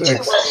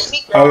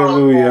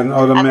 Hallelujah, and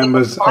all the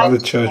members of the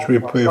church, we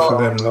pray for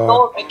them,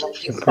 Lord.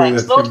 We pray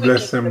that you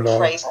bless them,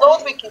 Lord.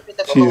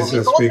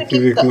 Jesus, we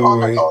give you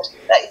glory.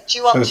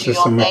 Touch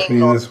Sister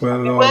McLean as well,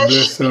 Lord.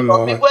 Bless her,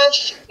 Lord.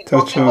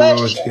 Touch her,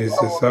 Lord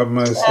Jesus. Have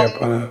mercy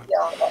upon her.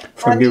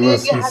 Forgive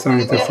us and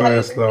sanctify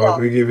us,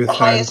 Lord. We give you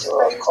thanks.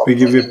 We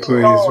give you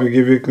praise. We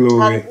give you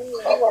glory.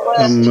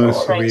 And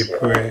mercy, we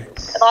pray.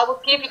 And I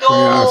will give you We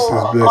ask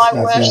His all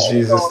blessings in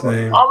Jesus'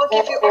 name. I will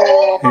give you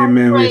all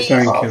Amen. We praise.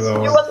 thank you,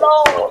 Lord. You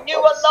alone, you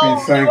alone,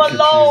 We thank you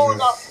alone.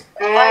 Jesus.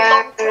 I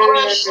long to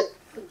worship.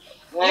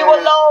 You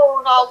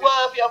alone are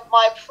worthy of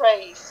my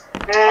praise.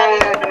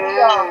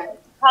 Hallelujah.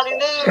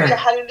 Hallelujah,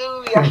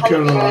 hallelujah, Thank you,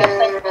 hallelujah. Lord.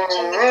 Thank you,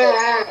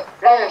 Jesus.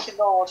 Thank you,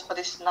 Lord, for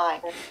this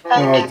night.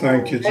 Lord,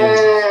 thank you,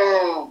 Jesus.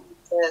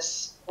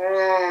 Jesus.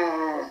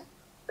 Pray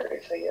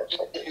for your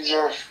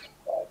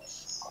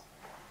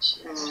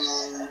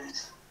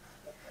Jesus.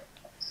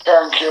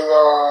 Thank you,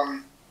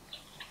 Lord.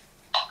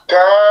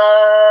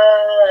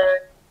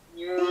 Thank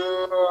you,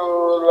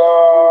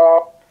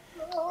 Lord.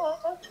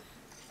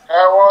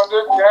 I want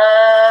to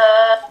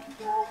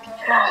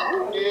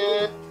thank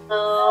you,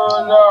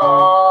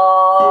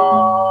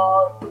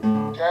 Lord.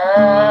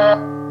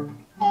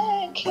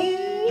 Thank you,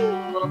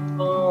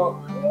 Lord.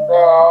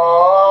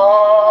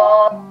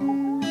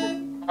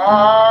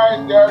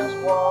 I just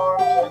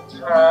want to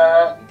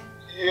thank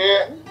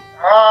you.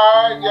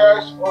 I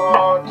just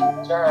want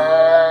to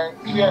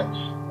thank you.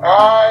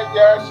 I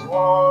just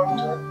want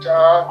to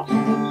thank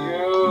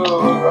you,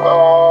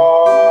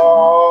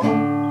 Lord.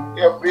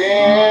 You've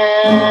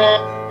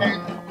been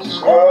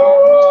so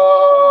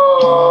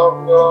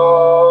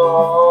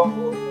good.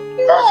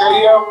 I say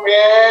you've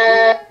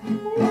been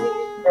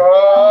so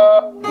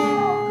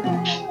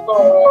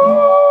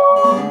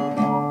good.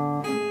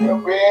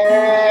 You've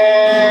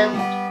been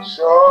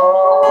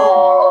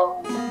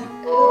so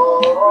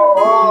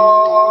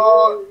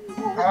good.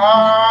 I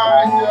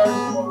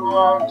just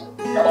want to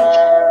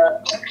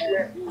thank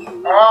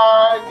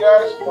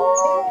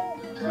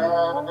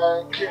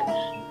thank you.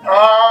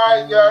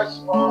 I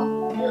just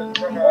want to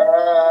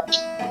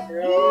thank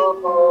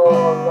you,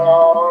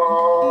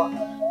 Lord.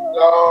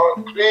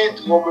 Lord,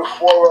 please go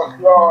before us,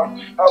 Lord.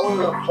 And we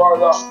will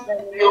follow.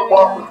 You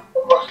walk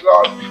before us,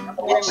 Lord. And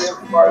we will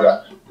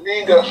follow.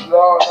 Lead us,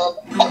 Lord.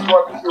 And that's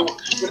what to do.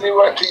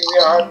 Deliver everything in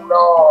your hand,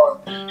 Lord.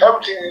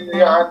 Everything in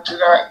your hand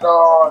tonight,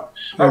 Lord.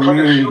 And for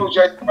the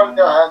future, it's in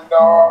your hand,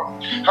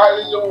 Lord.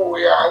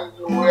 Hallelujah,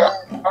 hallelujah,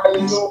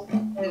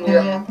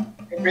 hallelujah.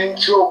 You've been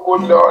so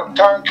good, Lord.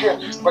 Thank you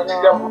for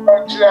the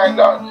word tonight,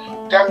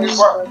 Lord. Thank you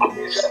for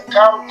Mr.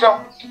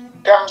 Thompson.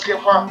 Thank you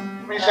for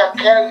Mr.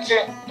 Kelsey.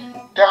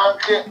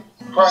 Thank you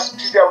for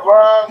Mr.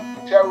 Brown,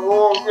 Mr.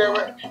 Rowe,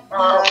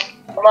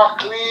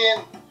 McLean.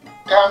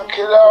 Thank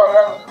you, Lord,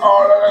 and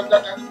all of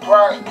that has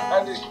prayed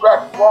on this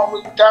platform.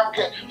 We thank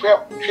you for your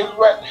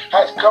children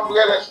has come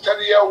together to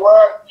study your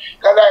word.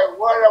 God, I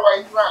word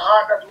away in my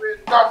heart that we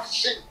will not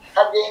sin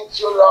against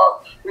you,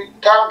 Lord. We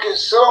thank you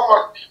so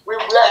much. We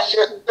bless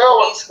you so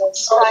much.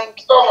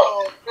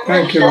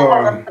 Thank you,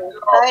 Lord.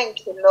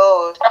 Thank you,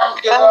 Lord.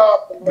 Thank you,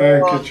 Lord.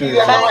 Thank you,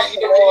 Jesus. Thank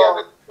you,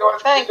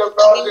 Lord. Thank you,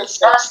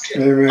 Jesus.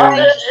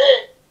 Amen.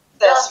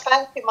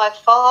 Thank you, my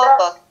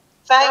Father.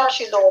 Thank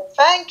you, Lord.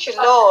 Thank you,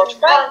 Lord.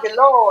 Thank you,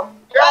 Lord.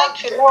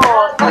 Thank you,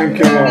 Lord. Thank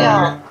you,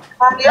 Lord.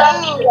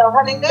 Hallelujah.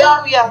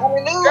 Hallelujah.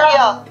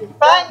 Hallelujah.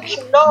 Thank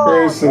you, Lord.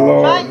 Praise the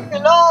Lord. Thank you,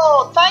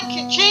 Lord. Thank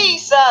you,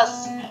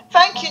 Jesus.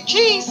 Thank you,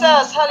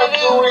 Jesus.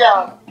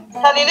 Hallelujah.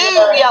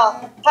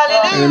 Hallelujah.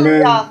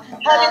 Hallelujah.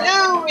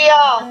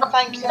 Hallelujah.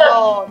 Thank you,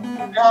 Lord.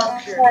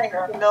 Thank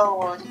you,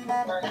 Lord.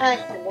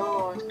 Thank you,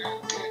 Lord.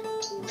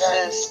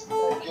 Jesus.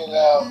 Thank you,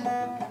 Lord.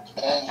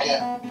 Thank you.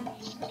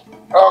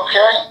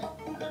 Okay.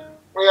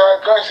 We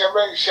are going to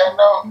make sure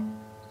now.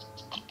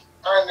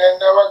 And then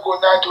never go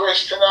night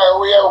rest tonight.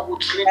 We have a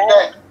good sleep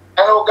night.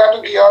 And we're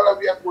going to give all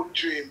of you a good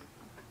dream.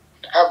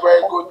 A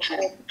very good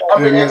dream. I'm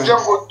going to get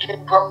some good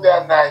dream from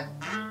that night.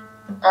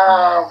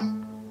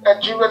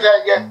 A dream that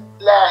I get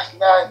last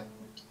night.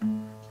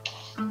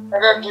 I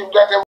got a dream that